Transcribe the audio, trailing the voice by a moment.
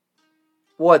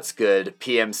What's good,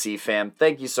 PMC fam?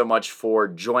 Thank you so much for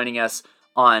joining us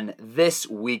on this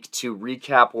week to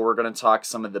recap where we're going to talk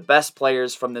some of the best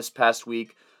players from this past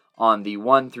week on the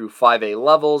 1 through 5A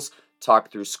levels,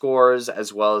 talk through scores,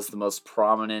 as well as the most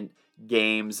prominent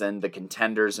games and the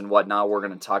contenders and whatnot. We're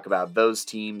going to talk about those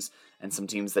teams and some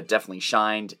teams that definitely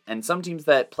shined and some teams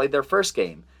that played their first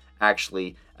game,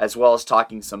 actually, as well as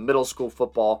talking some middle school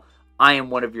football. I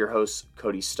am one of your hosts,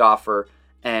 Cody Stauffer,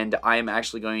 and I am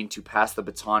actually going to pass the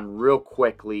baton real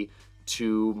quickly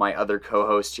to my other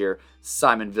co-host here,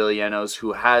 Simon Villanos,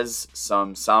 who has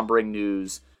some sombering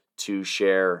news to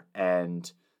share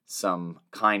and some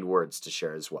kind words to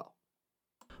share as well.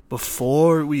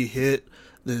 Before we hit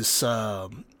this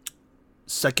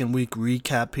second week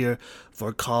recap here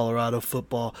for Colorado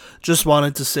football, just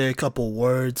wanted to say a couple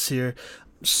words here.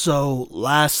 So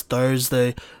last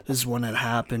Thursday is when it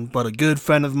happened, but a good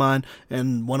friend of mine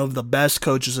and one of the best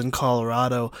coaches in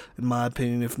Colorado, in my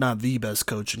opinion, if not the best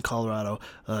coach in Colorado,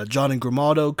 Johnny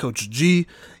Grimaldo, Coach G,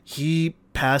 he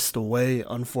passed away,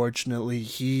 unfortunately.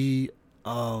 He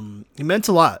meant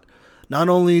a lot. Not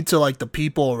only to like the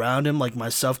people around him, like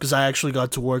myself, because I actually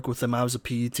got to work with him. I was a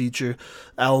PE teacher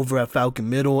over at Falcon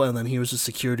Middle, and then he was a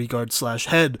security guard /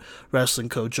 head wrestling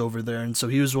coach over there. And so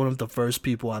he was one of the first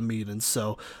people I meet. And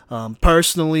so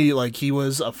personally, like he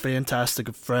was a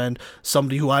fantastic friend,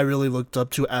 somebody who I really looked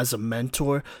up to as a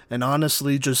mentor, and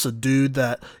honestly, just a dude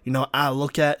that, you know, I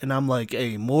look at and I'm like,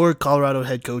 hey, more Colorado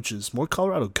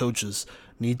coaches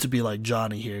need to be like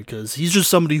Johnny here, because he's just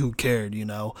somebody who cared, you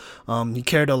know. He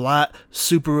cared a lot,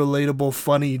 super relatable,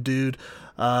 funny dude.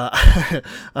 I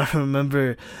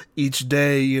remember each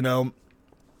day, you know,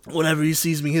 whenever he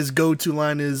sees me, his go-to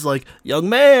line is like, "Young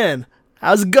man,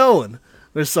 how's it going?"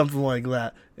 or something like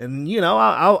that. And, you know,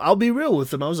 I'll be real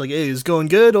with him. I was like, hey, is it going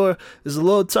good or is it a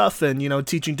little tough? And, you know,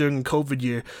 teaching during the COVID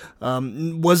year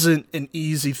wasn't an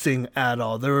easy thing at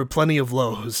all. There were plenty of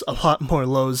lows, a lot more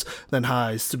lows than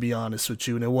highs, to be honest with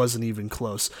you, and it wasn't even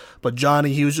close. But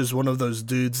Johnny, he was just one of those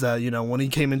dudes that, you know, when he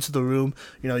came into the room,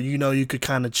 you could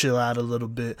kind of chill out a little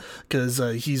bit because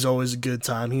he's always a good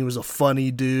time. He was a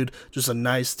funny dude, just a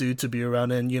nice dude to be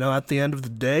around. And, you know, at the end of the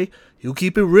day, he'll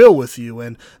keep it real with you,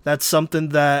 and that's something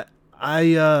that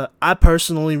I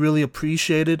personally really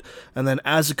appreciated. And then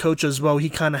as a coach as well, he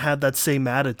kind of had that same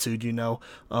attitude, you know.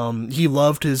 He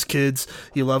loved his kids.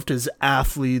 He loved his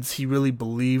athletes. He really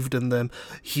believed in them.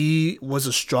 He was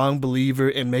a strong believer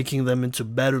in making them into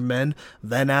better men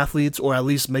than athletes, or at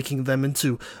least making them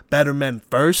into better men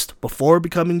first before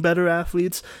becoming better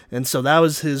athletes. And so that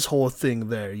was his whole thing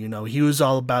there, you know. He was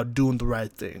all about doing the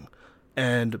right thing.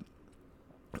 And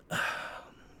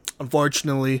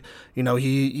unfortunately, you know,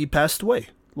 he passed away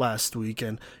last week,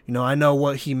 and, you know, I know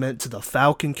what he meant to the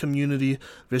Falcon community,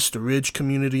 Vista Ridge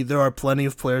community. There are plenty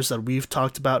of players that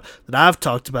I've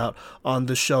talked about on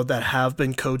the show that have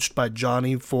been coached by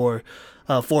Johnny for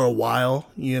a while.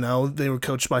 You know, they were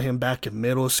coached by him back in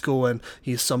middle school, and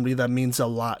he's somebody that means a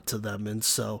lot to them. And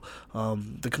so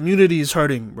the community is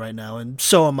hurting right now, and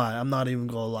so am I. I'm not even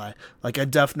gonna lie. Like, I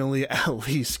definitely at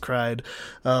least cried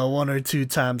 1 or 2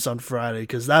 times on Friday,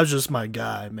 because that was just my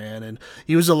guy, man. And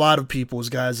he was a lot of people's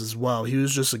guys as well. He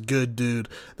was just a good dude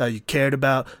that you cared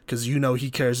about, because you know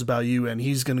he cares about you, and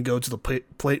he's gonna go to the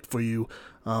plate for you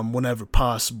whenever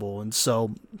possible. And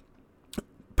so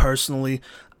personally,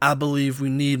 I believe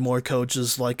we need more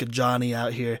coaches like a Johnny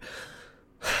out here.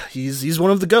 He's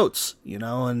one of the GOATs, you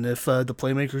know, and if the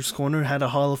Playmakers Corner had a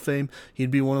Hall of Fame,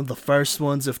 he'd be one of the first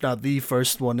ones, if not the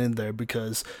first one in there,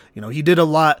 because, you know, he did a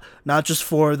lot, not just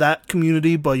for that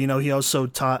community, but, you know, he also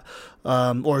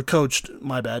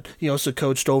he also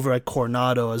coached over at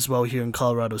Coronado as well here in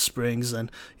Colorado Springs,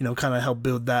 and, you know, kind of helped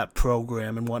build that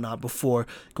program and whatnot before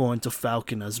going to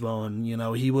Falcon as well. And, you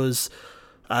know, he was,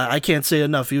 I can't say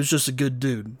enough. He was just a good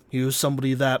dude. He was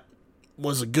somebody that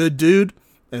was a good dude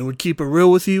and would keep it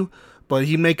real with you, but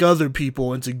he'd make other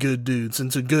people into good dudes,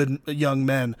 into good young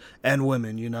men and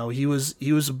women. You know, he was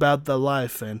about that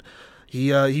life, and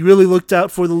he really looked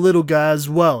out for the little guy as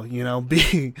well. You know,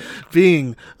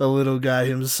 being a little guy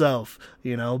himself.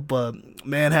 You know, but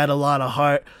man had a lot of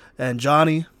heart. And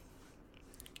Johnny,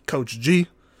 Coach G,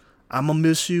 I'm gonna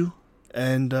miss you,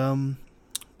 and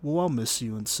I'll miss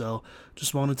you. And so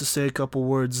just wanted to say a couple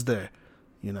words there,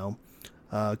 you know.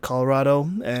 Colorado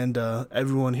and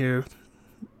everyone here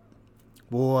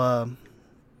we'll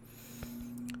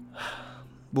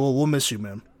miss you,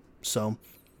 man. So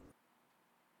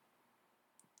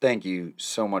thank you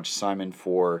so much, Simon,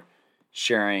 for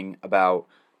sharing about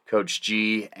Coach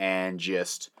G and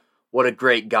just what a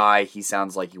great guy he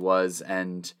sounds like he was.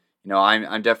 And, you know,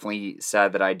 I'm definitely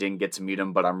sad that I didn't get to meet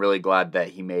him, but I'm really glad that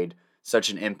he made such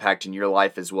an impact in your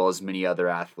life as well as many other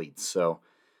athletes. So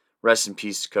rest in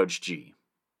peace to Coach G.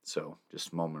 So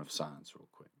just a moment of silence real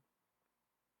quick.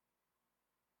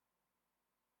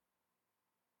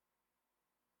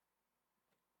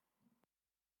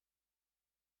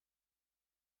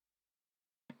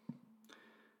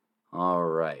 All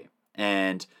right.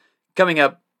 And coming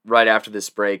up right after this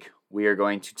break, we are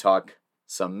going to talk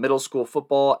some middle school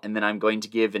football, and then I'm going to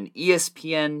give an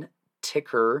ESPN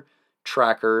ticker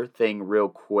tracker thing real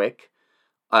quick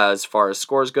as far as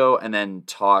scores go, and then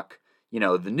talk,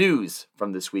 the news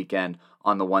from this weekend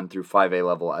on the 1 through 5A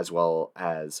level, as well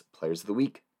as players of the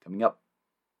week coming up.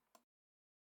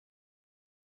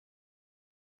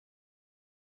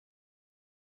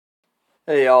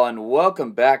 Hey y'all, and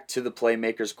welcome back to the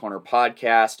Playmakers Corner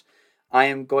podcast. I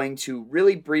am going to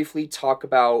really briefly talk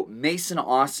about Mason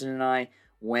Austin and I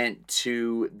went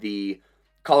to the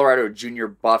Colorado Junior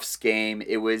Buffs game.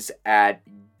 It was at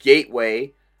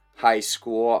Gateway High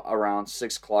School around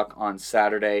 6 o'clock on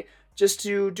Saturday, just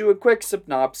to do a quick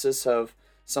synopsis of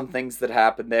some things that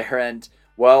happened there. And,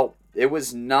 well, it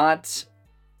was not,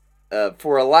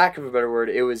 for a lack of a better word,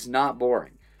 it was not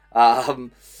boring.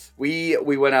 We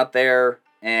went out there,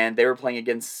 and they were playing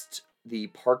against the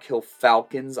Park Hill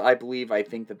Falcons, I believe. I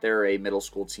think that they're a middle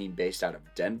school team based out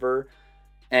of Denver.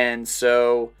 And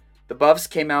so the Buffs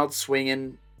came out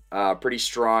swinging pretty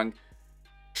strong.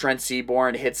 Trent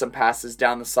Seaborn hit some passes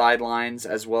down the sidelines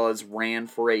as well as ran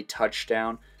for a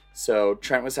touchdown. So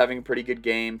Trent was having a pretty good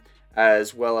game,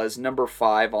 as well as number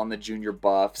 5 on the Junior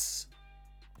Buffs,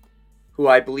 who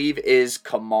I believe is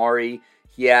Kamari.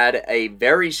 He had a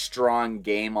very strong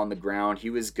game on the ground. He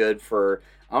was good for,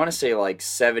 I want to say, like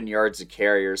 7 yards a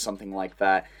carry or something like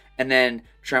that. And then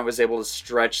Trent was able to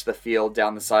stretch the field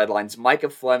down the sidelines. Micah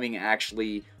Fleming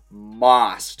actually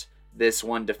mossed this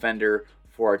one defender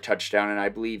for a touchdown. And I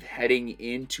believe heading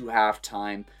into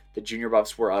halftime, the Junior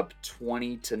Buffs were up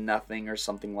 20-0 or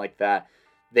something like that.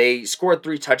 They scored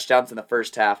 3 touchdowns in the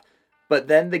first half. But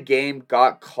then the game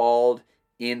got called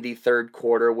in the third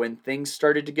quarter when things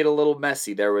started to get a little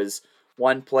messy. There was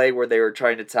one play where they were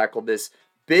trying to tackle this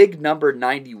big number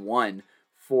 91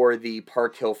 for the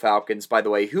Park Hill Falcons, by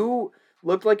the way, who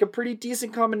looked like a pretty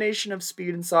decent combination of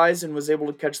speed and size and was able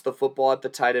to catch the football at the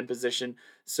tight end position.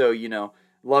 So,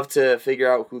 love to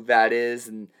figure out who that is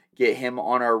and get him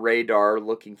on our radar,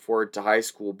 looking forward to high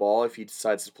school ball if he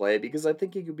decides to play, because I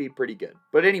think he could be pretty good.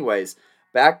 But anyways,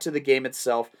 back to the game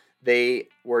itself. They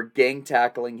were gang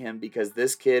tackling him because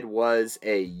this kid was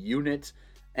a unit.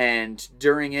 And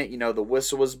during it, the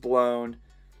whistle was blown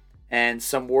and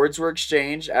some words were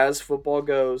exchanged as football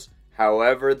goes.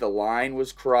 However, the line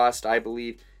was crossed. I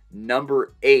believe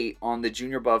number 8 on the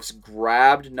Junior Buffs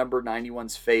grabbed number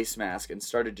 91's face mask and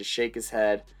started to shake his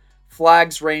head.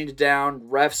 Flags rained down.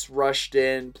 Refs rushed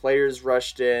in. Players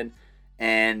rushed in.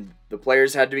 And the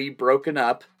players had to be broken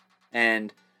up.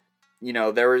 And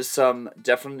there was some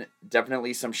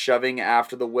definitely some shoving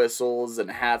after the whistles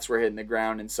and hats were hitting the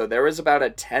ground. And so there was about a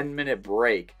 10-minute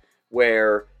break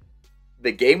where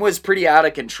the game was pretty out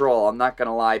of control. I'm not going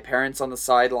to lie. Parents on the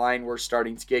sideline were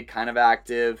starting to get kind of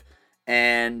active.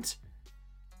 And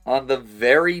on the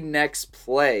very next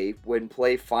play, when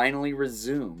play finally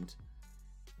resumed,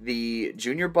 the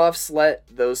Junior Buffs let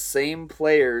those same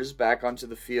players back onto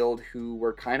the field who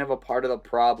were kind of a part of the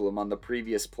problem on the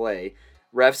previous play.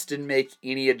 Refs didn't make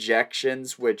any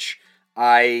ejections, which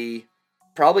I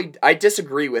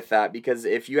disagree with that, because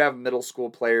if you have middle school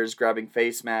players grabbing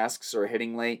face masks or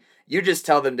hitting late, you just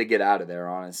tell them to get out of there,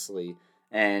 honestly.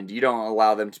 And you don't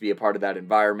allow them to be a part of that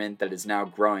environment that is now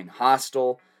growing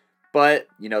hostile. But,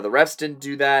 the refs didn't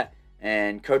do that,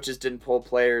 and coaches didn't pull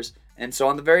players. And so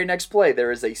on the very next play,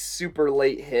 there is a super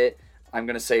late hit, I'm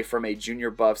going to say from a Junior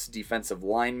Buffs defensive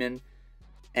lineman.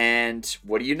 And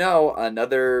what do you know?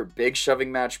 Another big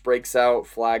shoving match breaks out.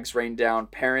 Flags rain down.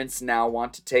 Parents now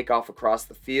want to take off across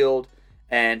the field.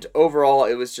 And overall,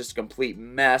 it was just a complete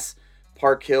mess.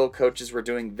 Park Hill coaches were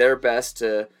doing their best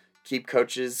to keep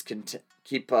parents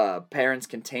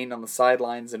contained on the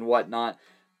sidelines and whatnot.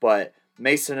 But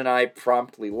Mason and I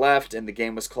promptly left, and the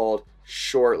game was called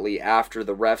shortly after.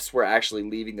 The refs were actually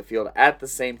leaving the field at the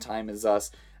same time as us.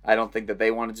 I don't think that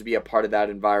they wanted to be a part of that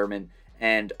environment.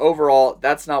 And overall,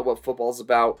 that's not what football's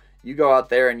about. You go out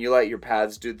there and you let your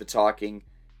pads do the talking.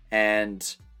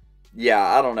 And yeah,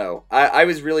 I don't know. I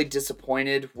was really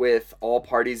disappointed with all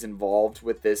parties involved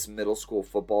with this middle school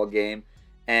football game.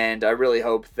 And I really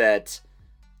hope that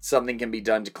something can be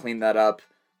done to clean that up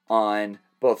on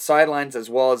both sidelines as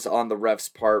well as on the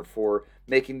refs' part for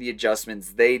making the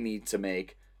adjustments they need to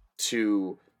make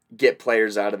to get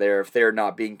players out of there if they're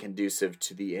not being conducive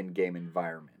to the in-game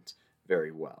environment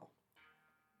very well.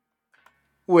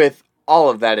 With all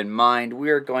of that in mind, we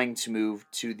are going to move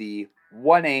to the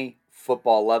 1A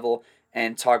football level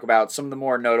and talk about some of the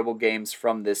more notable games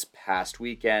from this past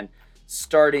weekend.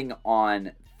 Starting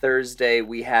on Thursday,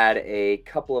 we had a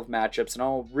couple of matchups, and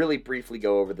I'll really briefly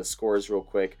go over the scores real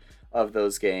quick of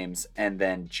those games and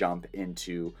then jump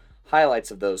into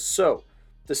highlights of those. So,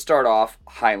 to start off,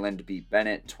 Highland beat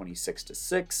Bennett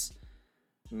 26-6.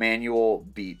 Manual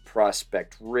beat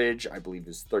Prospect Ridge, I believe it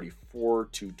was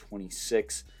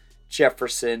 34-26.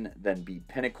 Jefferson then beat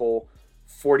Pinnacle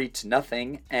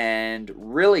 40-0. And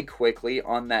really quickly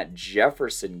on that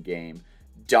Jefferson game,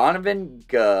 Donovan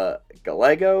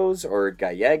Gallegos, once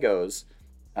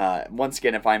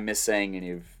again, if I'm missaying any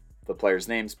of the players'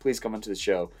 names, please come onto the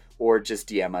show or just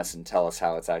DM us and tell us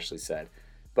how it's actually said.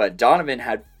 But Donovan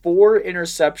had 4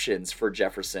 interceptions for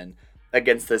Jefferson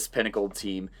against this Pinnacle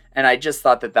team, and I just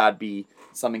thought that that'd be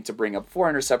something to bring up.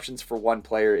 4 interceptions for one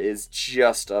player is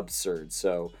just absurd.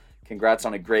 So congrats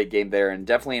on a great game there, and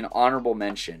definitely an honorable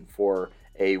mention for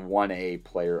a 1A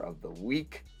player of the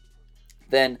week.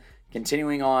 Then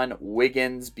continuing on,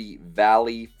 Wiggins beat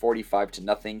Valley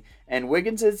 45-0. And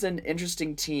Wiggins is an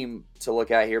interesting team to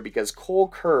look at here because Cole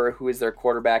Kerr, who is their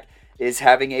quarterback, is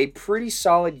having a pretty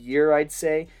solid year, I'd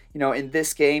say. In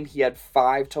this game, he had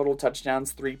 5 total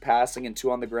touchdowns, 3 passing and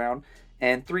 2 on the ground,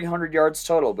 and 300 yards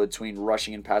total between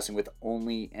rushing and passing with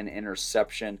only an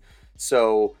interception.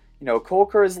 So, Cole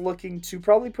Kerr is looking to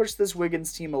probably push this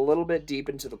Wiggins team a little bit deep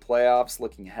into the playoffs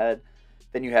looking ahead.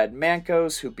 Then you had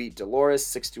Mancos, who beat Dolores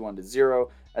 61-0,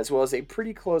 as well as a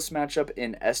pretty close matchup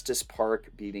in Estes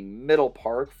Park, beating Middle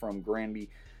Park from Granby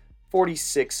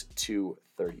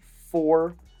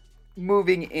 46-34.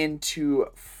 Moving into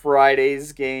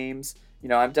Friday's games,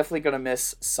 I'm definitely going to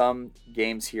miss some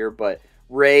games here, but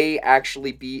Ray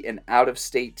actually beat an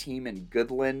out-of-state team in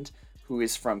Goodland, who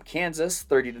is from Kansas,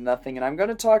 30-0, and I'm going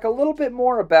to talk a little bit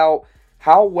more about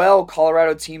how well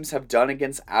Colorado teams have done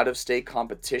against out-of-state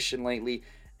competition lately,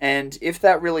 and if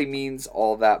that really means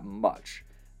all that much.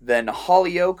 Then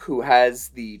Holyoke, who has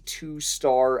the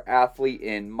 2-star athlete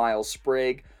in Miles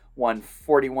Sprague, won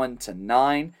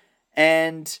 41-9,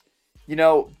 and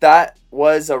that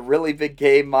was a really big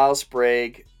game. Miles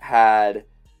Sprague had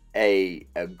a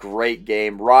great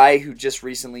game. Rye, who just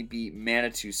recently beat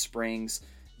Manitou Springs,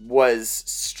 was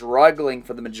struggling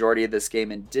for the majority of this game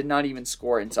and did not even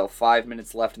score until 5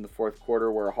 minutes left in the fourth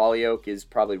quarter, where Holyoke is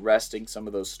probably resting some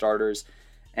of those starters.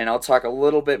 And I'll talk a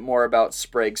little bit more about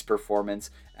Sprague's performance,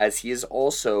 as he is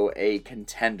also a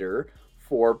contender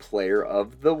for Player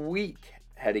of the Week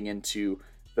heading into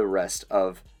the rest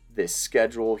of this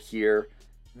schedule here.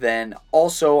 Then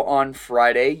also on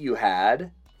Friday, you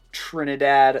had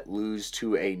Trinidad lose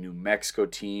to a New Mexico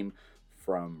team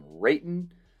from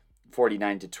Rayton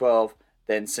 49-12.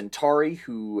 Then Centauri,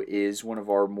 who is one of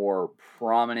our more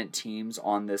prominent teams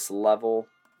on this level,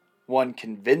 won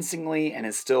convincingly and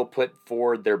has still put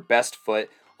forward their best foot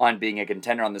on being a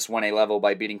contender on this 1A level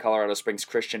by beating Colorado Springs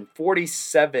Christian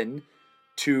 47-0.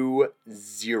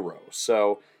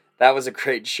 So that was a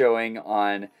great showing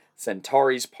on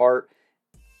Centauri's part.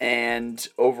 And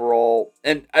overall,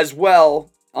 and as well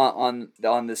on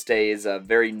this day is a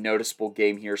very noticeable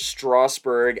game here.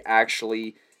 Strasburg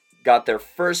actually got their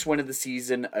first win of the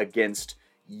season against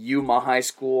Yuma High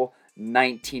School,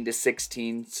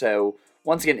 19-16. So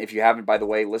once again, if you haven't, by the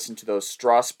way, listened to those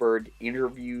Strasburg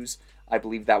interviews, I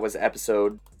believe that was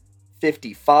episode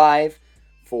 55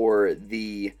 for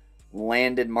the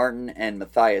Landon Martin and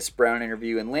Matthias Brown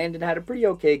interview, and Landon had a pretty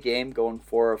okay game, going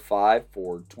 4 of 5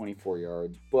 for 24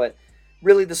 yards. But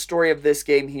really the story of this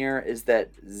game here is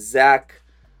that Zach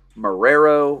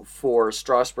Marrero for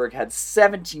Strasburg had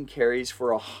 17 carries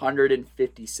for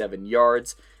 157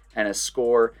 yards and a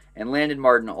score, and Landon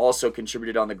Martin also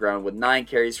contributed on the ground with 9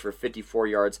 carries for 54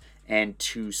 yards and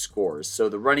 2 scores. So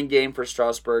the running game for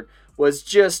Strasburg was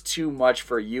just too much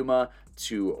for Yuma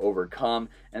to overcome,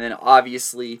 and then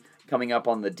obviously coming up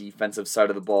on the defensive side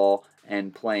of the ball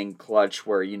and playing clutch,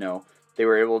 where, they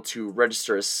were able to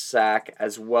register a sack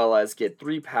as well as get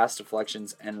 3 pass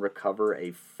deflections and recover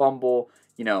a fumble.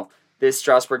 This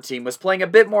Strasburg team was playing a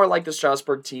bit more like the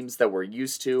Strasburg teams that we're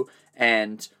used to,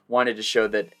 and wanted to show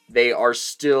that they are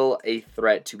still a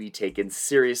threat to be taken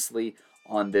seriously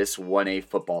on this 1A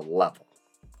football level.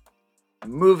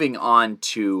 Moving on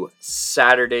to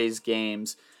Saturday's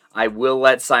games, I will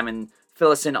let Simon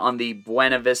fill us in on the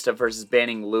Buena Vista versus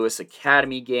Banning Lewis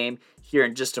Academy game here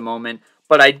in just a moment,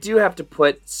 but I do have to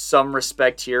put some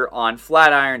respect here on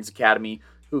Flatirons Academy,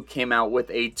 who came out with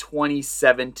a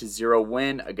 27-0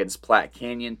 win against Platte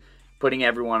Canyon, putting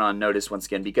everyone on notice once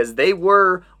again because they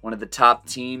were one of the top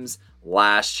teams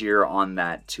last year on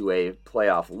that 2A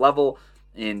playoff level.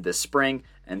 in the spring.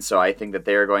 And so I think that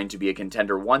they are going to be a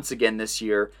contender once again this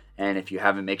year. And if you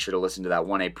haven't, make sure to listen to that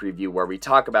 1A preview where we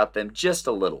talk about them just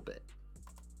a little bit.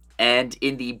 And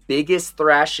in the biggest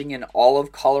thrashing in all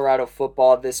of Colorado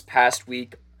football this past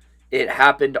week, it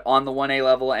happened on the 1A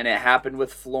level, and it happened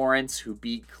with Florence, who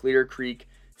beat Clear Creek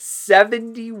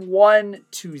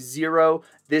 71-0.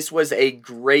 This was a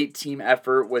great team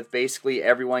effort with basically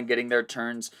everyone getting their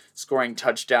turns, scoring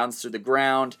touchdowns through the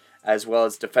ground, as well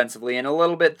as defensively, and a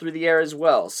little bit through the air as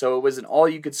well. So it was an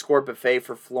all-you-could-score buffet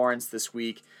for Florence this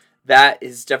week. That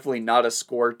is definitely not a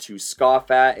score to scoff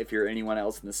at. If you're anyone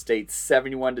else in the state,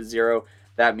 71-0,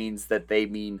 that means that they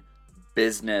mean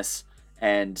business.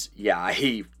 And yeah,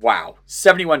 wow,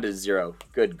 71-0.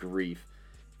 Good grief.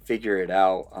 Figure it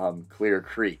out, Clear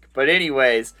Creek. But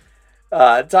anyways,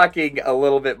 talking a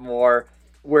little bit more,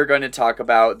 we're going to talk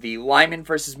about the Lyman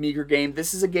versus Meeker game.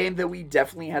 This is a game that we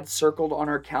definitely had circled on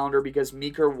our calendar because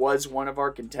Meeker was one of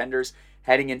our contenders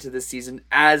heading into the season,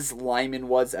 as Lyman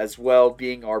was as well,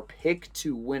 being our pick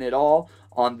to win it all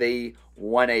on the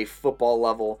 1A football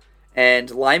level. And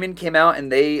Lyman came out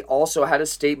and they also had a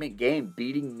statement game,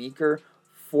 beating Meeker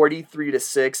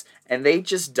 43-6, and they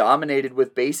just dominated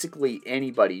with basically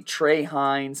anybody. Trey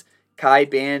Hines, Kai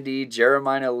Bandy,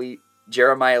 Jeremiah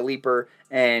Leeper,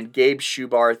 and Gabe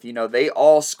Schubarth. They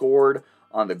all scored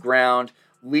on the ground.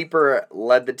 Leeper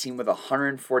led the team with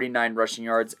 149 rushing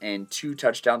yards and 2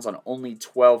 touchdowns on only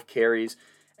 12 carries.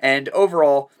 And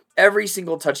overall, every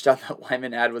single touchdown that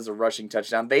Lyman had was a rushing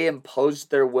touchdown. They imposed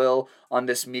their will on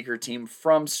this Meeker team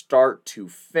from start to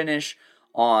finish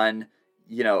on,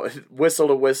 whistle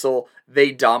to whistle.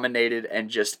 They dominated and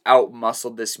just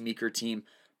out-muscled this Meeker team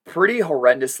pretty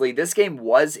horrendously. This game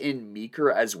was in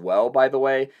Meeker as well, by the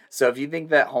way. So if you think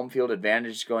that home field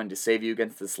advantage is going to save you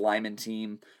against this Lyman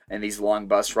team and these long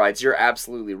bus rides, you're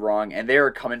absolutely wrong. And they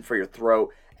are coming for your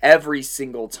throat every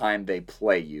single time they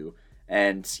play you.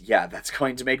 And yeah, that's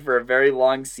going to make for a very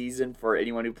long season for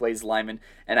anyone who plays Lyman.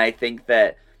 And I think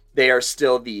that they are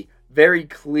still the very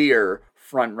clear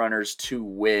front runners to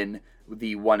win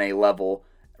the 1A level.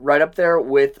 Right up there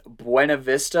with Buena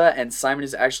Vista, and Simon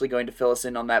is actually going to fill us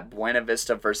in on that Buena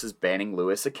Vista versus Banning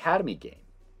Lewis Academy game.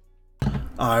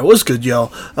 Alright, what's good, y'all?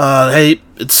 Hey,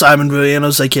 it's Simon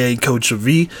Villanos, aka Coach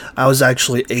V. I was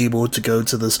actually able to go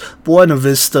to this Buena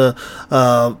Vista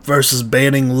versus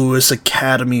Banning Lewis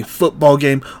Academy football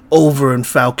game over in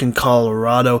Falcon,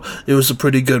 Colorado. It was a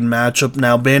pretty good matchup.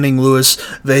 Now, Banning Lewis,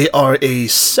 they are a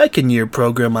second-year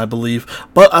program, I believe,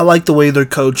 but I like the way they're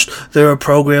coached. They're a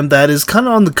program that is kind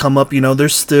of on the come-up. They're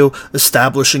still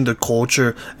establishing their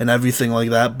culture and everything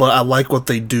like that, but I like what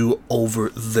they do over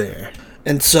there.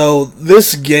 And so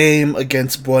this game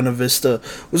against Buena Vista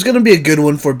was going to be a good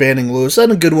one for Banning Lewis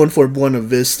and a good one for Buena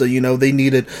Vista. They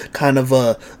needed kind of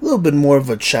a little bit more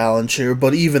of a challenge here.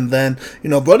 But even then,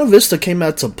 Buena Vista came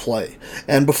out to play.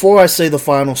 And before I say the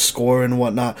final score and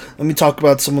whatnot, let me talk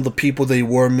about some of the people they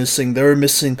were missing. They were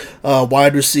missing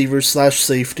wide receiver /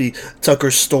 safety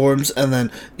Tucker Storms, and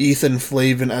then Ethan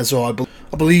Flavin as well.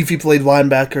 I believe he played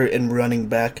linebacker and running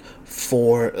back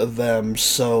for them.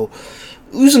 So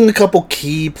losing a couple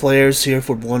key players here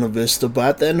for Buena Vista, but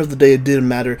at the end of the day, it didn't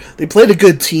matter. They played a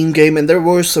good team game, and there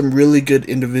were some really good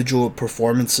individual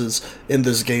performances in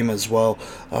this game as well.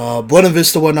 Buena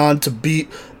Vista went on to beat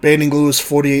Banning Lewis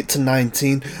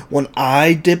 48-19 when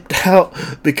I dipped out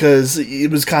because it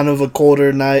was kind of a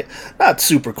colder night. Not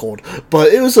super cold, but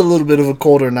it was a little bit of a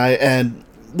colder night, and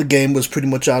the game was pretty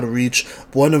much out of reach.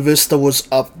 Buena Vista was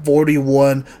up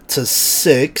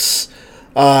 41-6.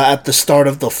 At the start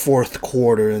of the fourth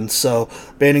quarter, and so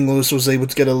Banning Lewis was able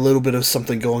to get a little bit of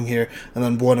something going here, and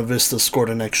then Buena Vista scored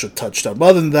an extra touchdown. But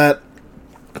other than that,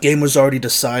 the game was already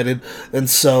decided, and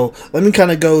so let me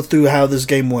kind of go through how this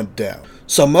game went down.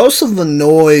 So most of the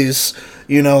noise,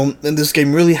 in this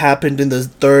game really happened in the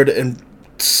third and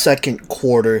second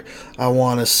quarter, I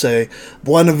want to say.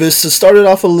 Buena Vista started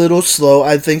off a little slow.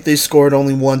 I think they scored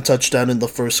only one touchdown in the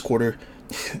first quarter.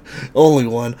 Only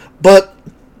one. But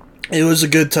it was a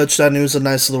good touchdown. It was a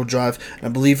nice little drive. I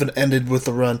believe it ended with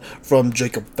a run from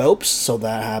Jacob Phelps, so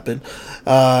that happened.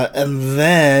 And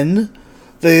then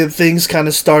things kind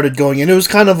of started going, and it was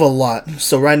kind of a lot.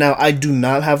 So right now, I do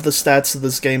not have the stats of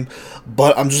this game,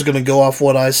 but I'm just going to go off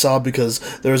what I saw because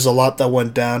there's a lot that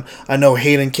went down. I know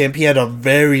Hayden Kemp, he had a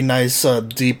very nice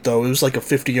deep throw. It was like a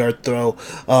 50-yard throw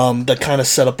that kind of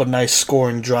set up a nice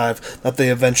scoring drive that they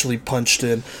eventually punched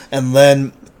in. And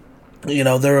then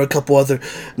there were a couple other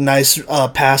nice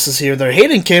passes here. Their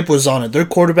Hayden Camp was on it. Their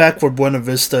quarterback for Buena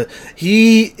Vista,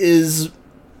 he is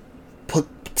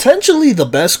potentially the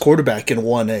best quarterback in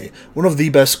 1A. One of the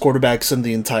best quarterbacks in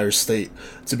the entire state,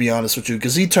 to be honest with you,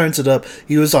 because he turns it up.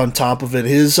 He was on top of it.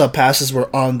 His passes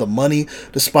were on the money,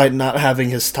 despite not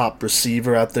having his top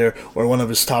receiver out there, or one of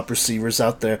his top receivers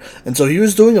out there. And so he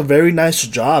was doing a very nice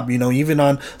job, even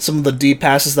on some of the deep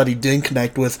passes that he didn't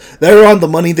connect with. They were on the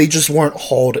money, they just weren't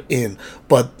hauled in.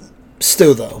 But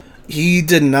still, though, he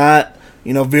did not,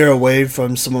 veer away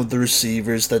from some of the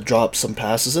receivers that dropped some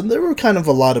passes, and there were kind of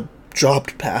a lot of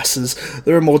dropped passes.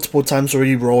 There were multiple times where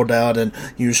he rolled out and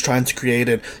he was trying to create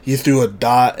it. He threw a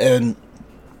dot and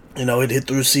it hit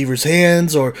the receiver's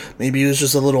hands, or maybe it was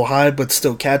just a little high but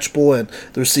still catchable, and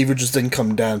the receiver just didn't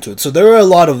come down to it. So there were a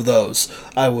lot of those,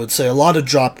 I would say, a lot of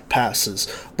dropped passes.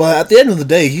 But at the end of the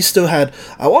day, he still had,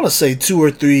 I want to say, 2 or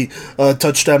 3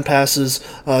 touchdown passes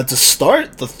to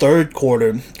start the third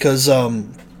quarter, because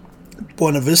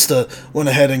Buena Vista went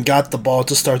ahead and got the ball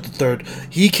to start the third.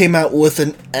 He came out with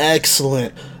an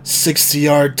excellent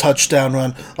 60-yard touchdown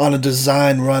run on a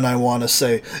design run, I want to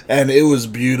say, and it was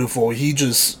beautiful. He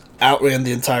just outran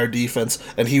the entire defense,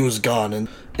 and he was gone. And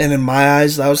in my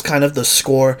eyes, that was kind of the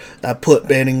score that put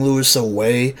Banning Lewis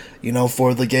away,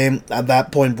 for the game. At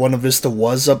that point, Buena Vista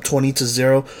was up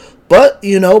 20-0. But,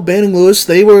 Banning Lewis,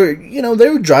 they were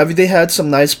driving. They had some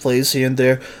nice plays here and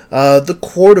there. The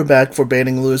quarterback for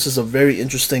Banning Lewis is a very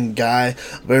interesting guy,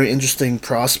 a very interesting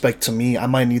prospect to me. I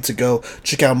might need to go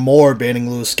check out more Banning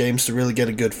Lewis games to really get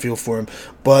a good feel for him.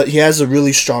 But he has a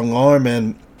really strong arm,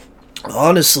 and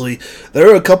honestly, there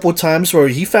were a couple times where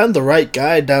he found the right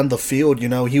guy down the field.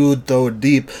 He would throw it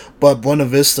deep. But Buena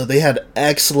Vista, they had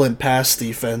excellent pass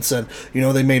defense, and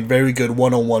they made very good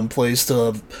one-on-one plays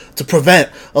to prevent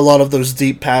a lot of those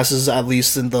deep passes, at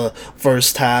least in the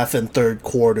first half and third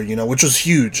quarter. Which was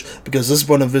huge, because this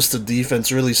Buena Vista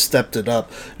defense really stepped it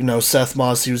up. Seth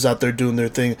Moss, he was out there doing their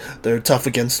thing. They're tough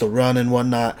against the run and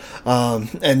whatnot.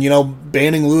 And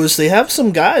Banning Lewis, they have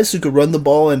some guys who could run the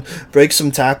ball and break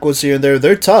some tackles here and there.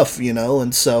 They're tough,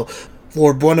 and so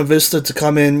for Buena Vista to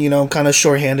come in, kind of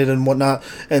shorthanded and whatnot,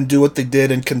 and do what they did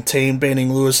and contain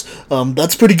Banning Lewis,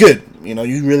 that's pretty good.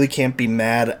 You really can't be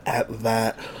mad at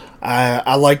that.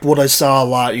 I liked what I saw a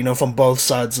lot, from both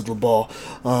sides of the ball.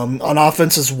 On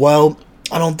offense as well,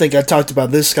 I don't think I talked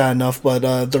about this guy enough, but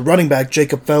the running back,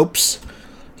 Jacob Phelps,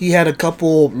 he had a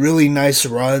couple really nice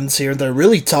runs here. They're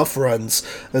really tough runs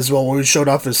as well, where he showed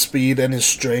off his speed and his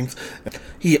strength.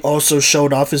 He also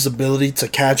showed off his ability to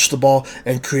catch the ball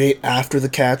and create after the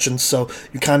catch, and so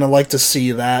you kind of like to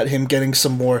see that, him getting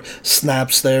some more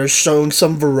snaps there, showing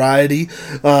some variety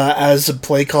as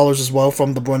play callers as well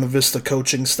from the Buena Vista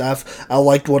coaching staff. I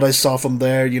liked what I saw from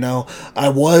there. I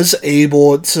was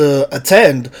able to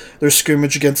attend their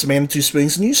scrimmage against Manitou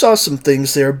Springs, and you saw some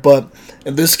things there, but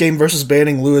in this game versus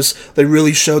Banning Lewis, they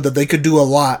really showed that they could do a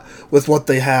lot with what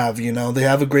they have. They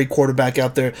have a great quarterback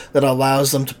out there that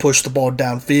allows them to push the ball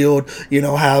downfield,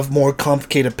 have more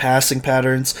complicated passing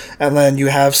patterns, and then you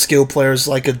have skill players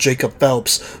like a Jacob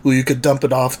Phelps who you could dump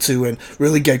it off to and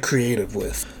really get creative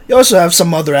with. You also have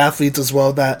some other athletes as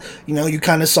well that, you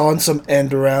kind of saw in some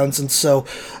end arounds, and so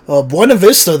Buena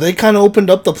Vista, they kind of opened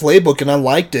up the playbook, and I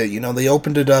liked it. They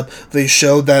opened it up. They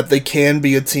showed that they can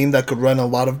be a team that could run a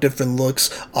lot of different looks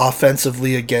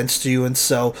offensively against you, and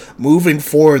so moving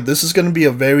forward, this is going to be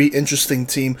a very interesting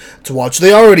team to watch.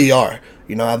 They already are.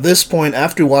 At this point,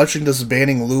 after watching this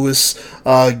Banning Lewis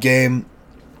game,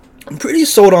 I'm pretty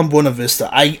sold on Buena Vista.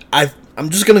 I'm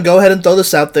just going to go ahead and throw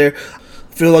this out there.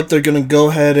 Feel like they're going to go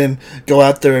ahead and go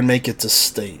out there and make it to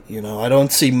state. I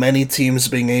don't see many teams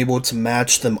being able to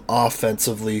match them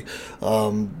offensively.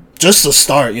 Just to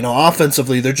start,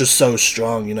 offensively, they're just so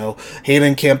strong.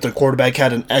 Hayden Camp, their quarterback,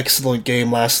 had an excellent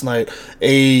game last night.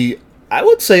 I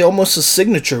would say almost a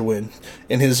signature win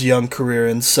in his young career,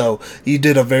 and so he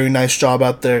did a very nice job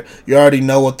out there. You already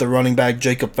know what the running back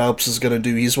Jacob Phelps is going to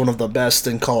do. He's one of the best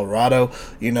in Colorado,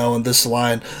 in this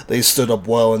line. They stood up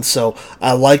well, and so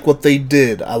I like what they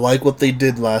did. I like what they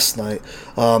did last night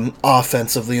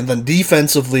offensively, and then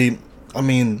defensively,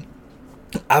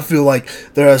 I feel like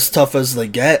they're as tough as they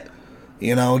get.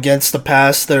 Against the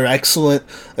pass, they're excellent.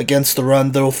 Against the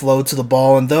run, they'll flow to the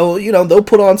ball, and they'll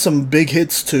put on some big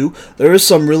hits too. There is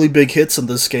some really big hits in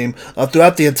this game,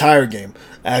 throughout the entire game,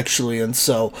 actually, and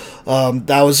so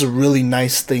that was a really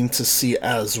nice thing to see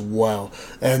as well.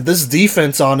 And this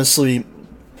defense, honestly,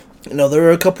 there were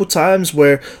a couple times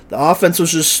where the offense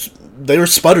was they were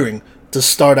sputtering to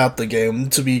start out the game,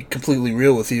 to be completely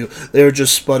real with you. They were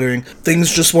just sputtering.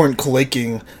 Things just weren't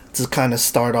clicking to kind of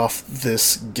start off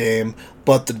this game.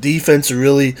 But the defense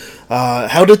really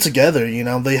held it together.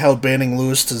 They held Banning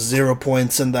Lewis to 0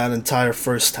 points in that entire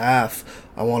first half.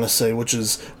 I want to say, which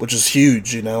is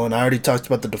huge, you know. And I already talked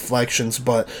about the deflections,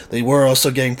 but they were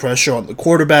also getting pressure on the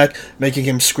quarterback, making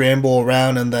him scramble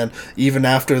around, and then even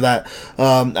after that,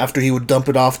 after he would dump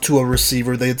it off to a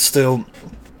receiver, they'd still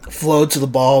flow to the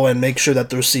ball and make sure that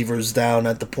the receiver is down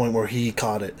at the point where he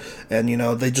caught it. And, you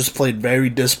know, they just played very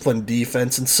disciplined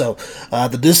defense. And so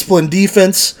the disciplined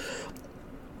defense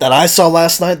that I saw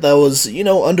last night, that was, you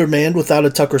know, undermanned without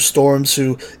a Tucker Storms,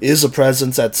 who is a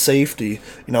presence at safety,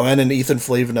 you know, and an Ethan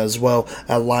Flavin as well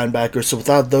at linebacker. So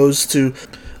without those two,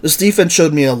 this defense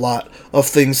showed me a lot of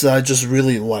things that I just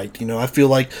really liked. You know, I feel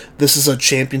like this is a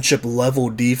championship level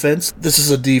defense. This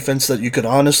is a defense that you could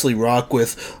honestly rock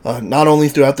with, not only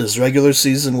throughout this regular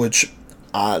season, which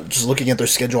just looking at their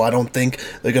schedule, I don't think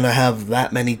they're going to have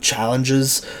that many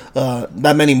challenges,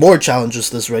 that many more challenges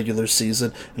this regular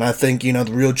season. And I think, you know,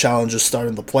 the real challenges start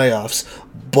in the playoffs.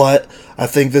 But I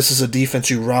think this is a defense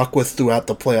you rock with throughout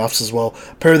the playoffs as well.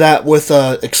 Pair that with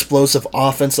an explosive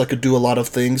offense that could do a lot of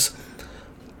things.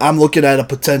 I'm looking at a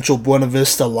potential Buena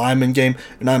Vista Lyman game,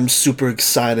 and I'm super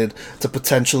excited to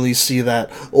potentially see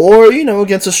that. Or, you know,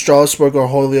 against a Strasburg or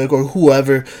Holyoke or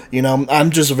whoever, you know, I'm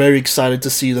just very excited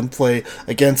to see them play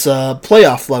against a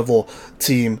playoff level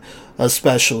team,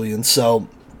 especially. And so,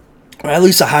 or at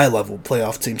least a high level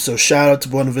playoff team. So shout out to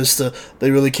Buena Vista. They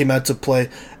really came out to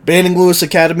play. Banning Lewis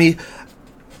Academy,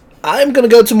 I'm going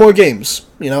to go to more games.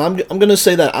 You know, I'm going to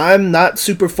say that I'm not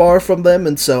super far from them,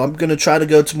 and so I'm going to try to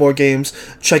go to more games,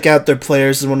 check out their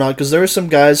players and whatnot, because there are some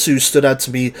guys who stood out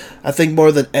to me. I think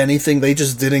more than anything, they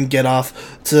just didn't get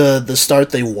off to the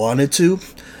start they wanted to.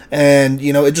 And,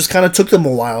 you know, it just kind of took them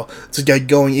a while to get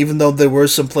going, even though there were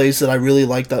some plays that I really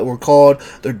liked that were called.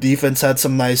 Their defense had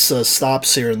some nice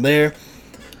stops here and there.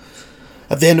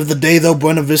 At the end of the day, though,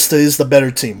 Buena Vista is the better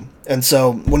team. And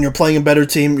so when you're playing a better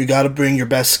team, you got to bring your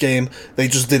best game. They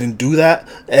just didn't do that.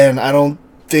 And I don't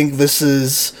think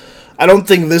this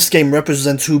game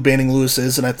represents who Banning Lewis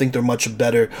is, and I think they're much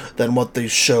better than what they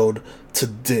showed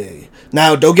today.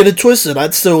 Now, don't get it twisted.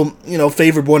 I'd still, you know,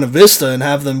 favor Buena Vista and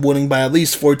have them winning by at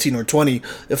least 14 or 20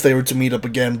 if they were to meet up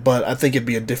again, but I think it'd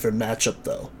be a different matchup,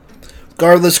 though.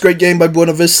 Regardless, great game by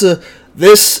Buena Vista.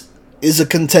 This is a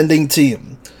contending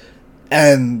team.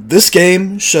 And this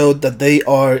game showed that they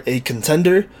are a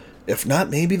contender, if not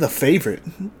maybe the favorite,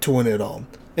 to win it all,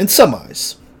 in some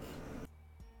eyes.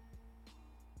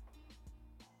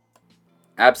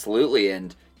 Absolutely,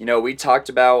 and, you know, we talked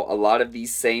about a lot of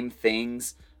these same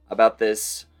things about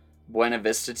this Buena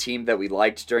Vista team that we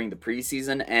liked during the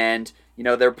preseason, and, you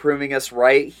know, they're proving us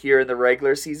right here in the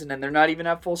regular season, and they're not even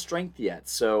at full strength yet,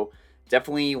 so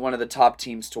definitely one of the top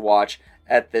teams to watch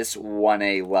at this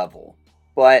 1A level.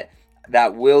 But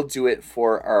that will do it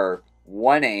for our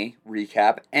 1A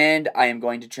recap, and I am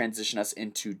going to transition us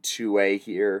into 2A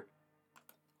here.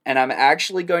 And I'm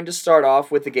actually going to start off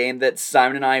with a game that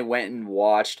Simon and I went and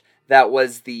watched. That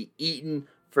was the Eaton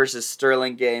versus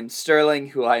Sterling game. Sterling,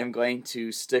 who I am going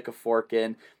to stick a fork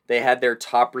in, they had their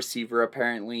top receiver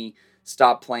apparently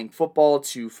stop playing football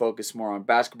to focus more on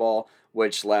basketball,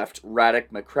 which left Radek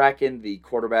McCracken, the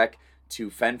quarterback,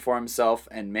 to fend for himself.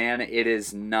 And man, it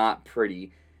is not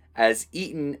pretty, as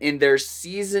Eaton, in their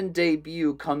season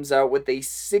debut, comes out with a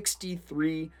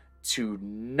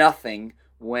 63-0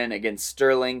 win against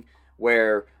Sterling,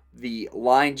 where the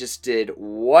line just did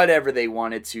whatever they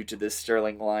wanted to this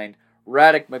Sterling line.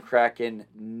 Radek McCracken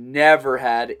never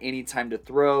had any time to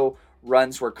throw.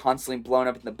 Runs were constantly blown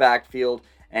up in the backfield,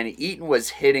 and Eaton was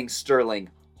hitting Sterling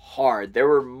hard. There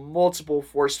were multiple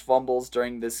forced fumbles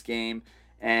during this game,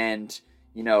 and,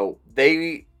 you know,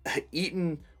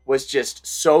 Eaton was just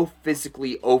so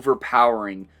physically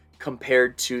overpowering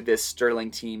compared to this Sterling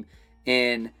team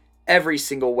in every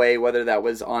single way, whether that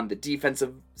was on the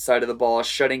defensive side of the ball,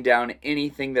 shutting down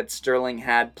anything that Sterling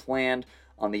had planned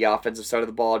on the offensive side of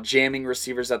the ball, jamming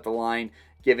receivers at the line,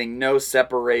 giving no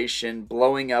separation,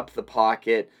 blowing up the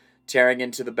pocket, tearing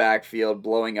into the backfield,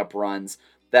 blowing up runs.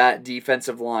 That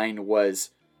defensive line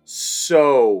was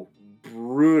so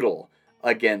brutal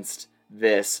against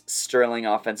this Sterling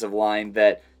offensive line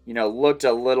that, you know, looked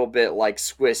a little bit like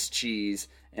Swiss cheese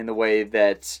in the way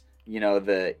that, you know,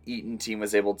 the Eaton team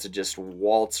was able to just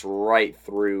waltz right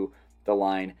through the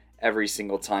line every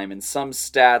single time. And some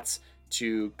stats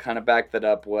to kind of back that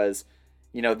up was,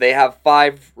 you know, they have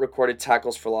 5 recorded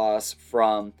tackles for loss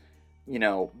from, you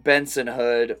know, Benson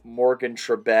Hood, Morgan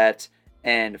Trebet,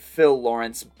 and Phil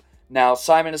Lawrence. Now,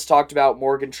 Simon has talked about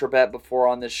Morgan Trebet before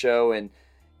on this show, and,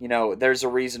 you know, there's a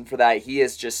reason for that. He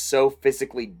is just so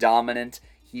physically dominant.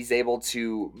 He's able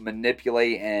to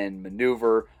manipulate and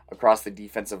maneuver across the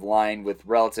defensive line with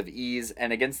relative ease.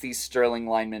 And against these Sterling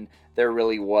linemen, there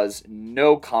really was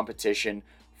no competition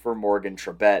for Morgan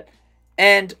Trebet.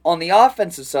 And on the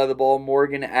offensive side of the ball,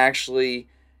 Morgan actually,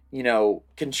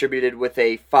 contributed with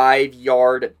a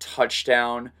 5-yard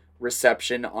touchdown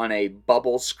reception on a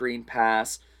bubble screen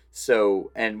pass.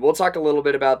 So, and we'll talk a little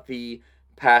bit about the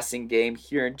passing game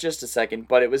here in just a second,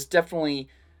 but it was definitely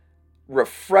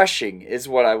refreshing, is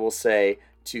what I will say,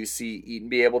 to see Eaton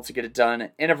be able to get it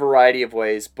done in a variety of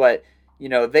ways. But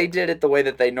they did it the way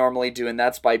that they normally do, and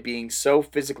that's by being so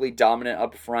physically dominant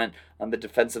up front on the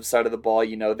defensive side of the ball.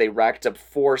 They racked up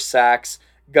 4 sacks.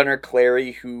 Gunnar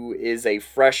Clary, who is a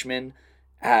freshman,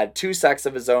 had 2 sacks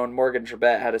of his own. Morgan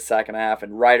Trebet had a sack and a half,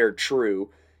 and Ryder True,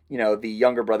 the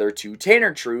younger brother to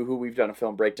Tanner True, who we've done a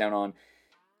film breakdown on,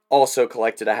 also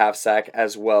collected a half sack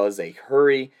as well as a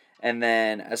hurry. And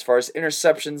then as far as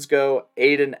interceptions go,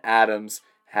 Aiden Adams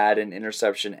had an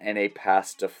interception and a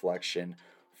pass deflection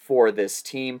for this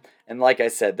team. And like I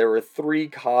said, there were 3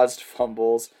 caused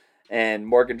fumbles, and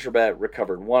Morgan Trebet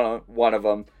recovered one of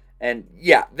them. And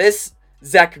yeah, this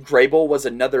Zach Grable was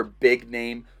another big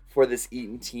name for this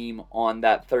Eaton team on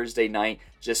that Thursday night,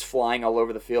 just flying all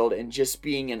over the field and just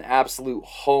being an absolute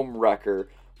home wrecker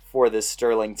for this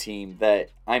Sterling team that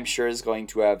I'm sure is going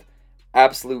to have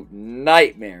absolute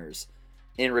nightmares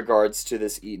in regards to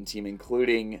this Eaton team,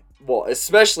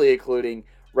 especially including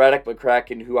Radek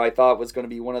McCracken, who I thought was going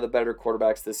to be one of the better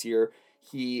quarterbacks this year.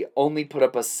 He only put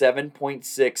up a 7.6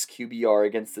 QBR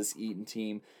against this Eaton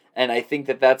team, and I think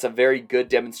that that's a very good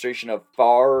demonstration of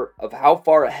how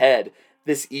far ahead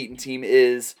this Eaton team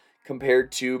is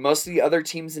compared to most of the other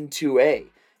teams in 2A.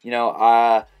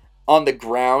 On the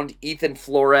ground, Ethan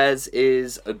Flores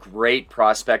is a great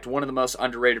prospect, one of the most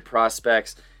underrated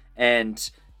prospects, and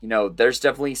there's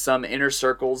definitely some inner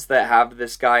circles that have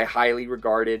this guy highly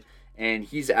regarded, and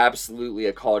he's absolutely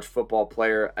a college football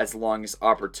player as long as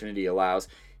opportunity allows.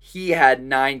 He had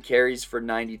 9 carries for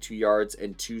 92 yards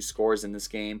and 2 scores in this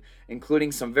game,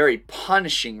 including some very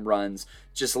punishing runs,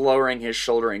 just lowering his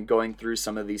shoulder and going through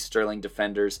some of these Sterling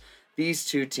defenders. These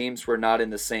 2 teams were not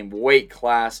in the same weight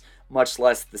class, much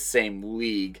less the same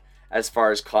league as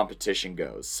far as competition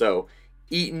goes. So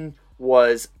Eaton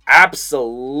was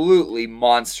absolutely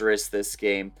monstrous this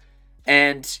game.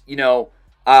 And,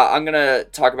 I'm going to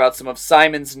talk about some of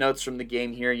Simon's notes from the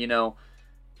game here,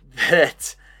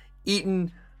 that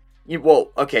Eaton...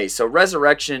 so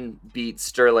Resurrection beat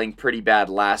Sterling pretty bad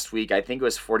last week. I think it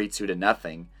was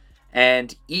 42-0.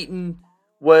 And Eaton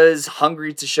was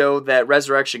hungry to show that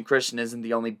Resurrection Christian isn't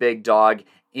the only big dog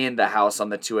in the house on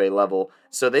the 2A level.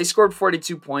 So they scored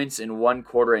 42 points in 1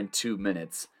 quarter and 2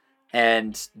 minutes.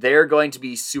 And they're going to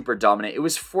be super dominant. It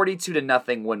was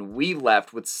 42-0 when we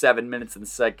left with 7 minutes in the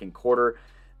second quarter.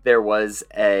 There was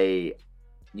a,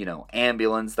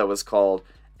 ambulance that was called.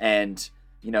 And,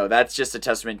 that's just a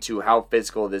testament to how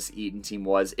physical this Eaton team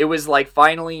was. It was like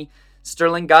finally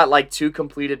Sterling got 2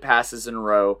 completed passes in a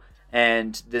row.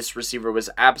 And this receiver was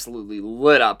absolutely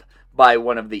lit up by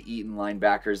one of the Eaton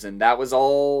linebackers. And that was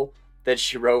all that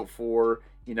she wrote for,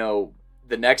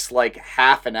 the next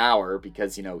half an hour,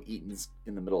 because, Eaton's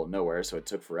in the middle of nowhere. So it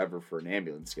took forever for an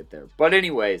ambulance to get there. But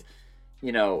anyways,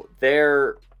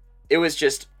 it was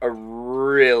just a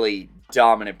really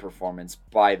dominant performance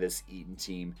by this Eaton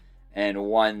team. And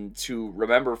one to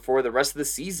remember for the rest of the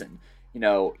season.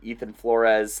 Ethan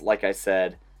Flores, like I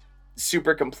said,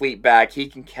 super complete back. He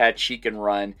can catch, he can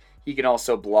run, he can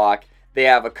also block. They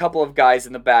have a couple of guys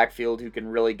in the backfield who can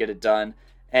really get it done.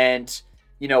 And,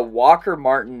 Walker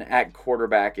Martin at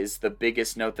quarterback is the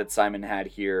biggest note that Simon had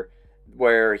here,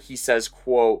 where he says,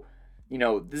 quote,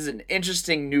 this is an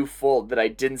interesting new fold that I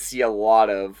didn't see a lot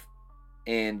of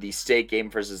in the state game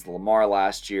versus Lamar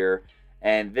last year.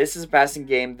 And this is a passing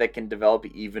game that can develop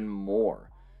even more.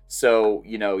 So,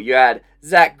 you had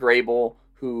Zach Grable,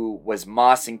 who was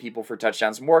mossing people for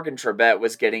touchdowns. Morgan Trebet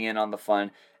was getting in on the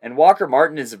fun. And Walker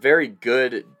Martin is a very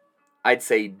good, I'd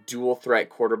say, dual threat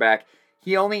quarterback.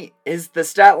 The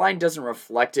stat line doesn't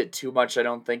reflect it too much, I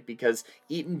don't think, because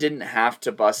Eaton didn't have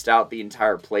to bust out the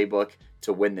entire playbook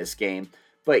to win this game.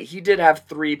 But he did have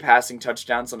 3 passing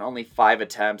touchdowns on only 5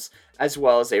 attempts, as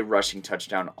well as a rushing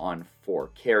touchdown on 4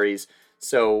 carries.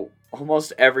 So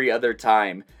almost every other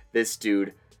time this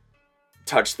dude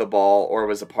touched the ball or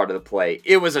was a part of the play,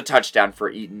 it was a touchdown for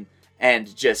Eaton,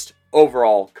 and just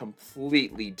overall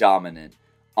completely dominant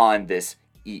on this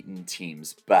Eaton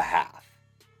team's behalf.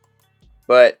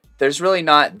 But there's really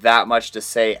not that much to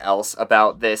say else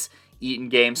about this Eaton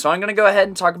game, so I'm going to go ahead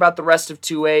and talk about the rest of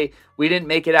 2A. We didn't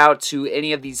make it out to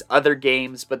any of these other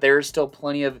games, but there are still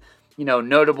plenty of,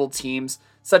 notable teams,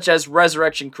 such as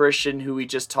Resurrection Christian, who we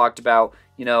just talked about.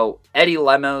 Eddie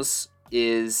Lemos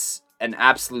is an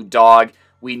absolute dog.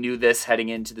 We knew this heading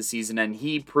into the season, and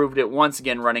he proved it once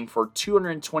again, running for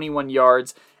 221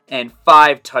 yards and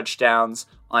 5 touchdowns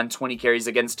on 20 carries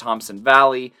against Thompson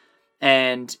Valley.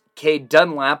 And Cade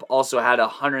Dunlap also had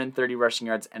 130 rushing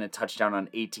yards and a touchdown on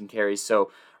 18 carries.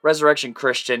 So Resurrection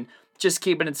Christian just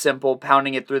keeping it simple,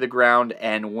 pounding it through the ground,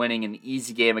 and winning an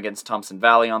easy game against Thompson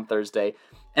Valley on Thursday.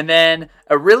 And then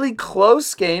a really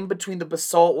close game between the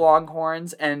Basalt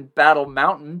Longhorns and Battle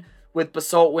Mountain, with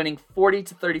Basalt winning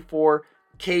 40-34.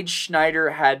 Cade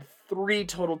Schneider had 3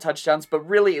 total touchdowns, but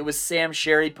really it was Sam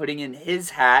Sherry putting in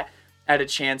his hat at a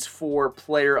chance for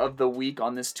Player of the Week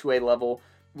on this 2A level,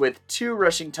 with 2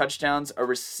 rushing touchdowns, a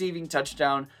receiving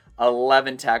touchdown,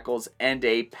 11 tackles, and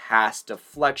a pass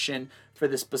deflection for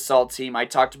this Basalt team. I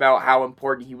talked about how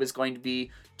important he was going to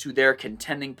be to their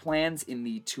contending plans in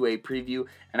the 2A preview,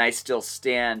 and I still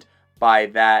stand by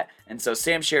that. And so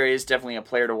Sam Sherry is definitely a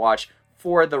player to watch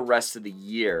for the rest of the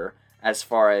year as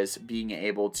far as being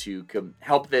able to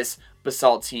help this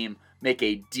Basalt team make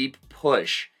a deep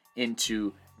push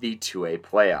into the 2A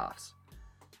playoffs.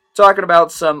 Talking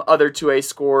about some other 2A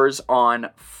scores on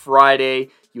Friday,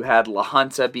 you had La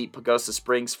Junta beat Pagosa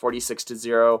Springs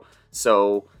 46-0.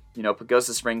 So,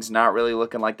 Pagosa Springs not really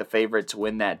looking like the favorite to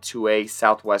win that 2A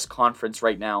Southwest Conference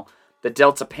right now. The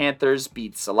Delta Panthers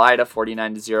beat Salida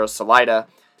 49-0. Salida,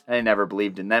 I never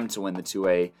believed in them to win the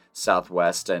 2A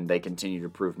Southwest, and they continue to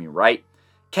prove me right.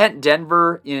 Kent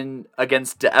Denver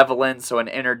against DeEvelyn, so an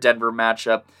inner Denver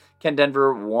matchup. Kent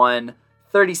Denver won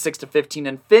 36-15,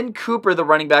 and Finn Cooper, the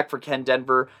running back for Kent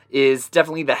Denver, is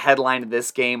definitely the headline of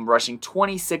this game, rushing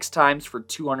 26 times for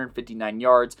 259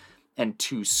 yards and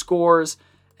 2 scores.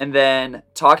 And then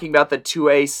talking about the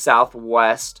 2A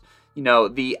Southwest,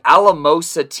 the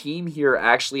Alamosa team here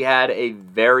actually had a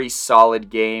very solid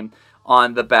game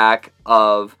on the back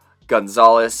of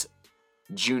Gonzalez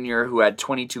Jr., who had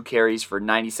 22 carries for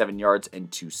 97 yards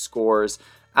and 2 scores.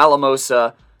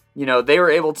 Alamosa, they were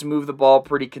able to move the ball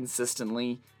pretty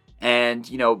consistently and,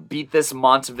 beat this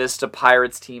Monte Vista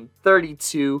Pirates team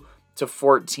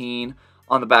 32-14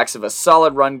 on the backs of a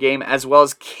solid run game, as well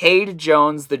as Cade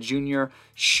Jones, the junior,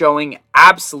 showing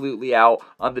absolutely out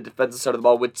on the defensive side of the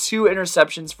ball with 2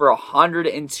 interceptions for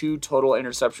 102 total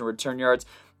interception return yards,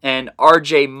 and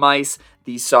RJ Mice,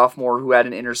 the sophomore, who had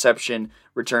an interception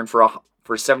return for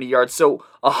 70 yards. So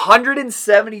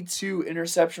 172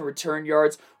 interception return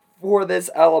yards for this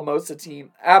Alamosa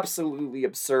team. Absolutely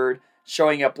absurd,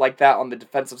 showing up like that on the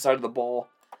defensive side of the ball.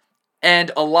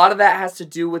 And a lot of that has to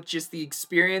do with just the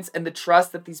experience and the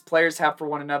trust that these players have for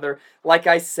one another. Like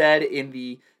I said in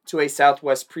the 2A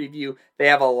Southwest preview, they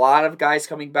have a lot of guys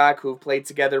coming back who have played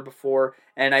together before.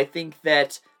 And I think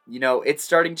that, it's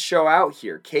starting to show out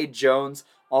here. Cade Jones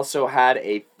also had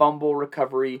a fumble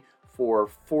recovery for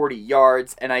 40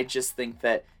 yards. And I just think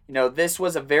that, this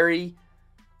was a very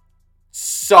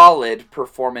solid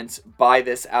performance by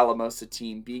this Alamosa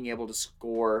team, being able to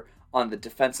score on the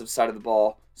defensive side of the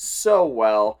ball so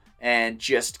well and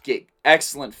just get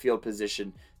excellent field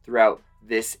position throughout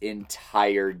this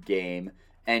entire game.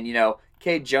 And,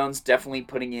 Cade Jones definitely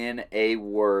putting in a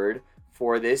word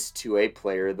for this 2A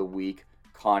Player of the Week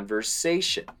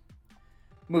conversation.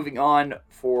 Moving on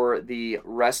for the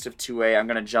rest of 2A, I'm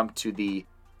going to jump to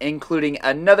including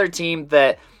another team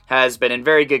that has been in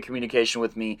very good communication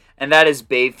with me, and that is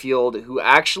Bayfield, who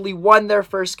actually won their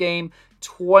first game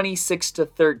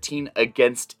 26-13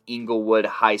 against Inglewood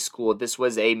High School. This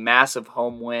was a massive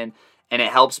home win, and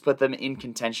it helps put them in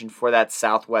contention for that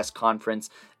Southwest Conference.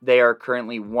 They are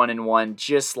currently 1-1,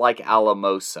 just like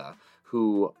Alamosa,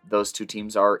 who those two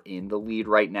teams are in the lead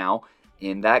right now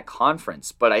in that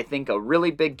conference. But I think a really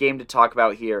big game to talk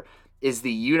about here is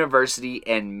the University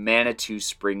and Manitou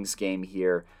Springs game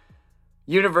here.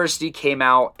 University came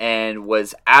out and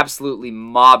was absolutely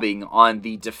mobbing on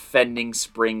the defending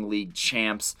Spring League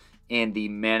champs in the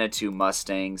Manitou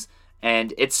Mustangs.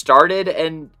 And it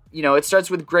starts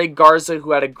with Greg Garza,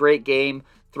 who had a great game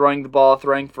throwing the ball,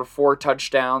 throwing for 4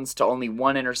 touchdowns to only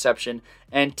 1 interception,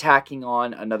 and tacking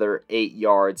on another 8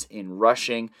 yards in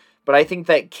rushing. But I think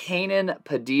that Kanan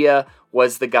Padilla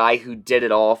was the guy who did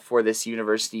it all for this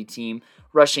University team,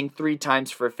 rushing 3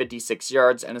 times for 56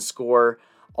 yards and a score,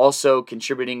 also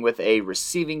contributing with a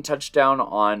receiving touchdown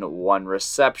on 1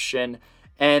 reception.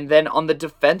 And then on the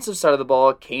defensive side of the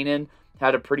ball, Kanan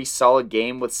had a pretty solid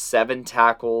game with 7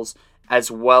 tackles,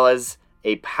 as well as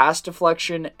a pass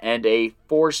deflection and a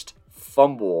forced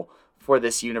fumble for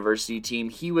this University team.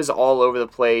 He was all over the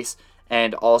place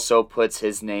and also puts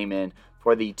his name in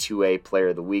for the 2A Player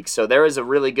of the Week. So there is a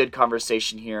really good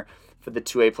conversation here for the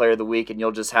 2A Player of the Week, and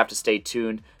you'll just have to stay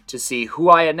tuned to see who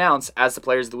I announce as the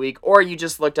Players of the Week, or you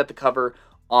just looked at the cover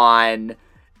on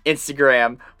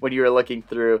Instagram when you were looking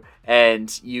through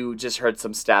and you just heard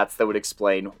some stats that would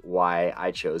explain why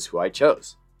I chose who I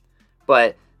chose.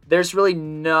 But there's really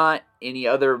not any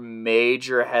other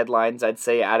major headlines, I'd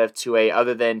say, out of 2A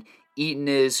other than Eaton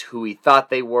is who we thought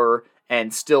they were,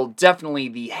 and still definitely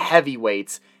the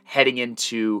heavyweights heading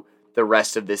into the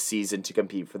rest of this season to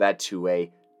compete for that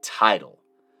 2A title.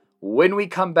 When we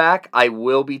come back, I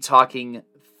will be talking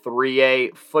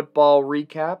 3A football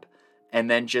recap, and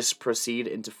then just proceed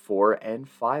into 4 and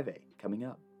 5A coming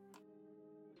up.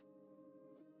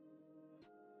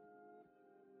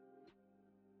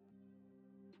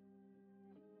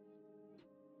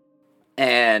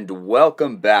 And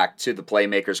welcome back to the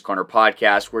Playmakers Corner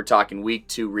podcast. We're talking week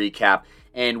 2 recap,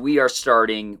 and we are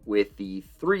starting with the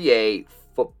 3A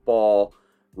football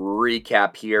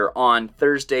recap here on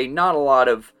Thursday. Not a lot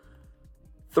of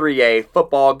 3A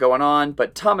football going on,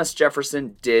 but Thomas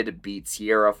Jefferson did beat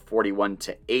Sierra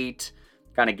 41-8,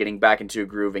 kind of getting back into a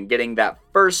groove and getting that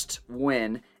first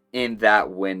win in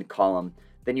that win column.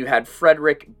 Then you had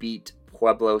Frederick beat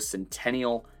Pueblo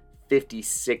Centennial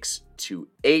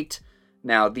 56-8.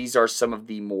 Now, these are some of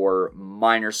the more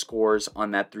minor scores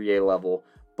on that 3A level,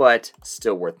 but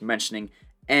still worth mentioning.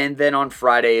 And then on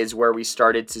Friday is where we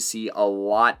started to see a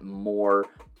lot more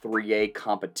 3A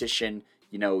competition.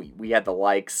 You know, we had the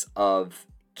likes of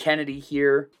Kennedy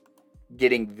here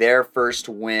getting their first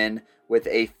win with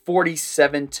a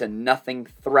 47-0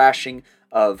 thrashing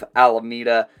of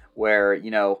Alameda, where,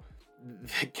 you know,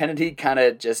 Kennedy kind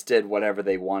of just did whatever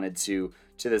they wanted to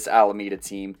this Alameda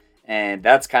team. And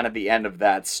that's kind of the end of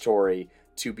that story,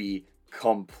 to be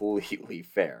completely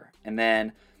fair. And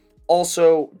then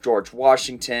also George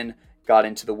Washington got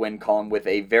into the win column with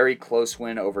a very close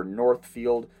win over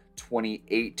Northfield,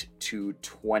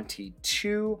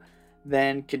 28-22.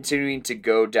 Then continuing to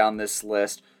go down this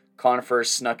list, Conifer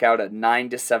snuck out a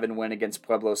 9-7 win against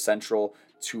Pueblo Central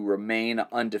to remain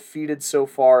undefeated so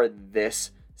far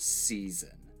this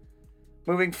season.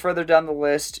 Moving further down the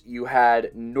list, you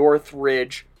had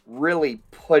Northridge really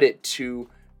put it to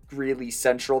Greeley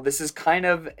Central. This is kind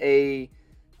of a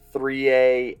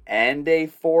 3A and a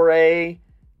 4A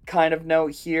kind of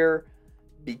note here,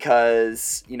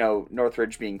 because, you know,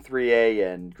 Northridge being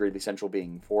 3A and Greeley Central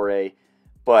being 4A.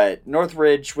 But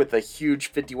Northridge with a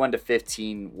huge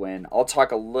 51-15 win. I'll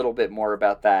talk a little bit more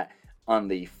about that on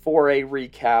the 4A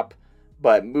recap.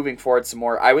 But moving forward some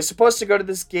more. I was supposed to go to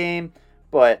this game,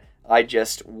 but I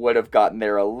just would have gotten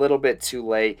there a little bit too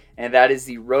late. And that is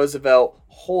the Roosevelt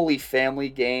Holy Family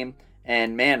game.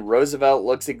 And man, Roosevelt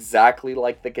looks exactly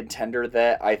like the contender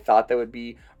that I thought that would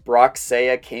be. Brock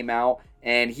Saya came out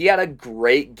and he had a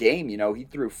great game. You know, he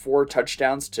threw 4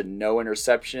 touchdowns to no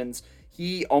interceptions.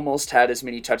 He almost had as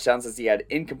many touchdowns as he had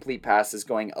incomplete passes,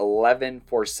 going 11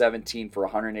 for 17 for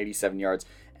 187 yards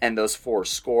and those 4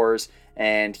 scores.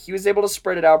 And he was able to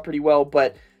spread it out pretty well,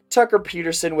 but Tucker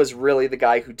Peterson was really the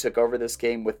guy who took over this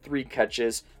game with 3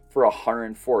 catches for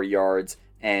 104 yards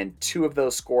and 2 of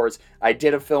those scores. I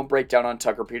did a film breakdown on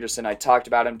Tucker Peterson. I talked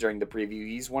about him during the preview.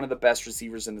 He's one of the best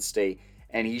receivers in the state,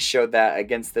 and he showed that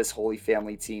against this Holy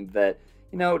Family team that,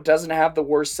 you know, doesn't have the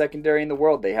worst secondary in the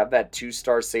world. They have that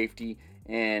 2-star safety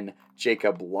in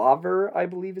Jacob Laver, I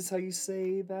believe is how you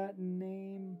say that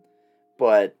name.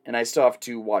 And I still have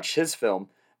to watch his film,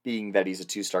 being that he's a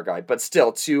 2-star guy. But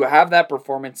still, to have that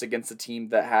performance against a team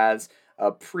that has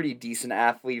a pretty decent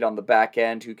athlete on the back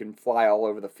end who can fly all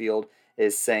over the field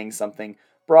is saying something.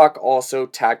 Brock also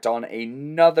tacked on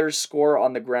another score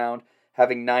on the ground,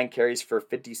 having 9 carries for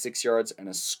 56 yards and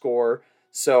a score.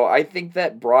 So I think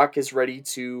that Brock is ready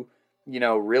to, you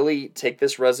know, really take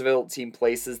this Roosevelt team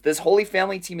places. This Holy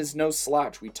Family team is no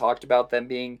slouch. We talked about them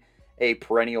being a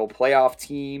perennial playoff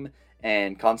team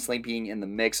and constantly being in the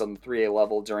mix on the 3A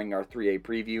level during our 3A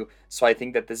preview. So I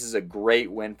think that this is a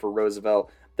great win for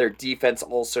Roosevelt. Their defense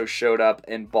also showed up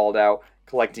and balled out,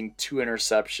 collecting 2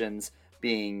 interceptions,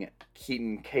 being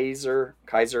Keaton Kaiser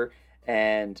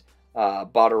and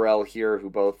Botterell here,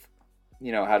 who both,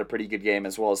 you know, had a pretty good game,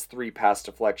 as well as 3 pass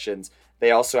deflections.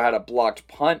 They also had a blocked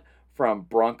punt from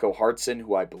Bronco Hartson,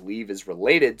 who I believe is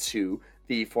related to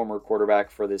the former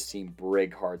quarterback for this team,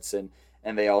 Brig Hartson.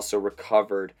 And they also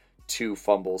recovered 2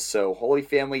 fumbles. So Holy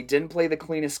Family didn't play the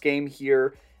cleanest game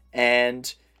here.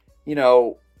 And, you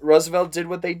know, Roosevelt did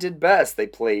what they did best. They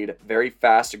played very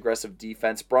fast, aggressive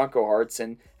defense. Bronco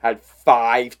Hartson had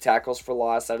 5 tackles for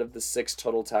loss out of the 6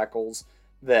 total tackles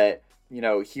that, you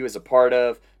know, he was a part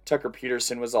of. Tucker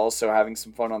Peterson was also having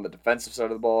some fun on the defensive side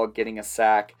of the ball, getting a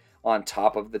sack on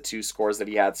top of the 2 scores that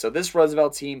he had. So this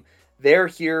Roosevelt team, they're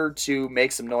here to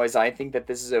make some noise. I think that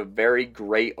this is a very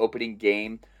great opening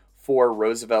game for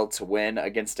Roosevelt to win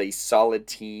against a solid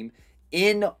team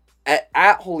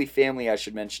at Holy Family, I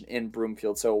should mention, in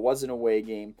Broomfield, so it was an away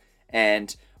game,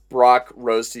 and Brock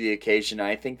rose to the occasion.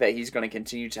 I think that he's going to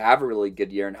continue to have a really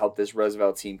good year and help this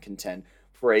Roosevelt team contend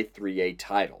for a 3A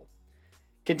title.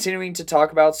 Continuing to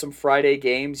talk about some Friday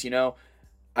games,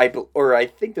 I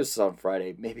think this was on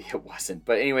Friday, maybe it wasn't,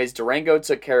 but anyways, Durango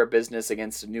took care of business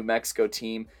against a New Mexico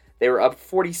team. They were up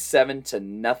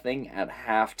 47-0 at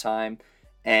halftime,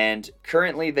 and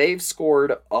currently they've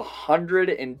scored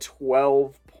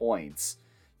 112 points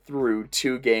through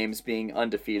 2 games being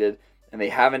undefeated, and they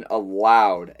haven't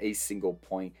allowed a single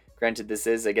point. Granted, this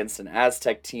is against an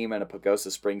Aztec team and a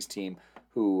Pagosa Springs team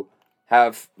who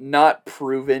have not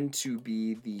proven to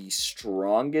be the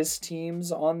strongest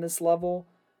teams on this level,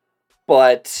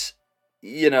 but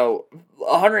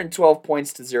 112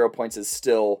 points to 0 points is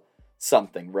still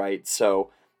something, right?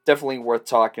 So definitely worth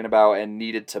talking about, and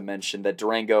needed to mention that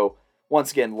Durango,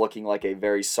 once again, looking like a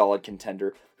very solid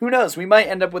contender. Who knows? We might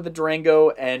end up with the Durango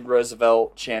and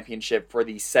Roosevelt championship for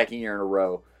the second year in a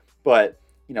row. But,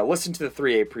 listen to the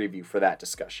 3A preview for that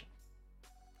discussion.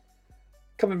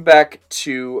 Coming back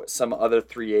to some other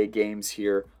 3A games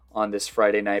here on this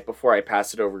Friday night, before I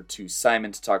pass it over to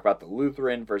Simon to talk about the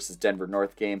Lutheran versus Denver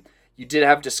North game, you did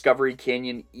have Discovery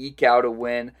Canyon eke out a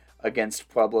win against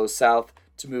Pueblo South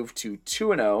to move to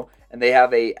 2-0, and they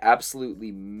have a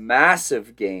absolutely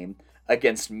massive game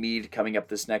against Meade coming up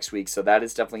this next week, so that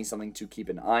is definitely something to keep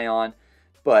an eye on.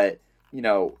 But,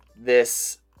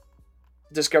 this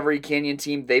Discovery Canyon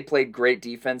team, they played great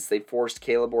defense. They forced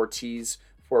Caleb Ortiz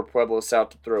for Pueblo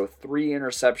South to throw 3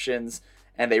 interceptions,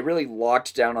 and they really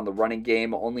locked down on the running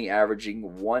game, only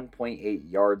averaging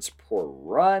 1.8 yards per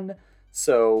run.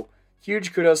 So,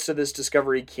 huge kudos to this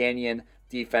Discovery Canyon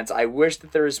defense. I wish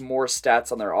that there is more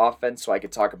stats on their offense so I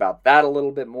could talk about that a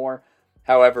little bit more.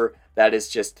 However, that is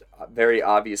just very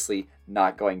obviously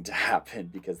not going to happen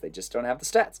because they just don't have the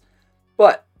stats.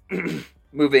 But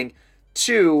moving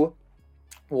to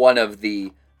one of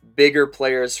the bigger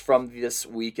players from this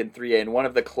week in 3A and one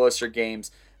of the closer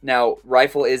games. Now,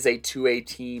 Rifle is a 2A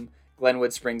team.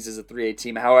 Glenwood Springs is a 3A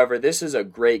team. However, this is a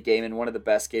great game and one of the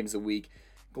best games of the week.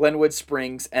 Glenwood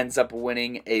Springs ends up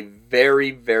winning a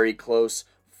very, very close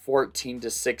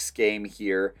 14-6 game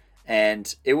here.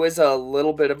 And it was a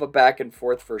little bit of a back and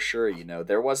forth for sure.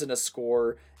 There wasn't a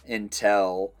score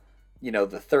until,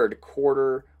 the third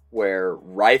quarter where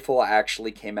Rifle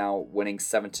actually came out winning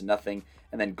 7-0.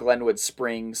 And then Glenwood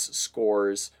Springs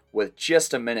scores with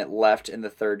just a minute left in the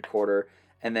third quarter.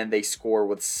 And then they score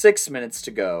with 6 minutes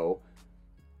to go,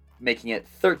 making it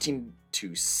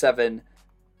 13-7.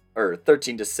 Or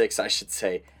 13-6, I should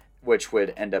say, which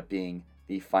would end up being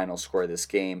the final score of this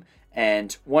game.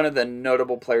 And one of the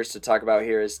notable players to talk about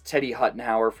here is Teddy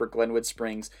Huttenhauer for Glenwood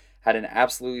Springs. Had an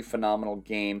absolutely phenomenal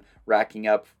game, racking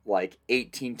up like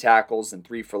 18 tackles and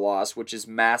 3 for loss, which is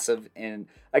massive and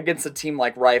against a team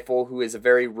like Rifle, who is a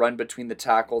very run between the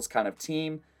tackles kind of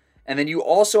team. And then you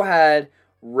also had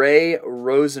Ray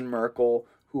Rosenmerkel,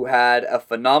 who had a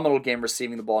phenomenal game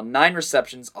receiving the ball. 9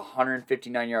 receptions,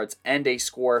 159 yards, and a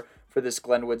score for this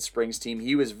Glenwood Springs team.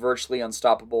 He was virtually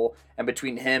unstoppable. And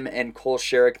between him and Cole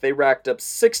Sherrick, they racked up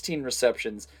 16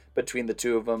 receptions between the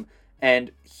two of them.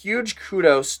 And huge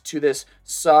kudos to this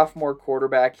sophomore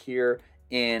quarterback here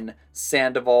in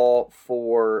Joaquin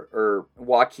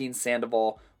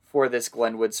Sandoval for this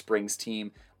Glenwood Springs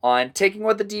team on taking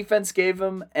what the defense gave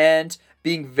him and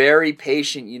being very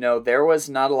patient. There was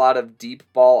not a lot of deep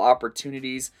ball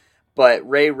opportunities, but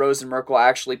Ray Rosenmerkel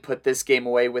actually put this game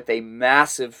away with a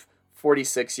massive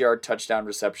 46-yard touchdown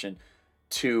reception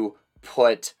to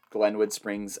put Glenwood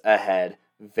Springs ahead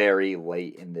very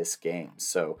late in this game.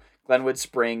 So Glenwood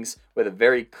Springs with a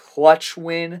very clutch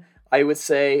win, I would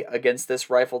say, against this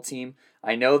Rifle team.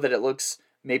 I know that it looks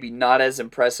maybe not as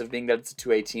impressive being that it's a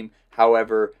 2A team.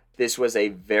 However, this was a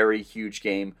very huge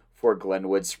game for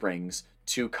Glenwood Springs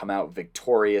to come out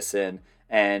victorious in,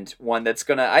 and one that's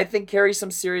going to, I think, carry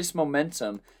some serious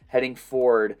momentum heading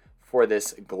forward for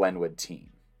this Glenwood team.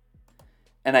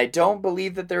 And I don't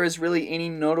believe that there is really any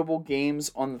notable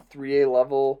games on the 3A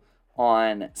level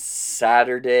on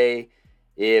Saturday.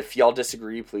 If y'all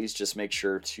disagree, please just make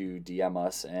sure to DM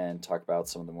us and talk about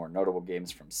some of the more notable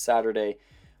games from Saturday.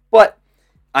 But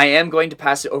I am going to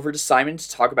pass it over to Simon to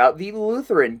talk about the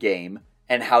Lutheran game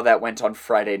and how that went on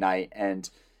Friday night. And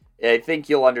I think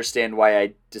you'll understand why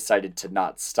I decided to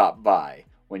not stop by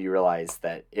when you realize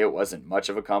that it wasn't much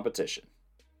of a competition.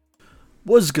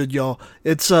 What's good, y'all?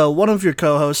 It's one of your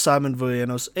co-hosts, Simon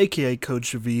Villanos, aka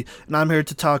Coach V, and I'm here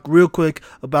to talk real quick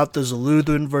about this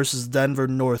Lutheran versus Denver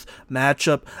North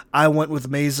matchup. I went with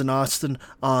Mason Austin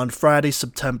on Friday,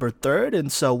 September 3rd,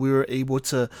 and so we were able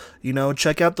to,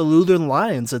 check out the Lutheran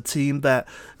Lions, a team that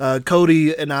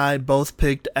Cody and I both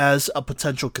picked as a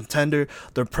potential contender.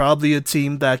 They're probably a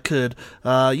team that could,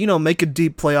 make a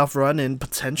deep playoff run and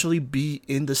potentially be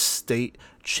in the state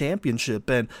championship.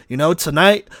 And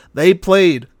tonight they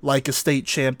played like a state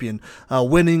champion,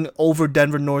 winning over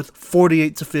Denver North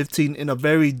 48-15 in a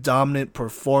very dominant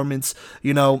performance.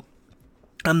 I'm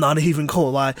not even gonna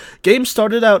lie, game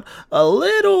started out a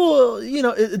little,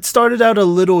 it started out a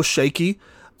little shaky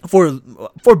for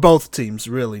both teams,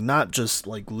 really, not just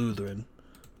like Lutheran.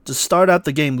 To start out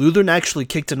the game, Lutheran actually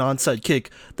kicked an onside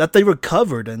kick that they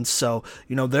recovered, and so,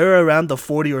 they're around the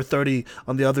 40 or 30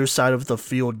 on the other side of the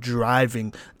field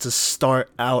driving to start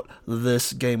out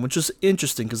this game, which is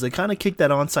interesting because they kind of kicked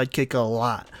that onside kick a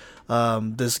lot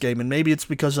this game, and maybe it's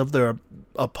because of their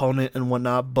opponent and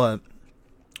whatnot, but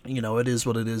it is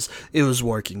what it is. It was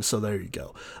working, so there you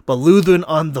go. But Lutheran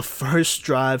on the first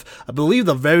drive, I believe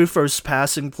the very first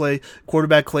passing play,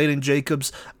 quarterback Clayton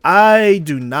Jacobs, I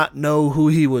do not know who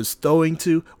he was throwing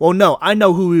to. Well, no, I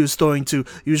know who he was throwing to.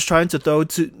 He was trying to throw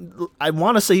to, I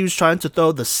want to say he was trying to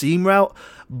throw the seam route,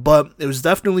 but it was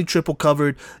definitely triple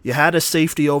covered. You had a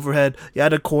safety overhead, you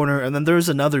had a corner, and then there was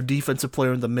another defensive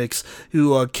player in the mix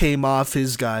who came off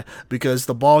his guy because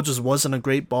the ball just wasn't a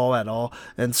great ball at all.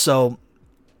 And so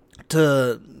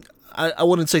I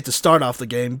wouldn't say to start off the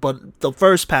game, but the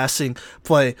first passing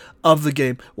play of the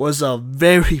game was a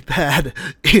very bad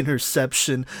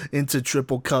interception into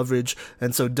triple coverage,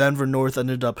 and so Denver North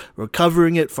ended up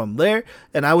recovering it from there,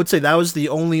 and I would say that was the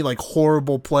only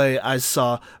horrible play I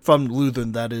saw from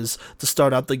Lutheran, that is, to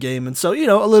start out the game. And so,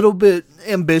 a little bit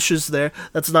ambitious there.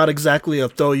 That's not exactly a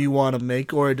throw you want to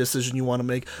make or a decision you want to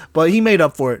make, but he made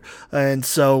up for it. And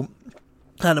so,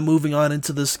 kind of moving on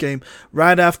into this game,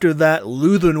 right after that,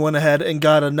 Lutheran went ahead and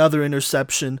got another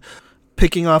interception,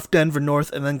 picking off Denver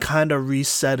North and then kind of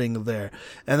resetting there.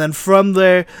 And then from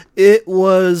there, it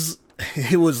was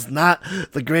not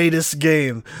the greatest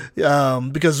game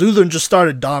because Lutheran just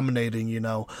started dominating,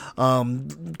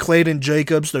 Clayton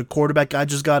Jacobs, their quarterback, I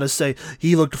just gotta say,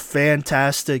 he looked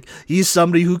fantastic. He's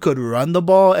somebody who could run the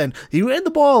ball, and he ran the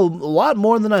ball a lot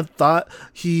more than I thought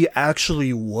he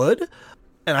actually would.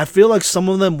 And I feel like some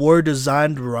of them were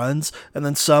designed runs, and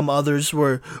then some others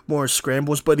were more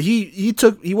scrambles. But he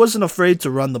wasn't afraid to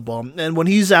run the ball. And when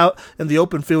he's out in the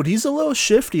open field, he's a little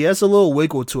shifty. He has a little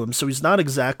wiggle to him, so he's not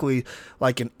exactly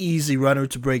like an easy runner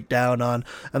to break down on.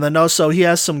 And then also he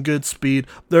has some good speed.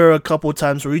 There are a couple of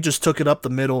times where he just took it up the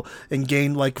middle and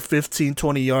gained 15,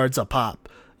 20 yards a pop.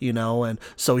 And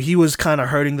so he was kind of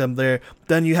hurting them there.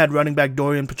 Then you had running back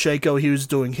Dorian Pacheco. He was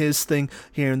doing his thing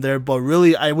here and there. But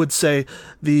really, I would say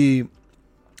the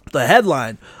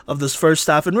headline of this first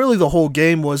half, and really the whole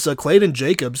game, was Clayton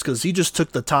Jacobs, because he just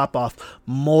took the top off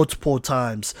multiple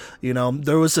times.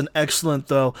 There was an excellent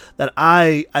throw that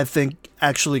I think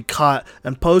actually caught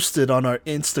and posted on our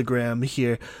Instagram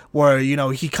here, where,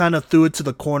 he kind of threw it to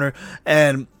the corner,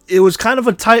 and it was kind of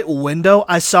a tight window.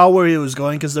 I saw where he was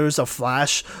going because there was a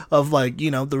flash of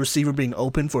the receiver being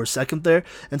open for a second there.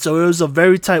 And so it was a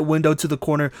very tight window to the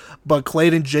corner, but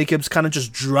Clayton Jacobs kind of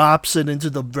just drops it into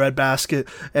the breadbasket,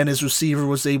 and his receiver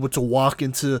was able to walk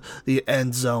into the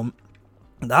end zone.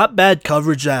 Not bad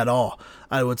coverage at all.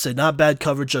 I would say not bad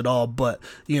coverage at all, but,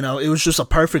 it was just a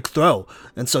perfect throw.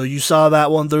 And so you saw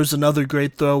that one. There's another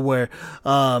great throw where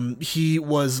he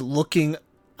was looking,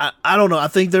 I don't know, I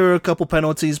think there were a couple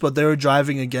penalties, but they were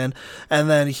driving again, and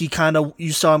then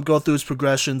you saw him go through his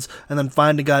progressions and then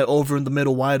find a guy over in the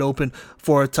middle wide open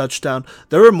for a touchdown.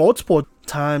 There were multiple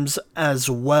times as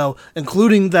well,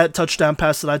 including that touchdown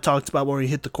pass that I talked about where he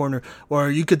hit the corner, where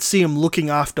you could see him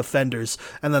looking off defenders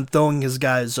and then throwing his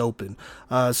guys open.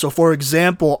 So for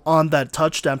example, on that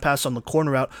touchdown pass on the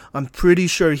corner route, I'm pretty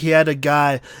sure he had a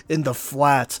guy in the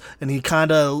flats, and he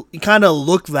kind of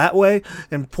looked that way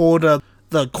and pulled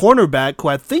the cornerback, who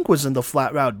I think was in the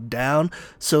flat route, down,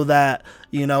 so that,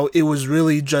 it was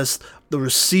really just the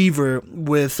receiver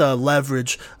with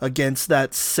leverage against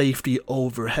that safety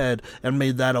overhead, and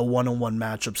made that a one-on-one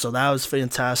matchup. So that was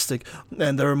fantastic.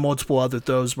 And there were multiple other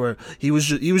throws where he was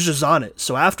just on it.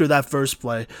 So after that first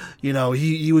play,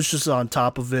 he was just on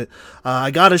top of it.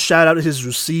 I got to shout out his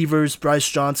receivers. Bryce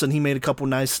Johnson, he made a couple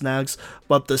nice snags,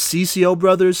 but the CCO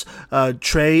brothers,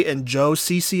 Trey and Joe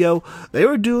CCO, they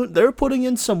were putting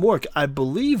in some work. I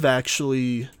believe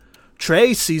actually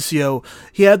Trey CCO,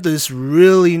 he had this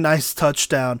really nice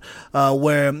touchdown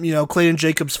where, Clayton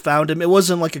Jacobs found him. It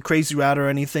wasn't like a crazy route or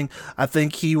anything. I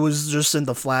think he was just in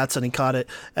the flats and he caught it.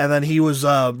 And then he was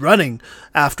running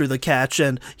after the catch,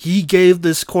 and he gave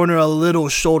this corner a little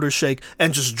shoulder shake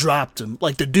and just dropped him.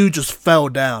 Like, the dude just fell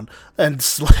down and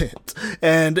slipped.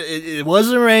 And it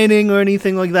wasn't raining or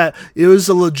anything like that. It was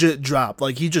a legit drop.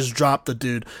 Like, he just dropped the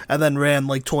dude and then ran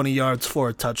like 20 yards for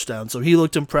a touchdown. So he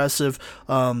looked impressive.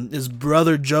 His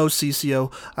brother Joe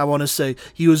CCO, I want to say,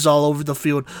 he was all over the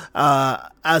field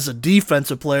as a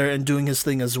defensive player and doing his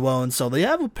thing as well. And so they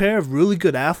have a pair of really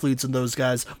good athletes in those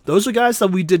guys. Those are guys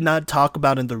that we did not talk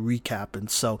about in the recap. And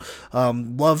so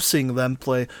love seeing them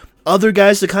play. Other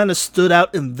guys that kind of stood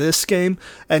out in this game,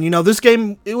 and this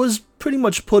game, it was pretty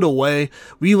much put away.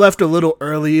 We left a little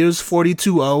early. It was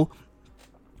 42-0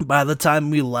 by the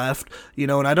time we left,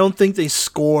 and I don't think they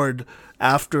scored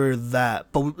after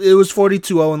that, but it was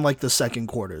 42-0 in like the second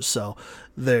quarter, so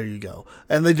there you go.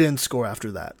 And they didn't score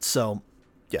after that, so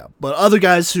yeah. But other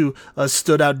guys who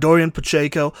stood out, Dorian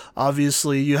Pacheco,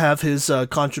 obviously you have his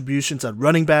contributions at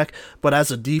running back, but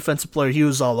as a defensive player, he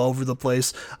was all over the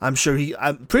place. I'm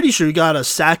pretty sure he got a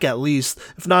sack at least,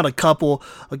 if not a couple.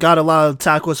 Got a lot of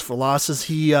tackles for losses.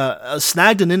 He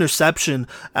snagged an interception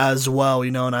as well,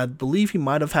 and I believe he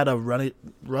might have had a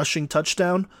rushing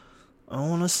touchdown, I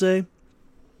want to say.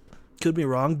 Could be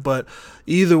wrong, but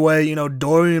either way,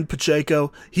 Dorian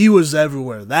Pacheco, he was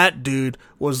everywhere. That dude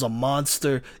was a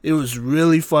monster. It was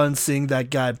really fun seeing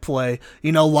that guy play,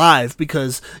 live,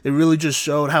 because it really just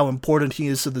showed how important he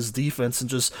is to this defense and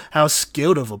just how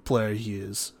skilled of a player he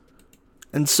is.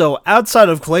 And so outside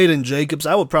of Clayton Jacobs,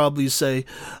 I would probably say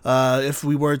if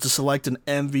we were to select an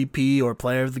MVP or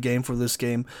player of the game for this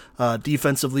game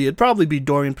defensively, it'd probably be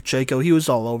Dorian Pacheco. He was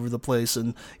all over the place,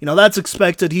 and that's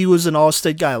expected. He was an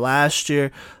all-state guy last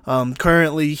year.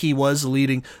 Currently, he was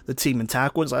leading the team in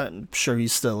tackles. I'm sure he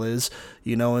still is,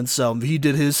 and so he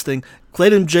did his thing.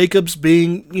 Clayton Jacobs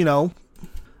being,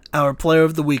 our player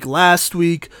of the week last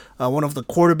week, one of the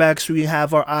quarterbacks we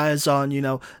have our eyes on,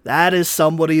 that is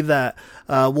somebody that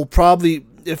will probably,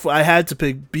 if I had to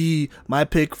pick, be my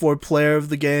pick for player of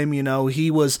the game.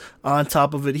 He was on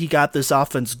top of it. He got this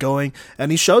offense going, and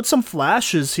he showed some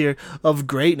flashes here of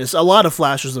greatness, a lot of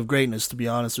flashes of greatness, to be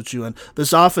honest with you. And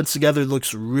this offense together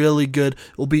looks really good.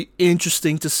 It will be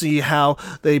interesting to see how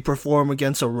they perform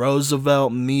against a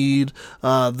Roosevelt, Meade,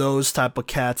 those type of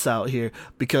cats out here,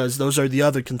 because those are the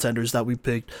other contenders that we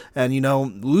picked. And,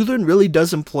 Lutheran really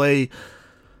doesn't play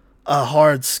a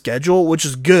hard schedule, which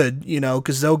is good,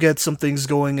 because they'll get some things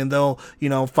going and they'll,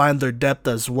 find their depth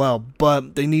as well.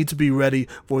 But they need to be ready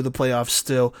for the playoffs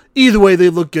still. Either way, they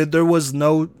look good. There was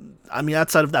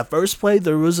outside of that first play,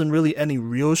 there wasn't really any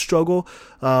real struggle.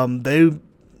 They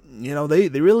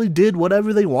really did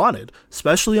whatever they wanted,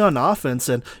 especially on offense.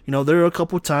 And, there are a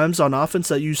couple times on offense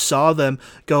that you saw them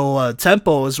go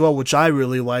tempo as well, which I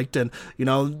really liked. And,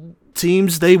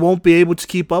 teams, they won't be able to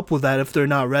keep up with that if they're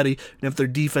not ready and if their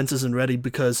defense isn't ready,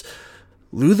 because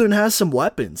Lutheran has some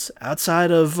weapons outside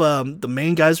of the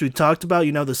main guys we talked about.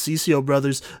 The CCO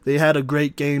brothers, they had a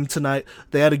great game tonight.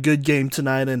 They had a good game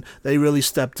tonight, and they really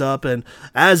stepped up. And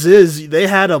as is, they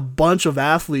had a bunch of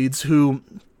athletes who,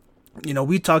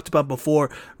 we talked about before.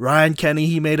 Ryan Kenny,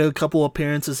 he made a couple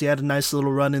appearances. He had a nice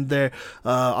little run in there.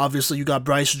 Obviously, you got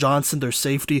Bryce Johnson, their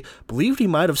safety. Believed he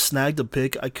might have snagged a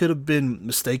pick. I could have been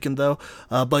mistaken, though.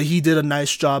 But he did a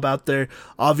nice job out there.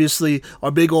 Obviously,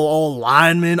 our big old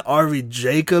lineman, Ari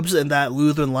Jacobs, and that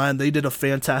Lutheran line, they did a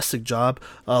fantastic job.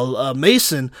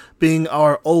 Mason, being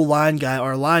our O-line guy,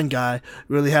 our line guy,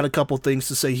 really had a couple things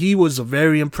to say. He was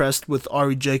very impressed with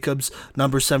Ari Jacobs,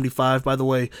 number 75, by the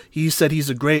way. He said he's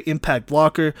a great impact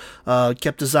blocker,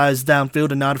 kept his eyes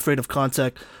downfield and not afraid of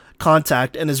contact,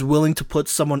 and is willing to put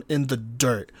someone in the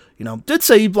dirt. Did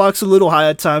say he blocks a little high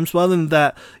at times, but other than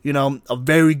that, a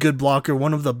very good blocker,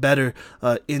 one of the better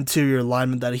interior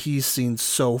linemen that he's seen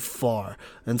so far.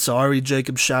 And so Ari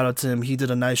Jacobs, shout out to him. He did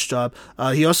a nice job.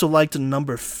 He also liked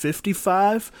number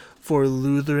 55 for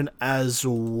Lutheran as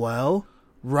well.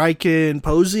 Riken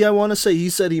Posey, I want to say, he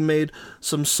said he made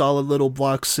some solid little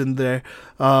blocks in there.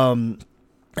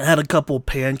 Had a couple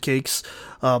pancakes,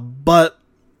 but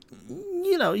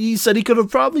he said he could have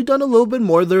probably done a little bit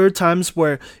more. There are times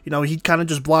where, he'd kind of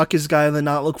just block his guy and then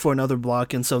not look for another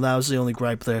block, and so that was the only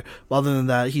gripe there. Other than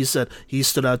that, he said he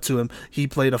stood out to him. He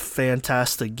played a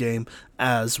fantastic game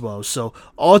as well. So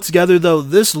altogether, though,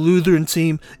 this Lutheran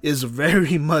team is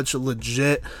very much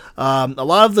legit. A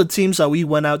lot of the teams that we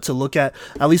went out to look at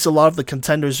least a lot of the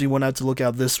contenders we went out to look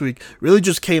at this week, really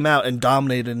just came out and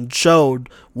dominated and showed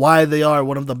why they are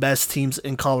one of the best teams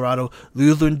in Colorado.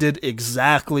 Lutheran did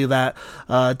exactly that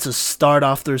to start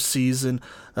off their season.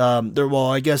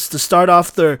 To start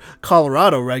off their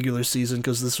Colorado regular season,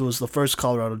 because this was the first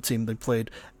Colorado team they played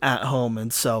at home,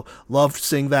 and so loved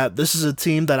seeing that. This is a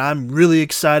team that I'm really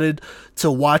excited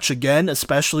to watch again,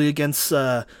 especially against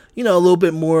a little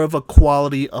bit more of a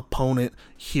quality opponent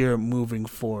here moving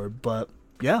forward. But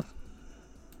yeah.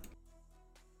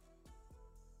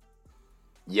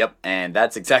 Yep, and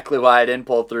that's exactly why I didn't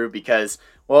pull through, because,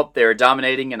 well, they were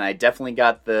dominating, and I definitely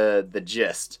got the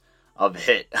gist of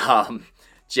it.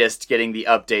 Just getting the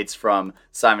updates from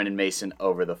Simon and Mason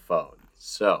over the phone.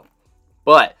 So,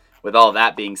 but with all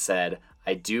that being said,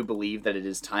 I do believe that it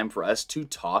is time for us to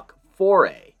talk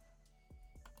 4A.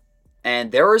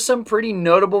 And there are some pretty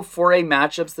notable 4A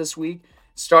matchups this week.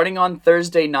 Starting on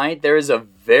Thursday night, there is a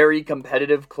very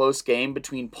competitive close game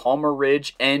between Palmer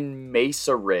Ridge and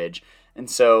Mesa Ridge. And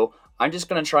so I'm just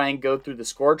going to try and go through the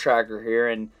score tracker here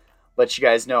and let you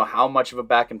guys know how much of a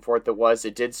back and forth it was.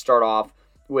 It did start off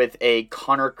with a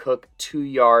Connor Cook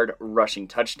 2-yard rushing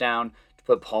touchdown to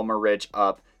put Palmer Ridge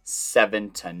up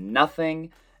 7-0.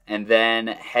 And then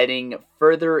heading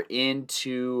further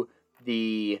into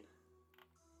the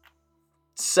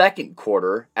second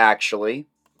quarter, actually,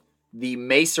 the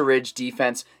Mesa Ridge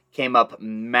defense came up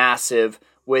massive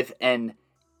with an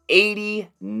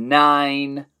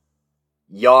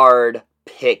 89-yard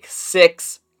pick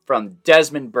six from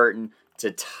Desmond Burton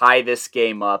to tie this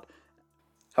game up.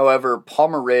 However,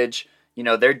 Palmer Ridge,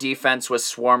 their defense was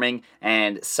swarming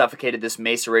and suffocated this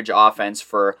Mesa Ridge offense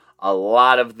for a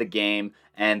lot of the game,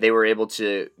 and they were able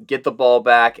to get the ball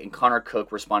back, and Connor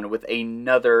Cook responded with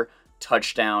another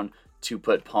touchdown to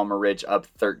put Palmer Ridge up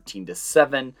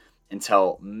 13-7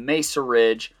 until Mesa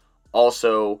Ridge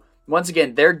also, once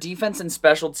again, their defense and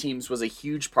special teams was a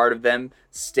huge part of them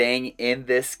staying in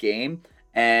this game,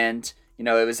 and,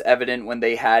 it was evident when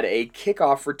they had a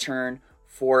kickoff return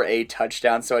for a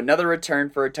touchdown. So another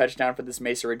return for a touchdown for this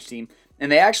Mesa Ridge team.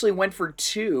 And they actually went for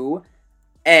two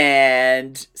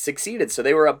and succeeded. So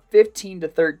they were up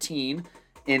 15-13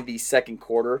 in the second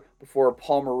quarter before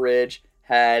Palmer Ridge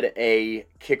had a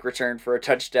kick return for a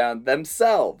touchdown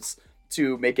themselves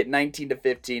to make it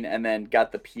 19-15 and then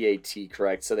got the PAT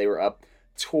correct. So they were up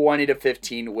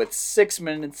 20-15 with 6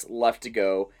 minutes left to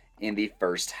go in the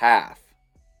first half.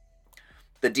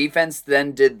 The defense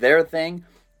then did their thing,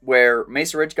 where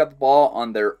Mesa Ridge got the ball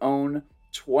on their own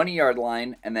 20-yard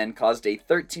line and then caused a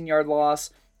 13-yard loss,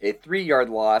 a 3-yard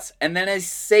loss, and then a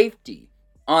safety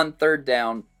on third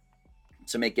down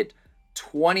to make it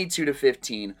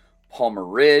 22-15 Palmer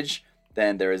Ridge.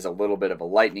 Then there is a little bit of a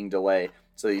lightning delay,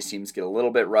 so these teams get a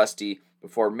little bit rusty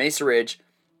before Mesa Ridge,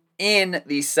 in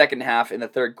the second half, in the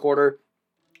third quarter,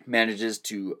 manages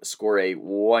to score a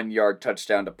 1-yard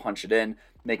touchdown to punch it in,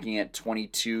 making it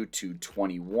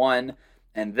 22-21.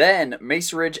 And then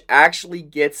Mesa Ridge actually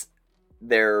gets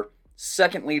their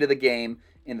second lead of the game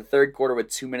in the third quarter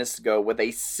with 2 minutes to go with a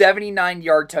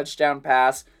 79-yard touchdown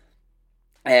pass.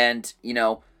 And,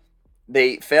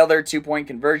 they fail their 2-point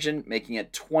conversion, making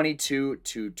it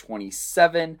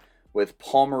 22-27 with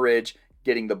Palmer Ridge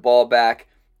getting the ball back.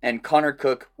 And Connor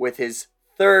Cook with his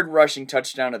third rushing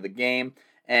touchdown of the game.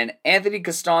 And Anthony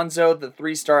Costanzo, the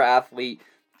 3-star athlete,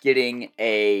 getting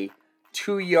a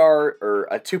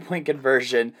 2-point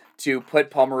conversion to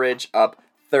put Palmer Ridge up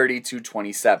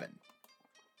 30-27.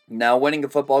 Now, winning a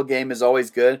football game is always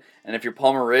good, and if you're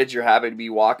Palmer Ridge, you're happy to be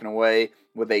walking away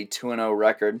with a 2-0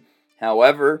 record.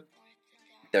 However,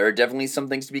 there are definitely some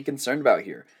things to be concerned about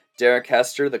here. Derek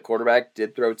Hester, the quarterback,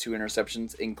 did throw 2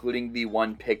 interceptions, including the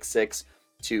 1 pick six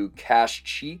to Cash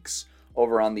Cheeks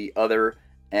over on the other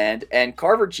end, and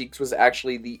Carver Cheeks was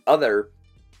actually the other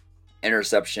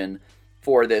interception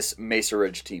for this Mesa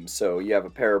Ridge team. So you have a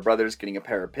pair of brothers getting a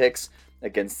pair of picks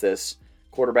against this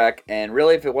quarterback. And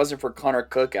really, if it wasn't for Connor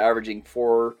Cook averaging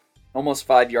almost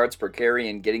 5 yards per carry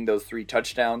and getting those 3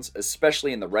 touchdowns,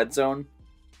 especially in the red zone,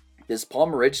 this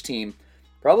Palmer Ridge team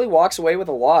probably walks away with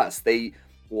a loss. They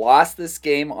lost this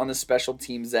game on the special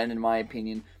teams end, in my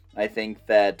opinion. I think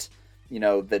that,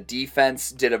 the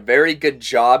defense did a very good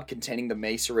job containing the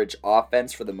Mesa Ridge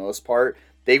offense for the most part.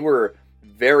 They were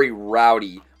very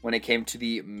rowdy when it came to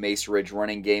the Mesa Ridge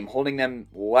running game, holding them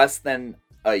less than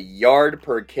a yard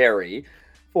per carry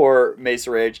for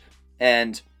Mesa Ridge,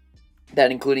 and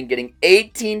that including getting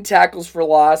 18 tackles for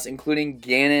loss, including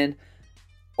Gannon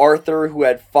Arthur, who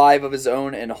had 5 of his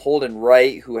own, and Holden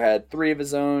Wright, who had 3 of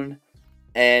his own.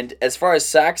 And as far as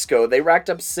sacks go, they racked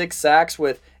up 6 sacks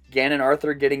with Gannon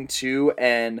Arthur getting 2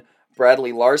 and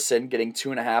Bradley Larson getting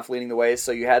 2.5, leading the way.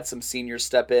 So you had some seniors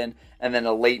step in, and then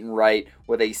a Leighton Wright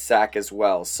with a sack as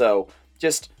well. So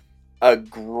just a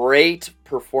great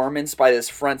performance by this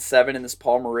front 7 in this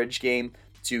Palmer Ridge game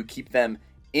to keep them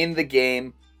in the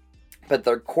game. But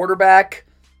their quarterback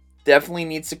definitely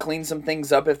needs to clean some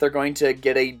things up if they're going to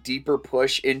get a deeper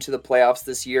push into the playoffs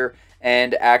this year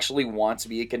and actually want to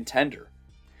be a contender.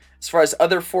 As far as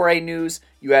other 4A news,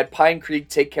 you had Pine Creek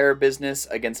take care of business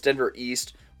against Denver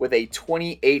East with a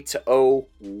 28-0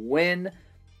 win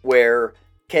where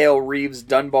Kale Reeves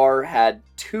Dunbar had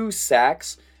 2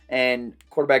 sacks and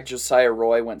quarterback Josiah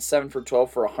Roy went 7 for 12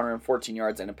 for 114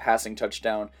 yards and a passing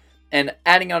touchdown, and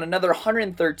adding on another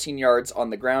 113 yards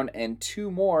on the ground and 2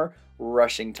 more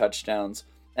rushing touchdowns.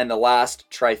 And the last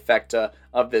trifecta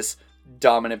of this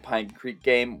dominant Pine Creek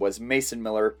game was Mason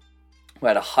Miller, who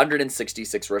had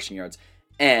 166 rushing yards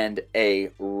and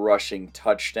a rushing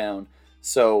touchdown.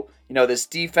 So, this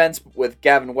defense with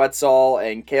Gavin Wetzel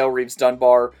and Kale Reeves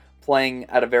Dunbar playing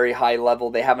at a very high level,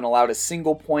 they haven't allowed a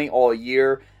single point all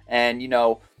year. And,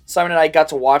 Simon and I got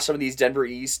to watch some of these Denver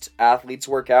East athletes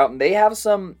work out, and they have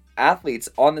some athletes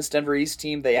on this Denver East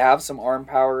team. They have some arm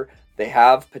power. They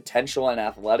have potential and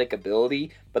athletic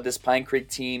ability, but this Pine Creek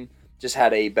team just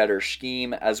had a better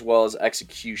scheme as well as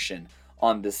execution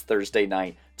on this Thursday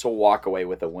night to walk away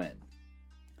with a win.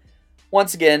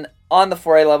 Once again, on the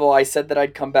 4A level, I said that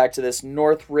I'd come back to this.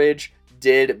 Northridge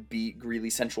did beat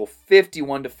Greeley Central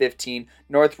 51-15.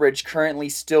 Northridge currently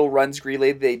still runs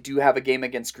Greeley. They do have a game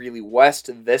against Greeley West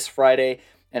this Friday,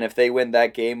 and if they win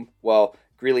that game, well,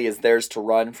 Greeley is theirs to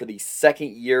run for the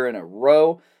 2nd year in a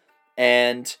row.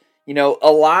 And,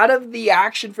 a lot of the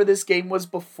action for this game was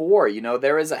before.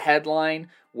 There is a headline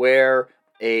where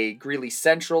a Greeley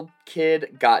Central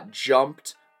kid got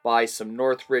jumped by some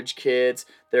Northridge kids.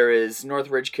 There is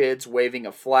Northridge kids waving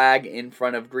a flag in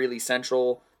front of Greeley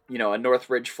Central, a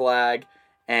Northridge flag.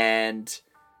 And,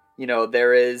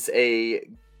 there is a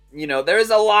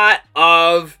lot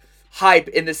of hype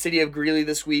in the city of Greeley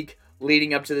this week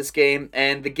leading up to this game.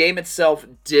 And the game itself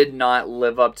did not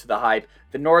live up to the hype.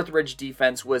 The Northridge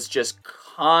defense was just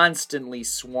constantly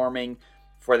swarming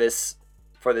for this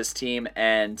team.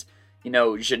 And,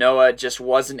 Genoa just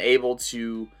wasn't able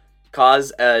to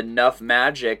cause enough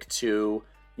magic to,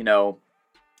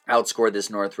 outscore this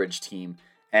Northridge team.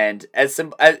 And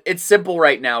it's simple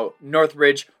right now.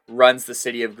 Northridge runs the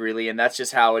city of Greeley, and that's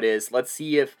just how it is. Let's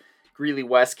see if Greeley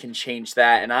West can change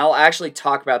that. And I'll actually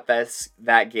talk about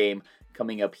that game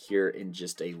coming up here in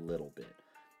just a little bit.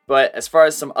 But as far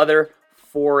as some other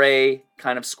 4A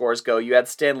kind of scores go, you had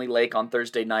Stanley Lake on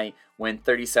Thursday night win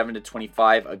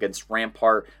 37-25 against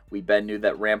Rampart. We knew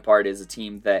that Rampart is a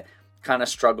team that kind of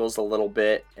struggles a little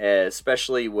bit,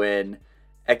 especially when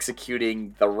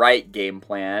executing the right game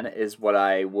plan is what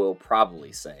I will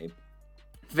probably say.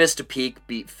 Vista Peak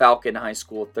beat Falcon High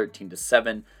School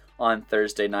 13-7 on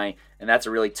Thursday night, and that's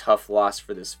a really tough loss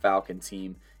for this Falcon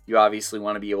team. You obviously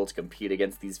want to be able to compete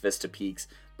against these Vista Peaks,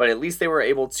 but at least they were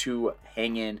able to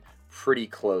hang in pretty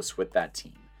close with that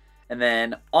team. And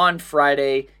then on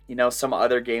Friday, some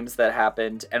other games that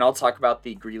happened, and I'll talk about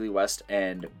the Greeley West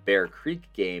and Bear Creek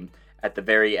game at the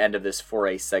very end of this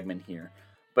 4A segment here.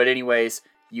 But anyways,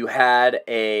 you had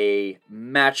a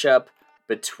matchup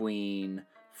between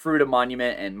Fruita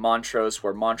Monument and Montrose,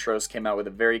 where Montrose came out with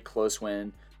a very close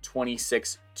win,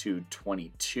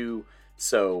 26-22.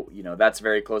 So, that's a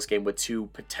very close game with 2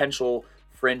 potential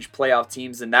fringe playoff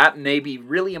teams, and that may be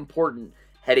really important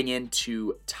heading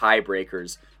into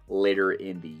tiebreakers later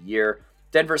in the year.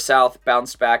 Denver South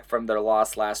bounced back from their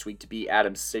loss last week to beat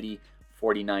Adams City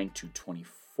 49-24.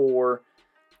 Or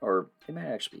it might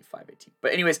actually be 5-18.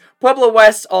 But anyways, Pueblo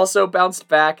West also bounced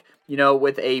back,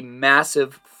 with a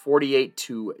massive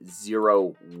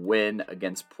 48-0 win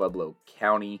against Pueblo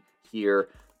County here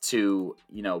to,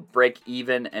 break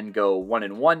even and go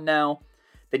 1-1 now.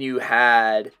 Then you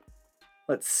had,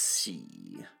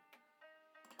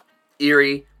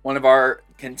 Erie, one of our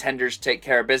contenders, take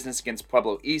care of business against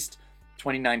Pueblo East,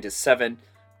 29-7.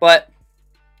 But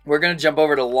we're going to jump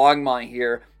over to Longmont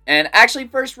here. And actually,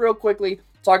 first, real quickly,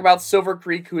 talk about Silver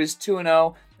Creek, who is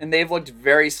 2-0, and they've looked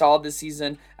very solid this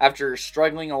season after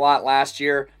struggling a lot last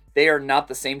year. They are not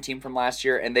the same team from last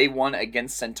year, and they won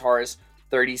against Centaurus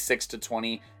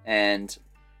 36-20. And,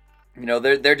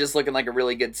 they're just looking like a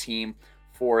really good team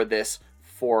for this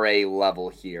 4A level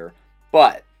here.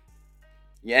 But,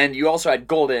 and you also had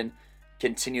Golden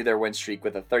continue their win streak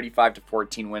with a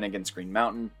 35-14 win against Green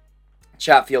Mountain.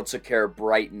 Chatfield took care of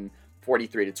Brighton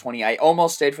 43-20. I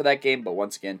almost stayed for that game, but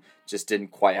once again, just didn't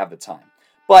quite have the time.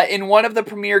 But in one of the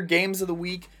premier games of the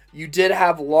week, you did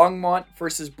have Longmont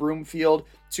versus Broomfield,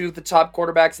 two of the top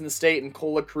quarterbacks in the state, and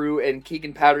Cole LaCrue and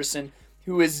Keegan Patterson,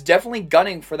 who is definitely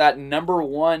gunning for that number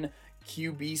one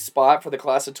QB spot for the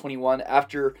class of 21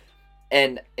 after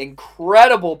an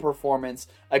incredible performance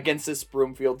against this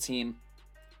Broomfield team,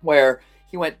 where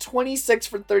he went 26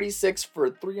 for 36 for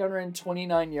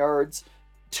 329 yards,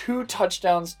 2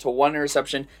 touchdowns to 1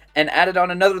 interception, and added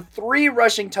on another 3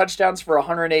 rushing touchdowns for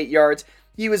 108 yards.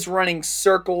 He was running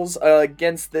circles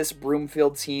against this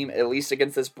Broomfield team, at least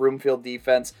against this Broomfield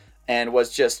defense, and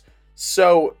was just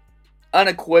so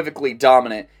unequivocally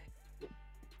dominant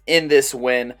in this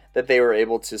win that they were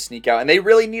able to sneak out. And they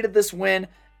really needed this win,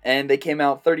 and they came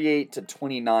out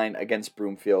 38-29 against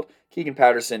Broomfield. Keegan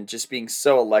Patterson just being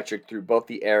so electric through both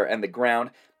the air and the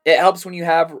ground. It helps when you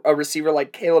have a receiver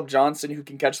like Caleb Johnson who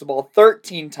can catch the ball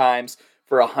 13 times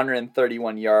for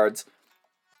 131 yards.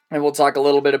 And we'll talk a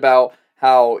little bit about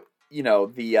how,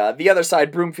 the other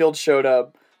side, Broomfield, showed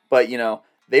up, but,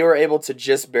 they were able to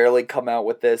just barely come out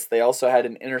with this. They also had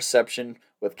an interception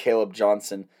with Caleb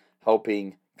Johnson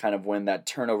helping kind of win that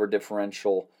turnover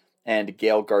differential, and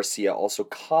Gail Garcia also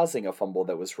causing a fumble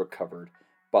that was recovered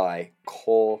by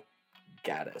Cole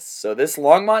Gaddis. So this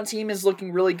Longmont team is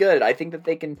looking really good. I think that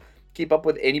they can keep up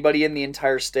with anybody in the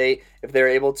entire state. If they're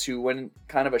able to win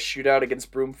kind of a shootout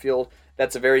against Broomfield,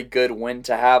 that's a very good win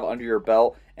to have under your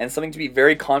belt and something to be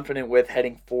very confident with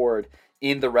heading forward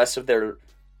in the rest of their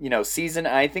season.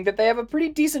 I think that they have a pretty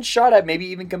decent shot at maybe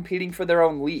even competing for their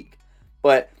own league.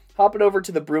 But hopping over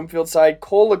to the Broomfield side,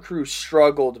 Cole LaCrue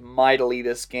struggled mightily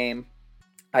this game.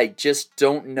 I just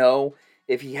don't know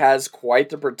if he has quite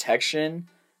the protection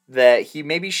that he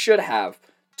maybe should have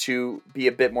to be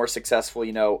a bit more successful.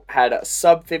 Had a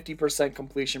sub 50%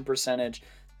 completion percentage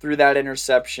through that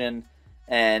interception,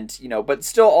 and but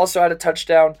still also had a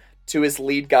touchdown to his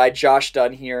lead guy Josh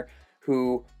Dunn here,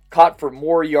 who caught for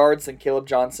more yards than Caleb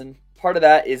Johnson. Part of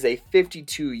that is a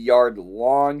 52-yard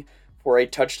long for a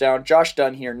touchdown. Josh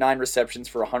Dunn here, 9 receptions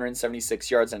for 176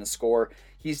 yards and a score.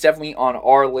 He's definitely on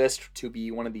our list to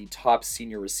be one of the top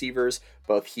senior receivers,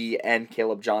 both he and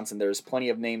Caleb Johnson. There's plenty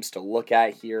of names to look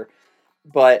at here.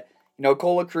 But,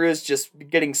 Cole LaCrue is just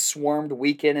getting swarmed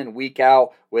week in and week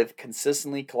out with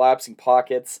consistently collapsing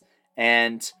pockets.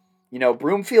 And,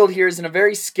 Broomfield here is in a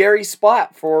very scary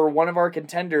spot for one of our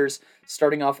contenders,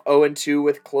 starting off 0-2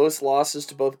 with close losses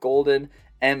to both Golden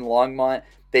and Longmont.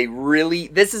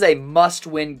 This is a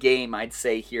must-win game, I'd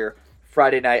say, here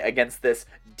Friday night against this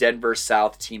Denver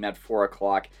South team at 4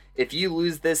 o'clock. If you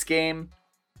lose this game,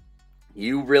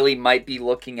 you really might be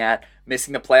looking at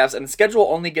missing the playoffs. And the schedule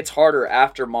only gets harder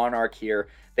after Monarch here.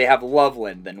 They have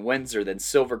Loveland, then Windsor, then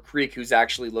Silver Creek, who's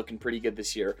actually looking pretty good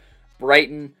this year.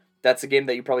 Brighton, that's a game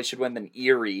that you probably should win. Then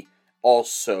Erie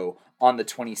also on the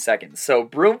 22nd. So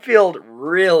Broomfield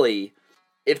really,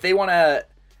 if they want to,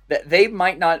 they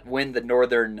might not win the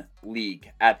Northern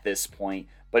League at this point,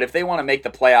 but if they want to make the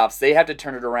playoffs, they have to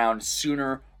turn it around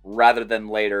sooner rather than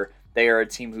later. They are a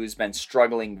team who's been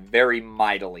struggling very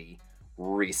mightily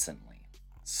recently.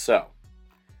 So,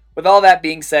 with all that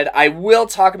being said, I will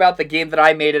talk about the game that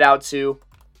I made it out to.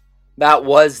 That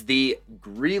was the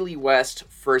Greeley West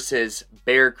versus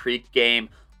Bear Creek game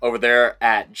over there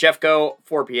at Jeffco,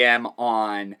 4 p.m.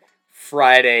 on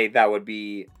Friday. That would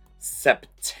be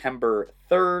September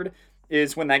 3rd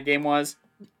is when that game was.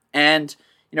 And,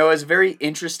 it was a very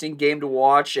interesting game to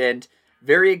watch and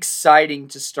very exciting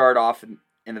to start off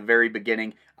in the very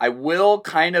beginning. I will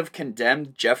kind of condemn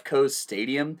Jeffco's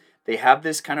stadium. They have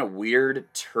this kind of weird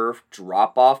turf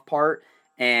drop-off part,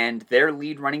 and their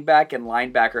lead running back and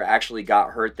linebacker actually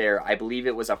got hurt there. I believe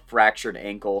it was a fractured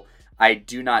ankle. I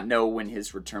do not know when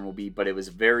his return will be, but it was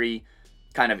a very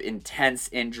kind of intense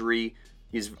injury.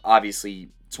 He's obviously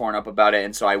torn up about it,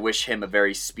 and so I wish him a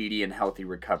very speedy and healthy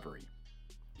recovery.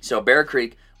 So Bear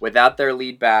Creek, without their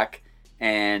lead back,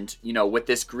 and, with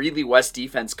this Greeley West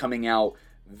defense coming out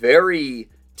very,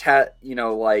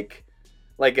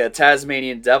 like a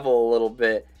Tasmanian devil a little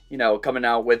bit, coming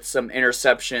out with some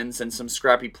interceptions and some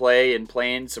scrappy play and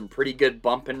playing some pretty good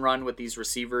bump and run with these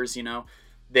receivers,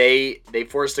 They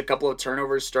forced a couple of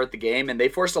turnovers to start the game, and they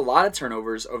forced a lot of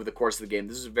turnovers over the course of the game.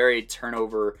 This is a very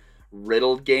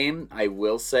turnover-riddled game, I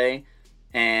will say.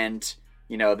 And,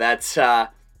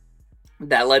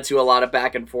 that led to a lot of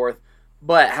back and forth.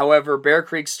 But, however, Bear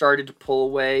Creek started to pull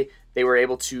away. They were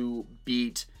able to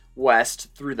beat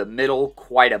West through the middle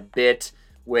quite a bit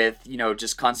with,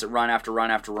 just constant run after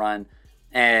run after run.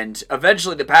 And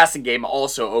eventually the passing game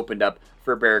also opened up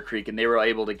for Bear Creek, and they were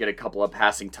able to get a couple of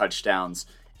passing touchdowns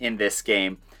in this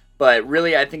game. But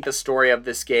really, I think the story of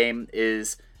this game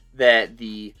is that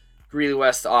the Greeley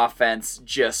West offense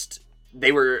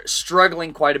they were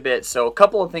struggling quite a bit. So a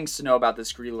couple of things to know about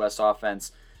this Greeley West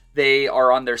offense. They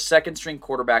are on their second string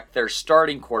quarterback. Their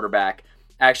starting quarterback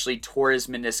actually tore his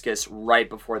meniscus right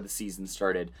before the season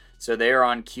started. So they are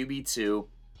on QB2.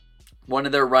 One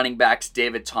of their running backs,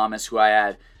 David Thomas, who I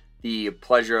had the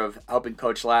pleasure of helping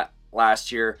coach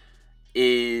last year,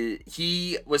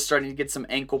 he was starting to get some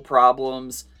ankle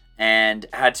problems and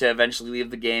had to eventually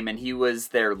leave the game, and he was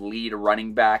their lead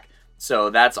running back.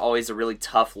 So that's always a really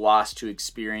tough loss to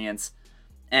experience.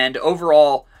 And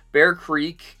overall, Bear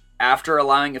Creek, after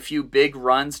allowing a few big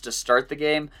runs to start the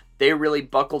game, they really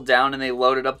buckled down and they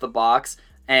loaded up the box.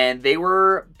 And they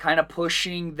were kind of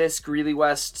pushing this Greeley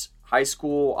West High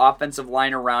School offensive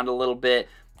line around a little bit.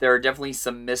 There are definitely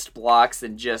some missed blocks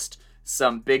and just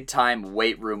some big-time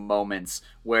weight room moments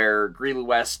where Greeley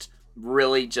West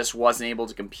really just wasn't able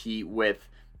to compete with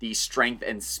the strength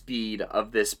and speed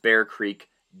of this Bear Creek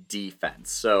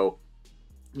defense. So,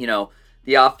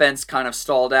 the offense kind of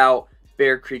stalled out.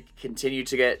 Bear Creek continued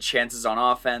to get chances on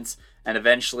offense, and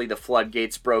eventually the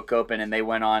floodgates broke open and they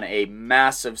went on a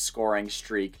massive scoring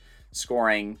streak,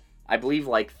 scoring, I believe,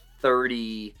 like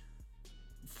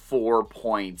 34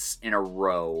 points in a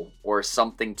row or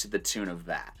something to the tune of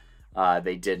that.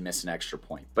 They did miss an extra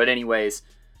point. But anyways,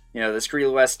 this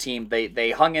Greeley West team,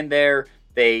 they hung in there.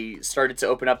 They started to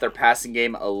open up their passing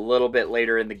game a little bit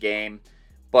later in the game.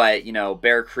 But,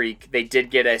 Bear Creek, they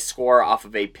did get a score off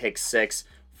of a pick six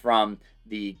from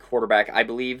the quarterback. I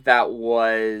believe that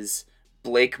was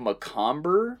Blake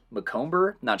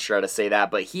McComber. Not sure how to say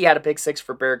that, but he had a pick six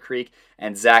for Bear Creek.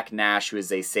 And Zach Nash, who is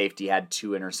a safety, had 2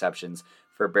 interceptions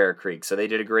for Bear Creek. So they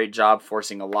did a great job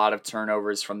forcing a lot of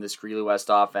turnovers from this Greeley West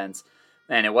offense.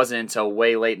 And it wasn't until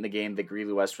way late in the game that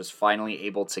Greeley West was finally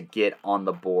able to get on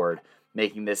the board,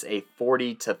 making this a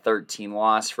 40-13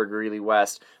 loss for Greeley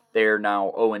West. They're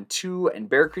now 0-2, and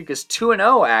Bear Creek is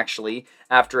 2-0, actually,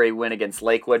 after a win against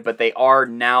Lakewood, but they are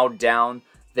now down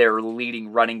their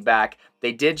leading running back.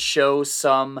 They did show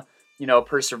some,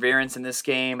 perseverance in this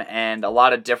game, and a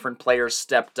lot of different players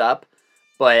stepped up,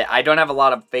 but I don't have a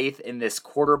lot of faith in this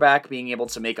quarterback being able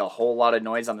to make a whole lot of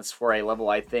noise on this 4A level.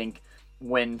 I think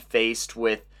when faced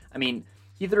with, he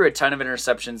threw a ton of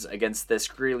interceptions against this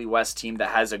Greeley West team that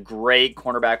has a great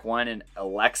cornerback one in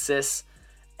Alexis.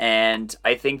 And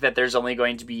I think that there's only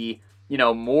going to be,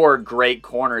 more great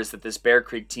corners that this Bear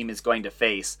Creek team is going to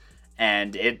face.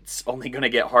 And it's only going to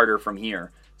get harder from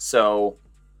here. So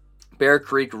Bear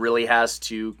Creek really has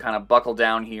to kind of buckle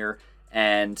down here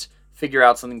and figure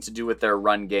out something to do with their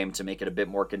run game to make it a bit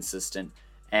more consistent.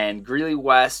 And Greeley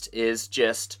West is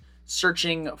just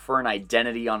searching for an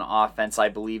identity on offense, I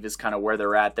believe, is kind of where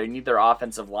they're at. They need their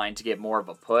offensive line to get more of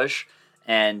a push.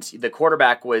 And the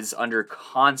quarterback was under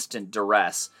constant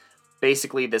duress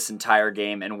basically this entire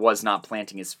game and was not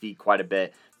planting his feet quite a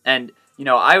bit. And,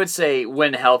 I would say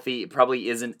when healthy, probably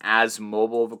isn't as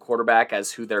mobile of a quarterback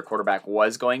as who their quarterback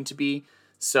was going to be.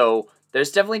 So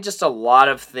there's definitely just a lot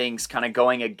of things kind of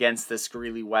going against this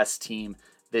Greeley West team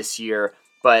this year.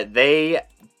 But they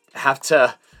have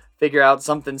to figure out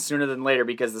something sooner than later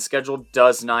because the schedule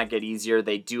does not get easier.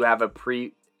 They do have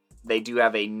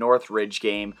a Northridge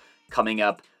game coming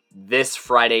up this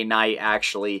Friday night,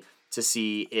 actually, to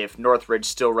see if Northridge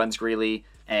still runs Greeley.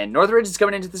 And Northridge is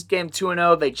coming into this game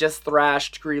 2-0. They just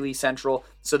thrashed Greeley Central.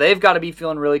 So they've got to be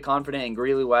feeling really confident, and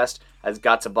Greeley West has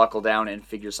got to buckle down and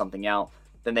figure something out.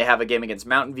 Then they have a game against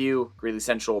Mountain View, Greeley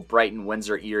Central, Brighton,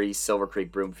 Windsor, Erie, Silver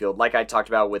Creek, Broomfield. Like I talked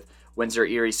about with Windsor,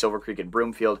 Erie, Silver Creek, and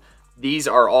Broomfield, these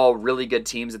are all really good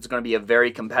teams. It's going to be a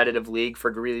very competitive league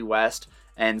for Greeley West.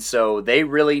 And so they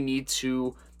really need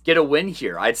to get a win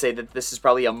here. I'd say that this is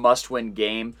probably a must-win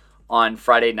game on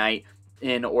Friday night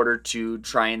in order to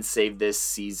try and save this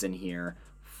season here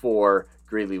for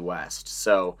Greeley West.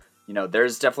 So,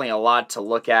 there's definitely a lot to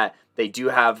look at. They do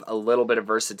have a little bit of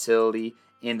versatility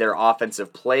in their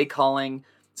offensive play calling.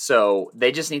 So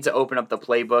they just need to open up the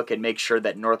playbook and make sure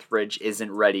that Northridge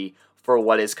isn't ready for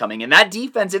what is coming. And that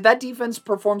defense, if that defense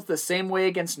performs the same way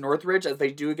against Northridge as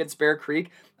they do against Bear Creek,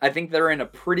 I think they're in a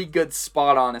pretty good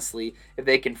spot, honestly, if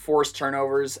they can force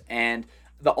turnovers. And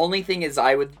the only thing is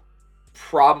I would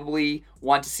probably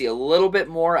want to see a little bit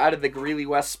more out of the Greeley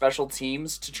West special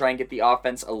teams to try and get the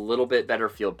offense a little bit better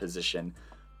field position.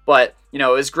 But, it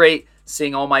was great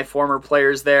seeing all my former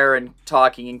players there and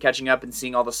talking and catching up and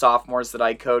seeing all the sophomores that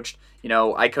I coached.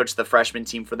 I coached the freshman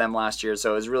team for them last year,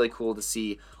 so it was really cool to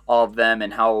see all of them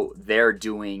and how they're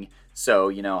doing. So,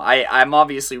 I'm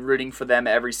obviously rooting for them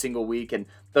every single week, and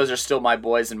those are still my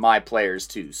boys and my players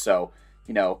too. So,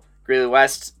 Greeley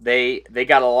West, they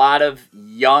got a lot of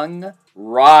young,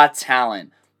 raw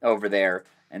talent over there,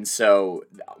 And so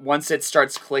once it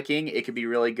starts clicking, it could be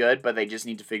really good, but they just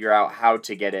need to figure out how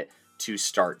to get it to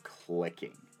start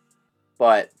clicking.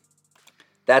 But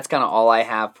that's kind of all I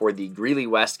have for the Greeley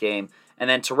West game. And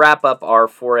then to wrap up our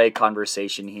 4A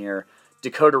conversation here,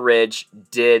 Dakota Ridge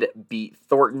did beat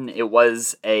Thornton. It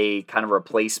was a kind of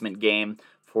replacement game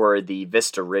for the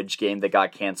Vista Ridge game that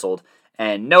got canceled.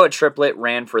 And Noah Triplett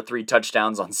ran for 3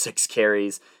 touchdowns on 6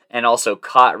 carries and also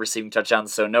caught receiving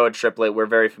touchdowns. So Noah Triplett, we're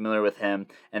very familiar with him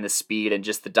and the speed and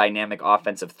just the dynamic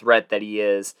offensive threat that he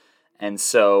is. And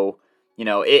so,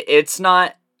 it's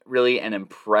not really an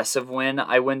impressive win,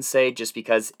 I wouldn't say, just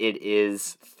because it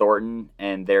is Thornton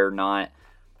and they're not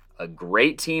a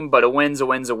great team, but a win's a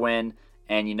win's a win.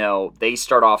 And, they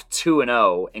start off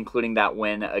 2-0, including that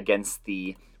win against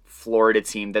the Florida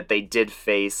team that they did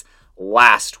face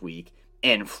last week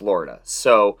in Florida.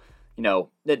 So,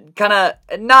 kind of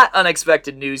not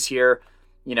unexpected news here,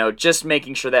 just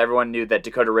making sure that everyone knew that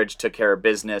Dakota Ridge took care of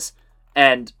business.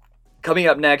 And coming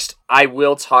up next, I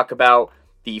will talk about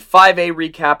the 5A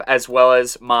recap as well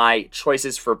as my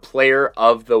choices for player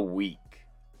of the week.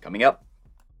 Coming up.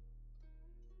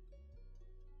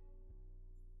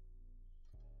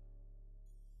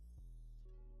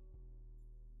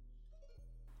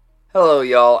 Hello,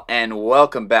 y'all, and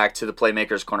welcome back to the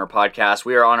Playmakers Corner podcast.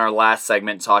 We are on our last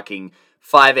segment talking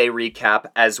 5A recap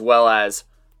as well as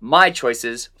my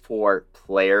choices for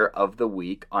player of the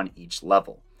week on each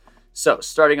level. So,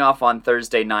 starting off on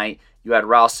Thursday night, you had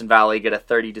Ralston Valley get a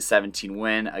 30-17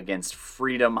 win against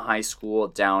Freedom High School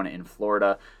down in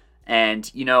Florida. And,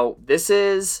 this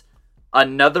is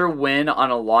another win on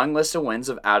a long list of wins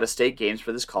of out-of-state games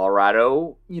for this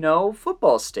Colorado,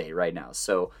 football state right now.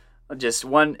 So, just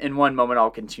in one moment, I'll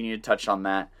continue to touch on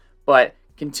that. But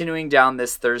continuing down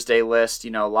this Thursday list,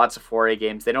 lots of 4A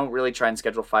games. They don't really try and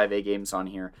schedule 5A games on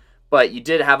here. But you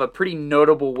did have a pretty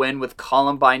notable win with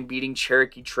Columbine beating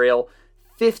Cherokee Trail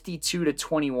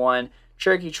 52-21.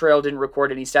 Cherokee Trail didn't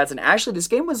record any stats. And actually, this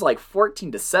game was like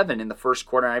 14-7 in the first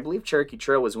quarter. And I believe Cherokee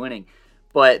Trail was winning.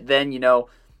 But then,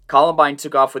 Columbine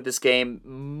took off with this game.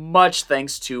 Much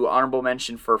thanks to honorable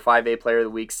mention for 5A Player of the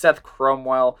Week, Seth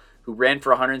Cromwell, who ran for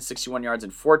 161 yards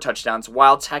and 4 touchdowns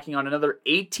while tacking on another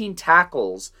 18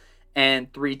 tackles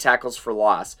and 3 tackles for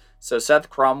loss. So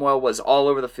Seth Cromwell was all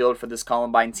over the field for this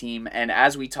Columbine team, and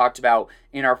as we talked about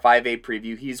in our 5A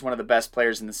preview, he's one of the best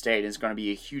players in the state and is going to be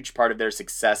a huge part of their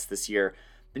success this year.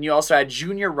 Then you also had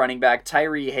junior running back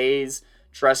Tyree Hayes,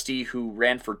 Trusty, who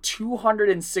ran for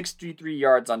 263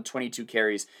 yards on 22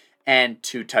 carries and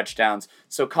 2 touchdowns.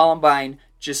 So Columbine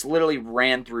just literally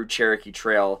ran through Cherokee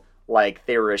Trail like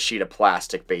they were a sheet of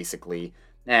plastic, basically.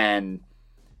 And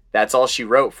that's all she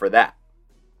wrote for that.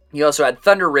 You also had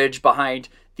Thunder Ridge behind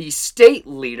the state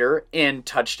leader in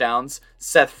touchdowns,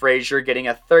 Seth Frazier, getting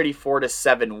a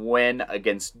 34-7 win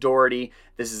against Doherty.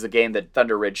 This is a game that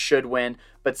Thunder Ridge should win.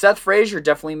 But Seth Frazier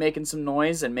definitely making some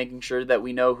noise and making sure that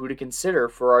we know who to consider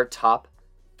for our top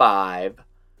 5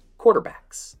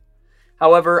 quarterbacks.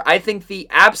 However, I think the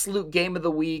absolute game of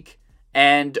the week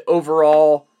and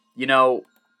overall,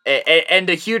 and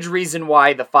a huge reason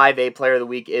why the 5A Player of the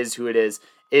Week is who it is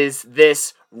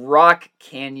this Rock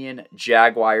Canyon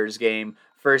Jaguars game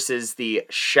versus the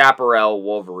Chaparral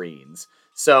Wolverines.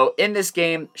 So in this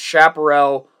game,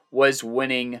 Chaparral was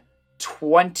winning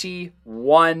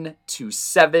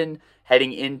 21-7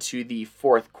 heading into the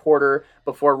fourth quarter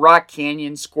before Rock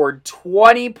Canyon scored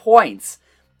 20 points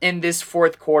in this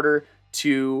fourth quarter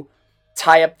to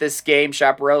tie up this game.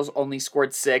 Chaparral's only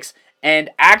scored 6 and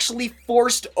actually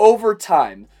forced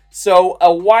overtime. So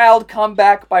a wild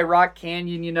comeback by Rock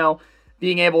Canyon,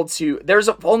 being able to... There's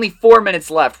only 4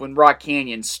 minutes left when Rock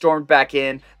Canyon stormed back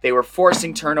in. They were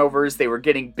forcing turnovers. They were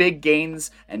getting big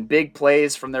gains and big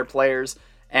plays from their players.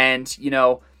 And,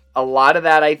 a lot of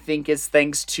that, I think, is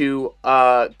thanks to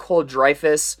Cole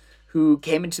Dreyfus, who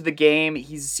came into the game.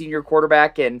 He's a senior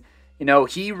quarterback, and,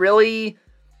 he really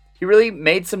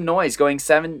made some noise, going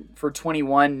 7 for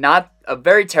 21. Not a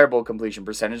very terrible completion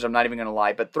percentage, I'm not even going to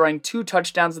lie, but throwing 2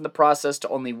 touchdowns in the process to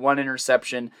only 1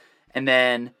 interception. And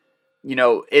then,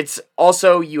 it's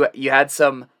also, you had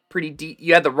some pretty deep,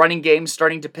 you had the running game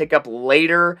starting to pick up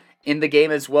later in the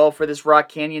game as well for this Rock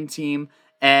Canyon team.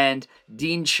 And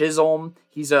Dean Chisholm,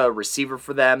 he's a receiver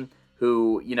for them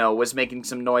who, was making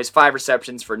some noise. 5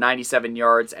 receptions for 97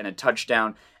 yards and a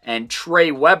touchdown. And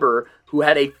Trey Weber, who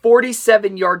had a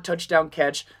 47-yard touchdown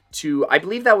catch to, I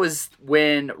believe that was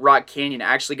when Rock Canyon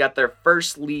actually got their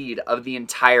first lead of the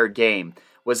entire game,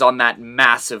 was on that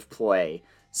massive play.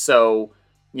 So,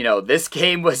 this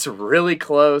game was really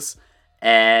close,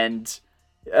 and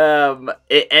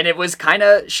It was kind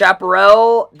of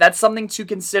Chaparral. That's something to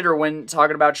consider when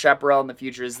talking about Chaparral in the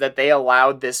future, is that they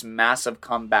allowed this massive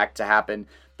comeback to happen.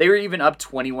 They were even up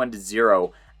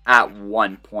 21-0 at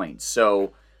one point.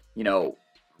 So,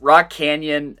 Rock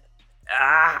Canyon,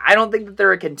 I don't think that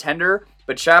they're a contender,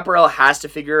 but Chaparral has to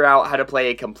figure out how to play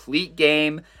a complete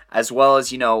game, as well as,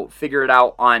 figure it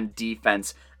out on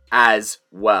defense as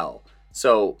well.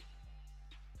 So,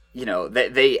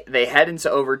 they head into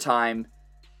overtime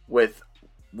with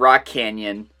Rock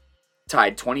Canyon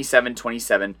tied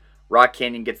 27-27. Rock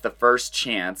Canyon gets the first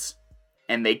chance,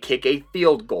 and they kick a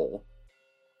field goal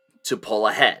to pull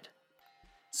ahead.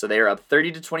 So they are up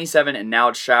 30-27, and now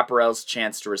it's Chaparral's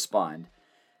chance to respond.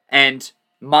 And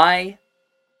my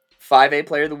 5A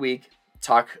player of the week,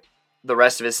 talk the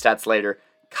rest of his stats later,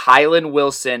 Kylan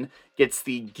Wilson gets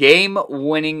the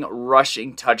game-winning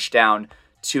rushing touchdown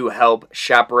to help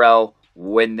Chaparral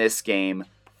win this game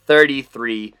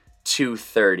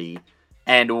 33-30.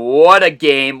 And what a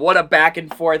game, what a back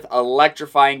and forth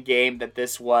electrifying game that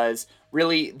this was.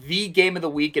 Really the game of the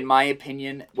week in my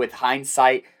opinion, with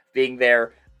hindsight being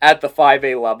there at the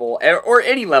 5A level, or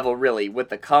any level really, with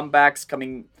the comebacks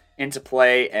coming into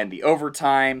play and the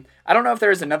overtime. I don't know if there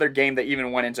was another game that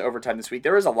even went into overtime this week.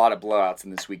 There was a lot of blowouts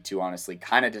in this week too, honestly.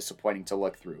 Kind of disappointing to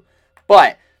look through.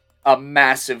 But a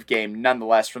massive game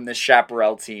nonetheless from this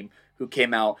Chaparral team, who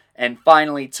came out and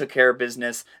finally took care of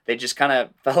business. They just kind of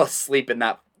fell asleep in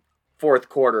that fourth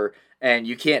quarter, and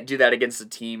you can't do that against a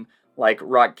team like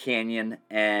Rock Canyon.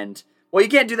 And, well, you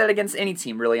can't do that against any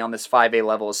team really on this 5A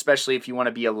level, especially if you want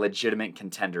to be a legitimate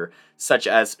contender such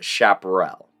as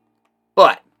Chaparral.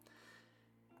 But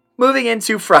moving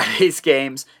into Friday's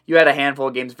games, you had a handful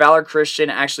of games. Valor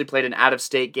Christian actually played an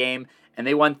out-of-state game, and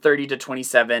they won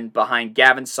 30-27 behind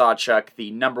Gavin Sawchuk, the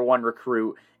number one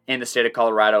recruit in the state of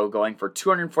Colorado, going for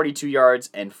 242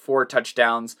 yards and 4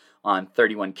 touchdowns on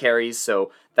 31 carries.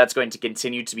 So that's going to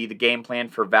continue to be the game plan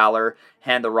for Valor.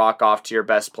 Hand the rock off to your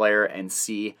best player and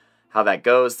see how that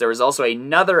goes. There was also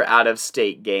another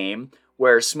out-of-state game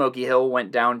where Smoky Hill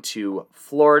went down to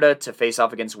Florida to face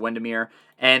off against Windermere,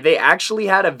 and they actually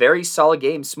had a very solid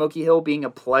game. Smoky Hill being a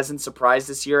pleasant surprise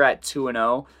this year at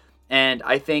 2-0, and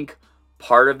I think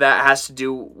part of that has to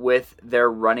do with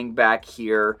their running back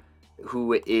here,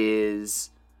 who is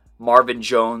Marvin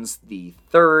Jones the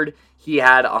third. He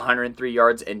had 103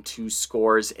 yards and 2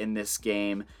 scores in this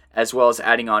game, as well as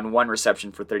adding on 1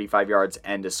 reception for 35 yards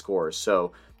and a score.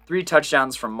 So 3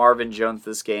 touchdowns from Marvin Jones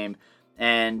this game.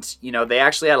 And, they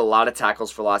actually had a lot of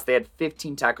tackles for loss. They had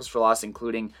 15 tackles for loss,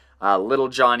 including Little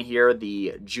John here,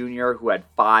 the junior, who had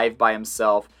 5 by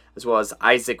himself, as well as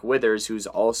Isaac Withers, who's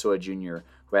also a junior,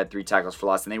 who had 3 tackles for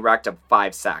loss. And they racked up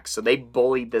 5 sacks. So they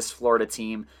bullied this Florida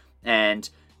team. And,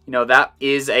 that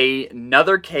is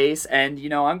another case, and,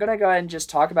 I'm going to go ahead and just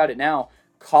talk about it now.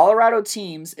 Colorado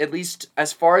teams, at least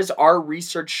as far as our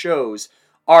research shows,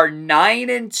 are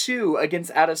 9-2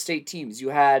 against out-of-state teams. You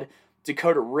had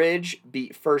Dakota Ridge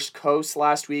beat First Coast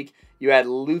last week. You had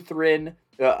Lutheran,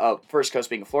 First Coast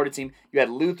being a Florida team. You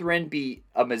had Lutheran beat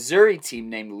a Missouri team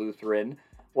named Lutheran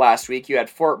last week. You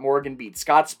had Fort Morgan beat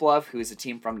Scottsbluff, who is a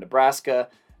team from Nebraska.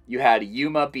 You had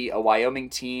Yuma beat a Wyoming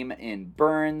team in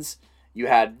Burns. You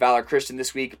had Valor Christian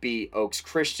this week beat Oaks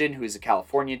Christian, who is a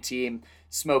California team.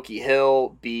 Smoky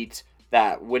Hill beat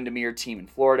that Windermere team in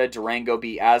Florida. Durango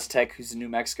beat Aztec, who's a New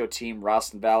Mexico team.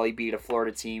 Ralston Valley beat a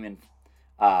Florida team in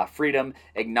Freedom.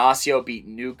 Ignacio beat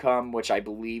Newcomb, which I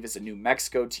believe is a New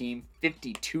Mexico team,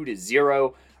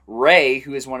 52-0. Ray,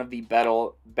 who is one of the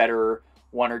better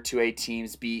 1 or 2A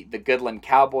teams, beat the Goodland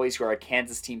Cowboys, who are a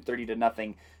Kansas team,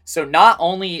 30-0. So not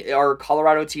only are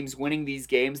Colorado teams winning these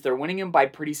games, they're winning them by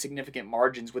pretty significant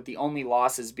margins, with the only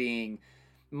losses being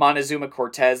Montezuma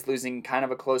Cortez losing kind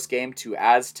of a close game to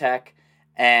Aztec,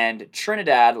 and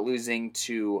Trinidad losing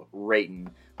to Rayton,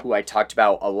 who I talked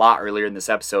about a lot earlier in this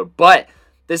episode. But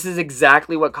this is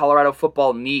exactly what Colorado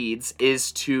football needs,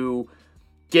 is to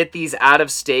get these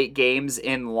out-of-state games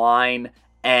in line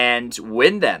and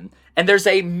win them. And there's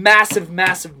a massive,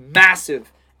 massive,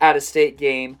 massive out-of-state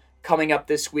game coming up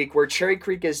this week where Cherry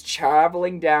Creek is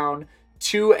traveling down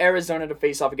to Arizona to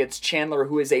face off against Chandler,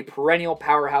 who is a perennial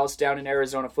powerhouse down in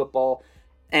Arizona football.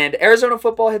 And Arizona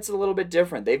football hits a little bit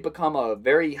different. They've become a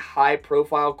very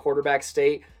high-profile quarterback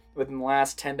state within the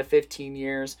last 10 to 15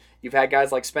 years. You've had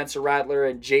guys like Spencer Rattler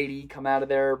and JD come out of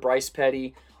there, Bryce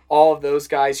Petty, all of those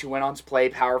guys who went on to play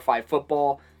Power 5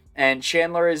 football. And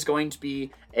Chandler is going to be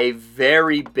a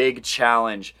very big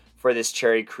challenge for this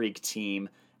Cherry Creek team.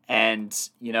 And,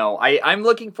 I'm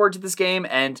looking forward to this game.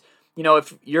 And,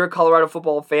 if you're a Colorado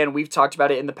football fan, we've talked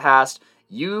about it in the past,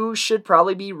 you should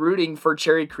probably be rooting for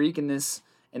Cherry Creek in this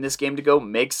in this game to go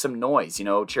make some noise.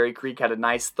 Cherry Creek had a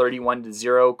nice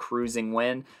 31-0 cruising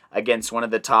win against one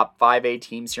of the top 5A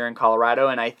teams here in Colorado,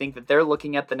 and I think that they're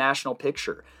looking at the national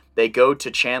picture. They go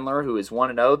to Chandler, who is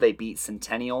 1-0. They beat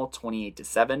Centennial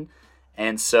 28-7,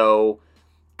 and so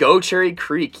go Cherry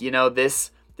Creek.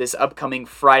 This upcoming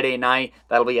Friday night,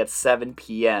 that'll be at 7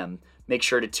 p.m. Make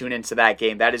sure to tune into that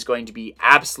game. That is going to be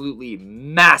absolutely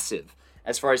massive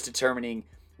as far as determining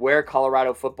where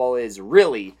Colorado football is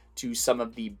really to some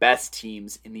of the best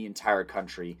teams in the entire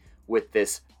country with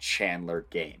this Chandler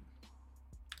game.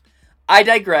 I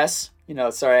digress.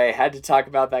 Sorry, I had to talk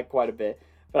about that quite a bit,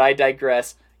 but I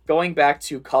digress. Going back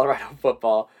to Colorado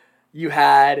football, you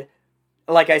had,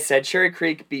 like I said, Cherry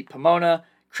Creek beat Pomona.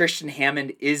 Christian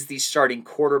Hammond is the starting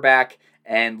quarterback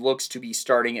and looks to be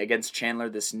starting against Chandler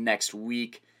this next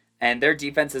week. And their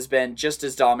defense has been just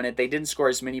as dominant. They didn't score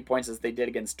as many points as they did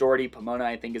against Doherty. Pomona,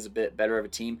 I think, is a bit better of a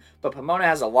team. But Pomona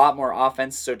has a lot more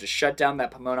offense, so to shut down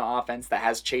that Pomona offense that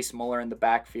has Chase Muller in the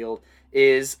backfield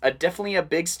is definitely a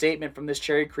big statement from this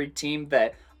Cherry Creek team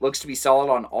that looks to be solid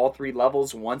on all three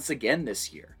levels once again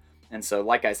this year. And so,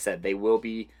 like I said, they will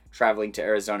be traveling to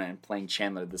Arizona and playing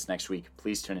Chandler this next week.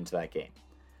 Please tune into that game.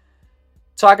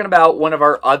 Talking about one of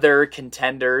our other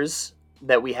contenders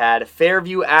that we had,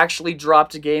 Fairview actually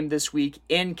dropped a game this week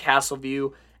in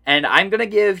Castleview, and I'm going to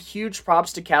give huge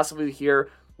props to Castleview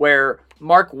here, where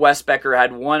Mark Westbecker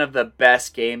had one of the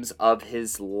best games of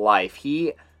his life.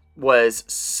 He was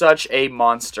such a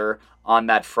monster on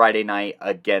that Friday night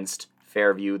against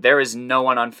Fairview. There is no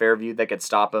one on Fairview that could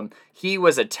stop him. He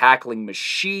was a tackling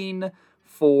machine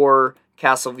for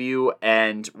Castleview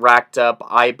and racked up,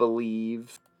 I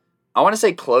believe, I want to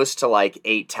say close to like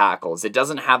 8 tackles. It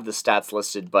doesn't have the stats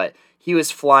listed, but he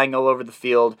was flying all over the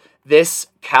field. This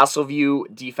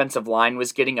Castleview defensive line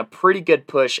was getting a pretty good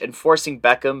push and forcing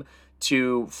Beckham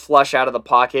to flush out of the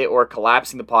pocket or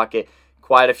collapsing the pocket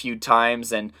quite a few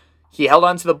times. And he held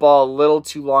onto the ball a little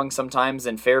too long sometimes,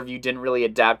 and Fairview didn't really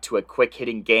adapt to a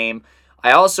quick-hitting game.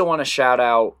 I also want to shout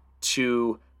out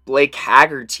to Blake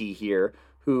Haggerty here,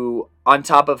 who, on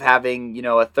top of having,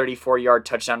 a 34-yard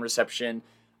touchdown reception,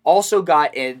 also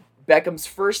got in Beckham's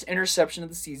first interception of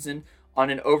the season on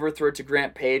an overthrow to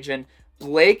Grant Page. And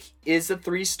Blake is a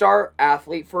 3-star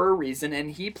athlete for a reason,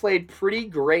 and he played pretty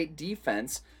great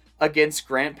defense against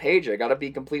Grant Page. I got to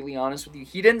be completely honest with you.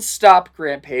 He didn't stop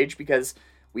Grant Page because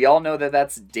we all know that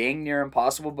that's dang near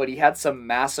impossible, but he had some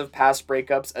massive pass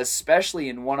breakups, especially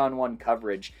in one-on-one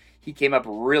coverage. He came up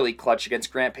really clutch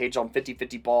against Grant Page on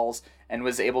 50-50 balls and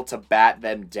was able to bat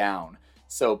them down.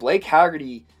 So Blake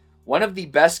Haggerty, one of the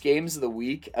best games of the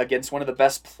week against one of the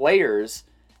best players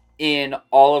in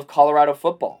all of Colorado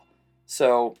football.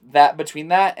 So that between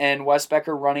that and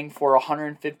Westbecker running for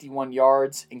 151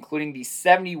 yards, including the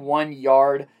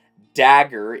 71-yard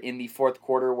dagger in the fourth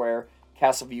quarter where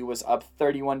Castleview was up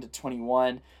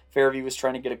 31-21. Fairview was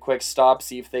trying to get a quick stop,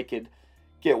 see if they could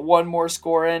get one more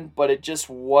score in, but it just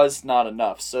was not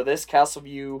enough. So this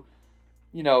Castleview,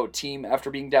 team, after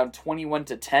being down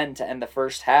 21-10 to end the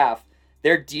first half,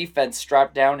 their defense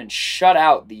strapped down and shut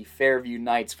out the Fairview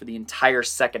Knights for the entire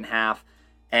second half.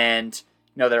 And,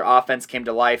 their offense came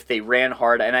to life. They ran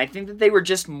hard. And I think that they were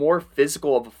just more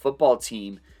physical of a football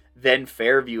team than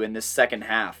Fairview in this second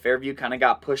half. Fairview kind of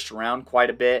got pushed around quite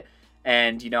a bit.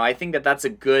 And, I think that that's a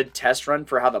good test run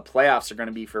for how the playoffs are going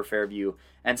to be for Fairview.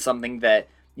 And something that,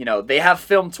 they have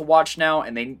film to watch now.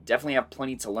 And they definitely have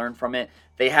plenty to learn from it.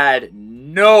 They had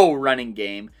no running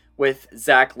game, with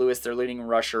Zach Lewis, their leading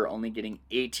rusher, only getting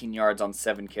 18 yards on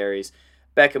 7 carries.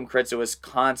 Beckham Kritza was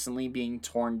constantly being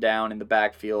torn down in the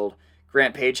backfield.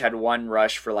 Grant Page had one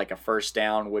rush for like a first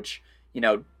down, which,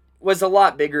 was a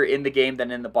lot bigger in the game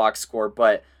than in the box score.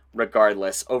 But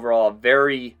regardless, overall, a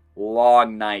very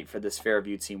long night for this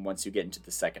Fairview team once you get into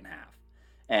the second half.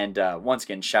 And once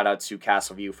again, shout out to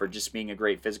Castleview for just being a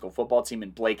great physical football team,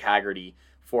 and Blake Haggerty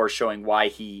for showing why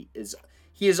he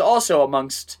is also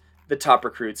amongst the top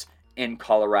recruits in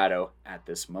Colorado at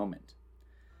this moment.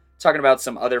 Talking about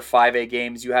some other 5A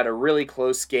games, you had a really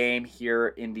close game here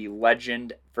in the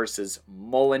Legend versus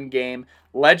Mullen game.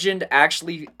 Legend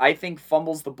actually, I think,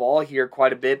 fumbles the ball here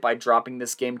quite a bit by dropping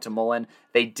this game to Mullen.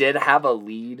 They did have a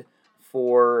lead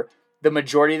for the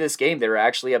majority of this game. They were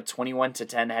actually up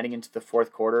 21-10 heading into the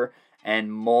fourth quarter,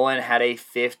 and Mullen had a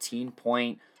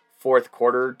 15-point fourth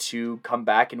quarter to come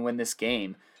back and win this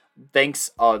game. Thanks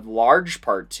a large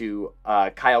part to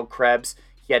Kyle Krebs.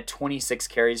 He had 26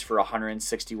 carries for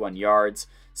 161 yards.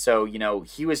 So,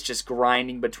 he was just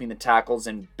grinding between the tackles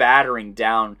and battering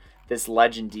down this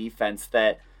Legend defense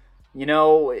that,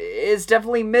 is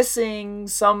definitely missing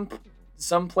some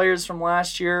players from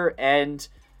last year and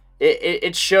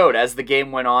it showed as the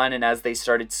game went on and as they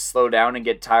started to slow down and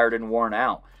get tired and worn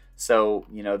out. So,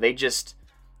 they just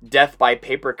death by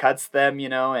paper cuts them,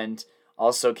 and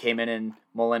also came in and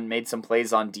Mullen made some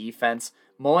plays on defense.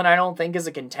 Mullen, I don't think, is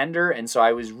a contender, and so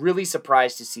I was really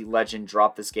surprised to see Legend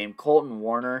drop this game. Colton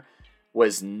Warner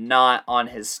was not on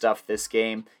his stuff this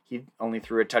game. He only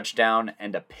threw a touchdown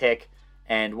and a pick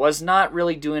and was not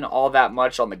really doing all that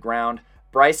much on the ground.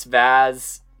 Bryce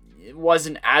Vaz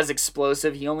wasn't as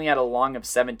explosive. He only had a long of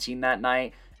 17 that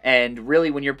night, and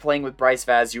really when you're playing with Bryce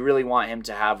Vaz, you really want him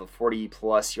to have a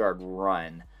 40-plus yard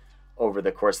run over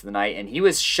the course of the night, and he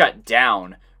was shut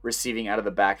down receiving out of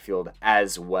the backfield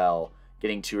as well,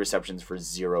 getting 2 receptions for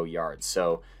 0 yards.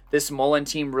 So this Mullen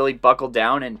team really buckled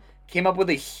down and came up with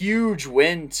a huge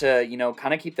win to,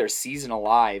 kind of keep their season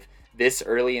alive this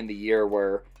early in the year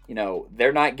where,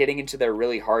 they're not getting into their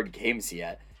really hard games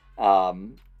yet.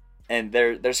 And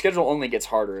their schedule only gets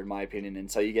harder, in my opinion,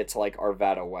 until you get to like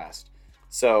Arvada West.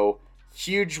 So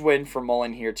huge win for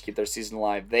Mullen here to keep their season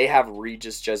alive. They have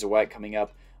Regis Jesuit coming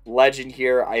up. Legend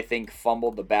here, I think,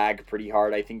 fumbled the bag pretty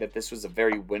hard. I think that this was a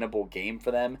very winnable game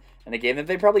for them and a game that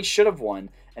they probably should have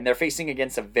won. And they're facing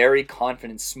against a very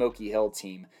confident Smoky Hill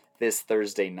team this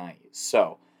Thursday night.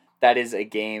 So that is a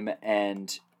game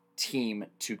and team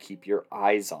to keep your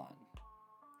eyes on.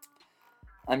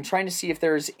 I'm trying to see if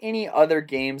there's any other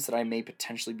games that I may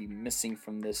potentially be missing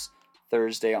from this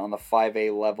Thursday on the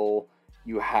 5A level.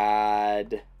 You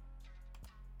had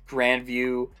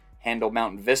Grandview handle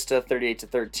Mountain Vista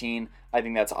 38-13. I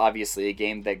think that's obviously a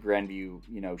game that Grandview,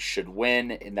 should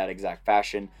win in that exact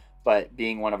fashion. But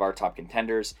being one of our top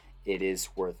contenders, it is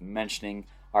worth mentioning.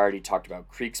 I already talked about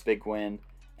Creek's big win.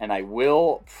 And I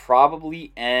will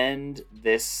probably end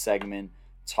this segment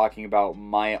talking about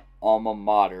my alma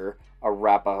mater,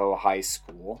 Arapahoe High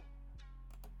School.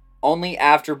 Only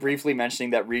after briefly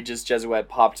mentioning that Regis Jesuit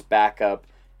popped back up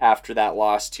after that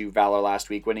loss to Valor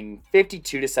last week, winning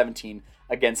 52-17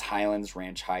 against Highlands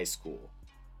Ranch High School.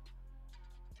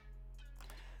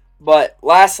 But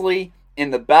lastly,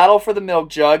 in the battle for the Milk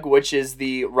Jug, which is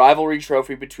the rivalry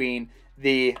trophy between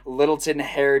the Littleton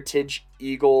Heritage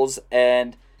Eagles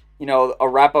and,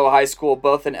 Arapahoe High School,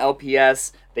 both in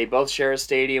LPS, they both share a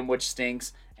stadium, which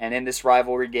stinks. And in this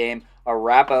rivalry game,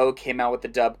 Arapahoe came out with the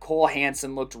dub. Cole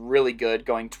Hansen looked really good,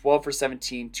 going 12 for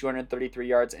 17, 233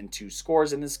 yards, and 2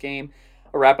 scores in this game.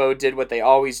 Arapahoe did what they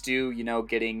always do,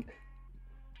 getting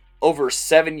over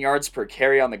 7 yards per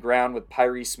carry on the ground with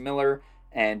Pyreese Miller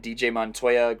and DJ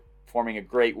Montoya forming a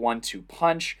great 1-2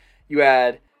 punch. You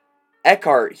had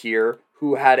Eckhart here,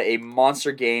 who had a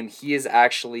monster game. He is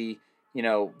actually,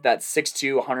 that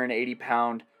 6'2",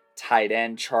 180-pound tight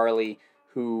end, Charlie,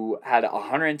 who had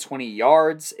 120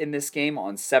 yards in this game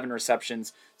on 7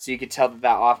 receptions. So you could tell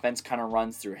that offense kind of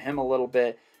runs through him a little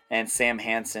bit. And Sam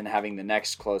Hansen having the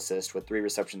next closest with 3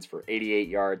 receptions for 88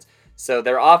 yards. So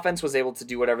their offense was able to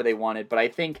do whatever they wanted. But I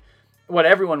think what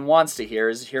everyone wants to hear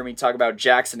is hear me talk about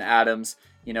Jackson Adams.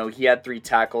 He had 3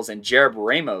 tackles. And Jared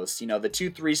Ramos, the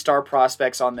 2 3-star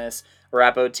prospects on this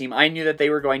Arapahoe team. I knew that they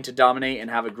were going to dominate and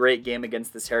have a great game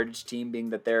against this Heritage team,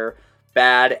 being that they're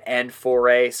bad and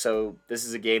 4A. So this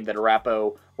is a game that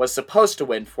Arapahoe was supposed to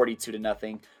win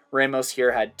 42-0. Ramos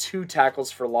here had 2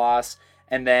 tackles for loss.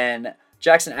 And then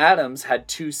Jackson Adams had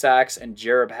 2 sacks and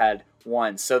Jereb had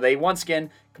 1. So they once again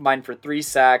combined for 3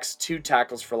 sacks, 2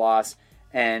 tackles for loss,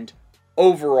 and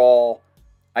overall,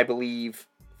 I believe,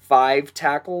 5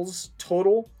 tackles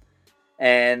total.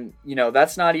 And,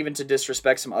 that's not even to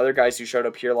disrespect some other guys who showed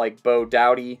up here like Bo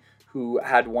Dowdy, who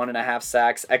had 1.5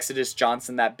 sacks. Exodus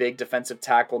Johnson, that big defensive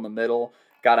tackle in the middle,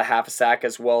 got a half a sack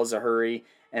as well as a hurry.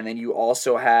 And then you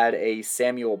also had a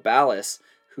Samuel Ballas,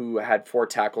 who had 4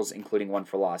 tackles, including 1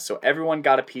 for loss. So everyone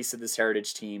got a piece of this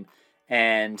Heritage team.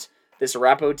 And this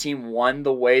Arapahoe team won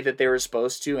the way that they were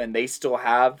supposed to, and they still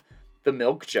have the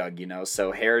milk jug,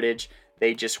 So Heritage,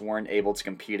 they just weren't able to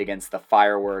compete against the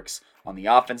fireworks on the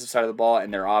offensive side of the ball,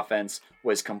 and their offense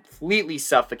was completely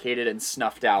suffocated and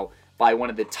snuffed out by one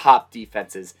of the top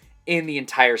defenses in the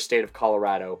entire state of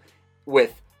Colorado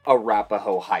with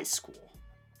Arapahoe High School.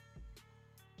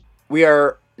 We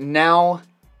are now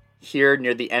here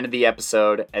near the end of the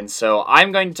episode, and so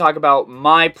I'm going to talk about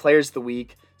my players of the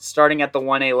week. Starting at the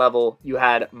 1A level, you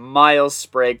had Miles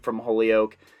Sprague from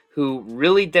Holyoke, who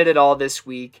really did it all this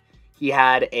week. He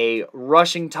had a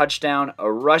rushing touchdown,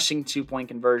 a rushing 2-point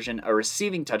conversion, a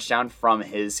receiving touchdown from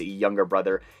his younger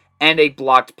brother, and a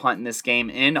blocked punt in this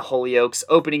game in Holyoke's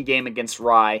opening game against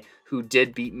Rye, who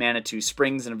did beat Manitou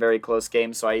Springs in a very close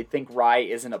game. So I think Rye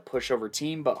isn't a pushover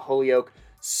team, but Holyoke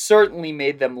certainly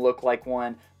made them look like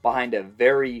one behind a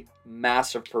very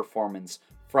massive performance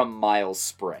from Miles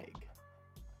Sprague.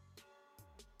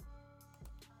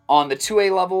 On the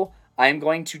 2A level, I am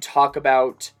going to talk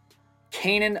about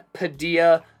Kanan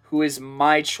Padilla, who is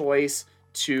my choice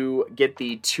to get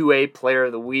the 2A Player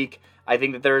of the Week. I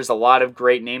think that there's a lot of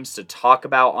great names to talk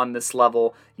about on this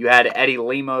level. You had Eddie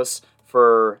Lemos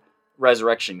for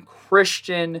Resurrection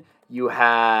Christian. You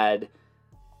had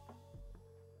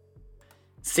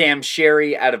Sam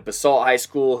Sherry out of Basalt High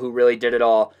School, who really did it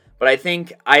all. But I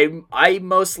think I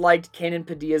most liked Kanan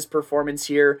Padilla's performance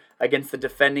here against the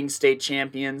defending state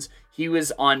champions. He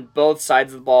was on both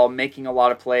sides of the ball, making a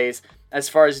lot of plays. As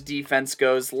far as defense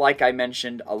goes, like I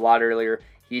mentioned a lot earlier,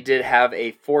 he did have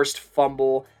a forced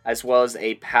fumble as well as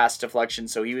a pass deflection,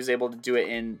 so he was able to do it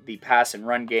in the pass and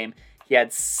run game. He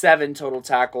had 7 total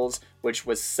tackles, which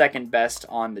was second best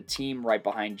on the team, right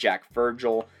behind Jack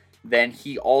Virgil. Then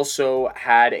he also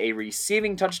had a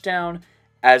receiving touchdown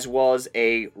as well as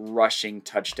a rushing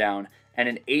touchdown and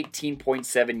an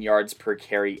 18.7 yards per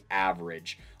carry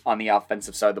average on the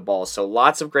offensive side of the ball. So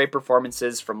lots of great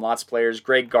performances from lots of players.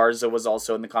 Greg Garza was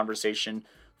also in the conversation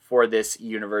for this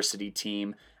university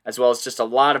team, as well as just a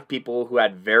lot of people who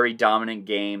had very dominant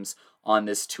games on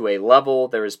this 2A level.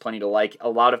 There was plenty to like. A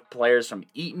lot of players from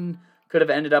Eaton could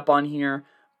have ended up on here,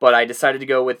 but I decided to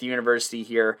go with the university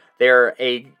here. They're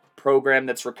a program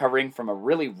that's recovering from a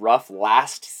really rough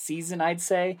last season, I'd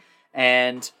say,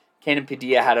 and Kanan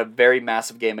Padilla had a very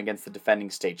massive game against the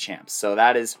defending state champs. So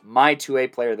that is my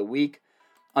 2A Player of the Week.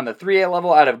 On the 3A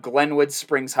level, out of Glenwood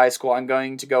Springs High School, I'm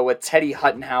going to go with Teddy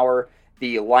Huttenhauer,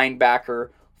 the linebacker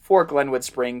for Glenwood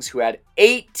Springs, who had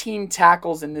 18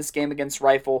 tackles in this game against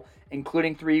Rifle,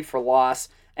 including 3 for loss.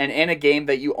 And in a game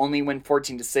that you only win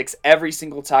 14-6, every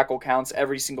single tackle counts,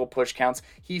 every single push counts.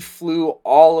 He flew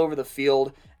all over the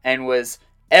field and was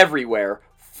everywhere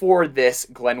for this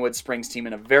Glenwood Springs team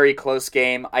in a very close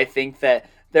game. I think that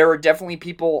there were definitely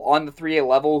people on the 3A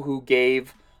level who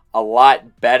gave a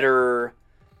lot better,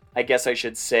 I guess I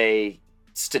should say,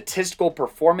 statistical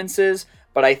performances.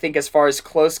 But I think as far as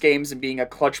close games and being a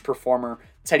clutch performer,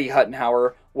 Teddy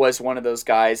Huttenhauer was one of those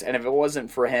guys. And if it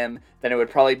wasn't for him, then it would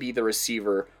probably be the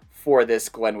receiver for this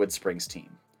Glenwood Springs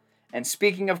team. And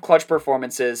speaking of clutch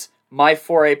performances, my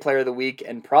 4A Player of the Week,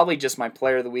 and probably just my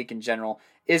Player of the Week in general,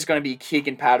 is going to be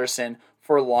Keegan Patterson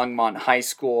for Longmont High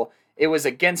School. It was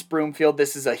against Broomfield.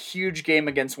 This is a huge game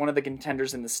against one of the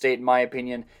contenders in the state, in my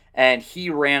opinion, and he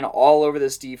ran all over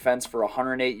this defense for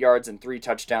 108 yards and 3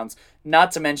 touchdowns.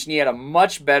 Not to mention, he had a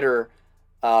much better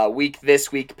week this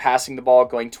week passing the ball,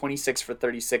 going 26 for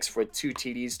 36 with 2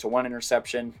 TDs to 1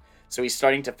 interception. So he's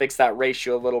starting to fix that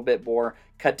ratio a little bit more,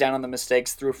 cut down on the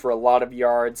mistakes, threw for a lot of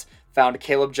yards, found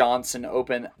Caleb Johnson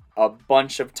open a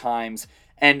bunch of times,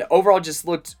 and overall just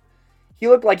looked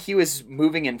like he was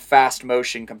moving in fast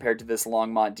motion compared to this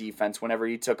Longmont defense whenever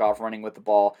he took off running with the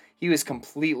ball. He was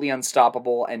completely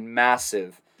unstoppable and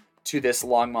massive to this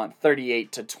Longmont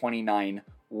 38-29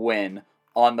 win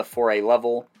on the 4A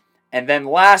level. And then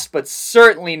last but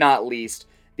certainly not least,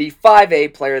 the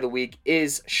 5A Player of the Week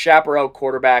is Chaparral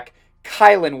quarterback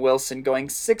Kylan Wilson, going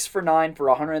 6 for 9 for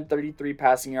 133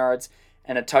 passing yards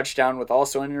and a touchdown with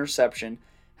also an interception.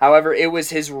 However, it was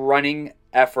his running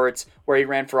efforts where he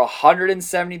ran for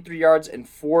 173 yards and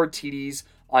 4 TDs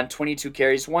on 22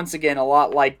 carries. Once again, a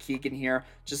lot like Keegan here,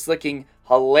 just looking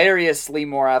hilariously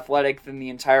more athletic than the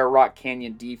entire Rock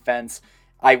Canyon defense.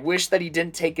 I wish that he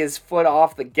didn't take his foot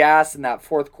off the gas in that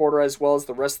fourth quarter as well as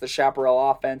the rest of the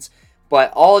Chaparral offense,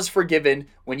 but all is forgiven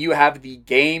when you have the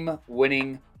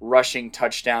game-winning rushing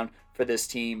touchdown for this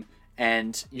team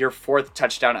and your fourth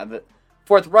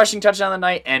rushing touchdown of the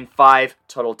night and 5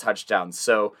 total touchdowns.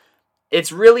 So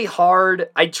it's really hard.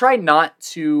 I try not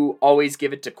to always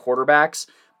give it to quarterbacks,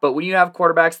 but when you have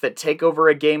quarterbacks that take over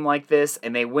a game like this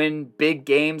and they win big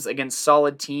games against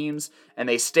solid teams and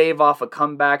they stave off a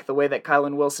comeback the way that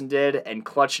Kylan Wilson did and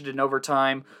clutch it in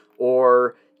overtime,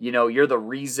 or, you're the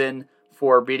reason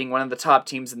for beating one of the top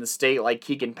teams in the state like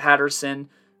Keegan Patterson,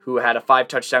 who had a 5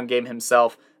 touchdown game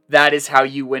himself, that is how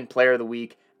you win Player of the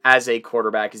Week as a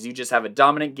quarterback, is you just have a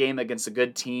dominant game against a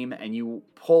good team and you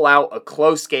pull out a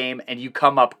close game and you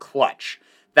come up clutch.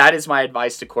 That is my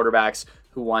advice to quarterbacks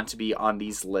who want to be on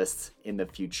these lists in the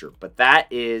future. But that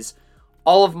is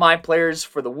all of my players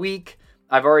for the week.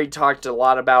 I've already talked a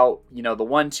lot about, the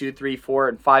 1, 2, 3, 4,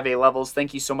 and 5A levels.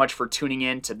 Thank you so much for tuning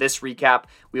in to this recap.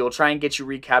 We will try and get you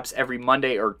recaps every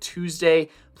Monday or Tuesday.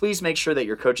 Please make sure that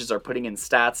your coaches are putting in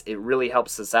stats. It really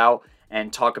helps us out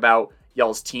and talk about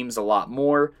y'all's teams a lot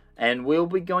more. And we'll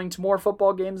be going to more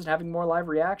football games and having more live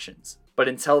reactions. But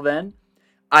until then,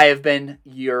 I have been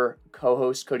your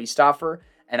co-host, Cody Stoffer,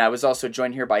 and I was also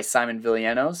joined here by Simon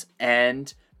Villanos.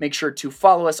 And make sure to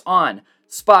follow us on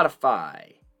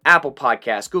Spotify, Apple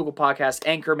Podcasts, Google Podcasts,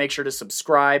 Anchor. Make sure to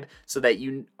subscribe so that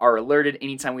you are alerted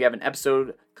anytime we have an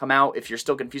episode come out. If you're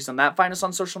still confused on that, find us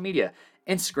on social media,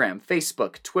 Instagram,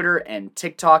 Facebook, Twitter, and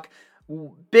TikTok.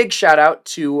 Big shout out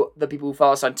to the people who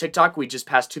follow us on TikTok. We just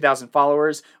passed 2,000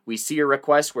 followers. We see your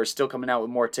requests. We're still coming out with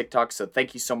more TikToks, so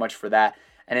thank you so much for that.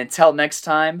 And until next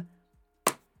time,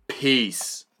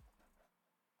 peace.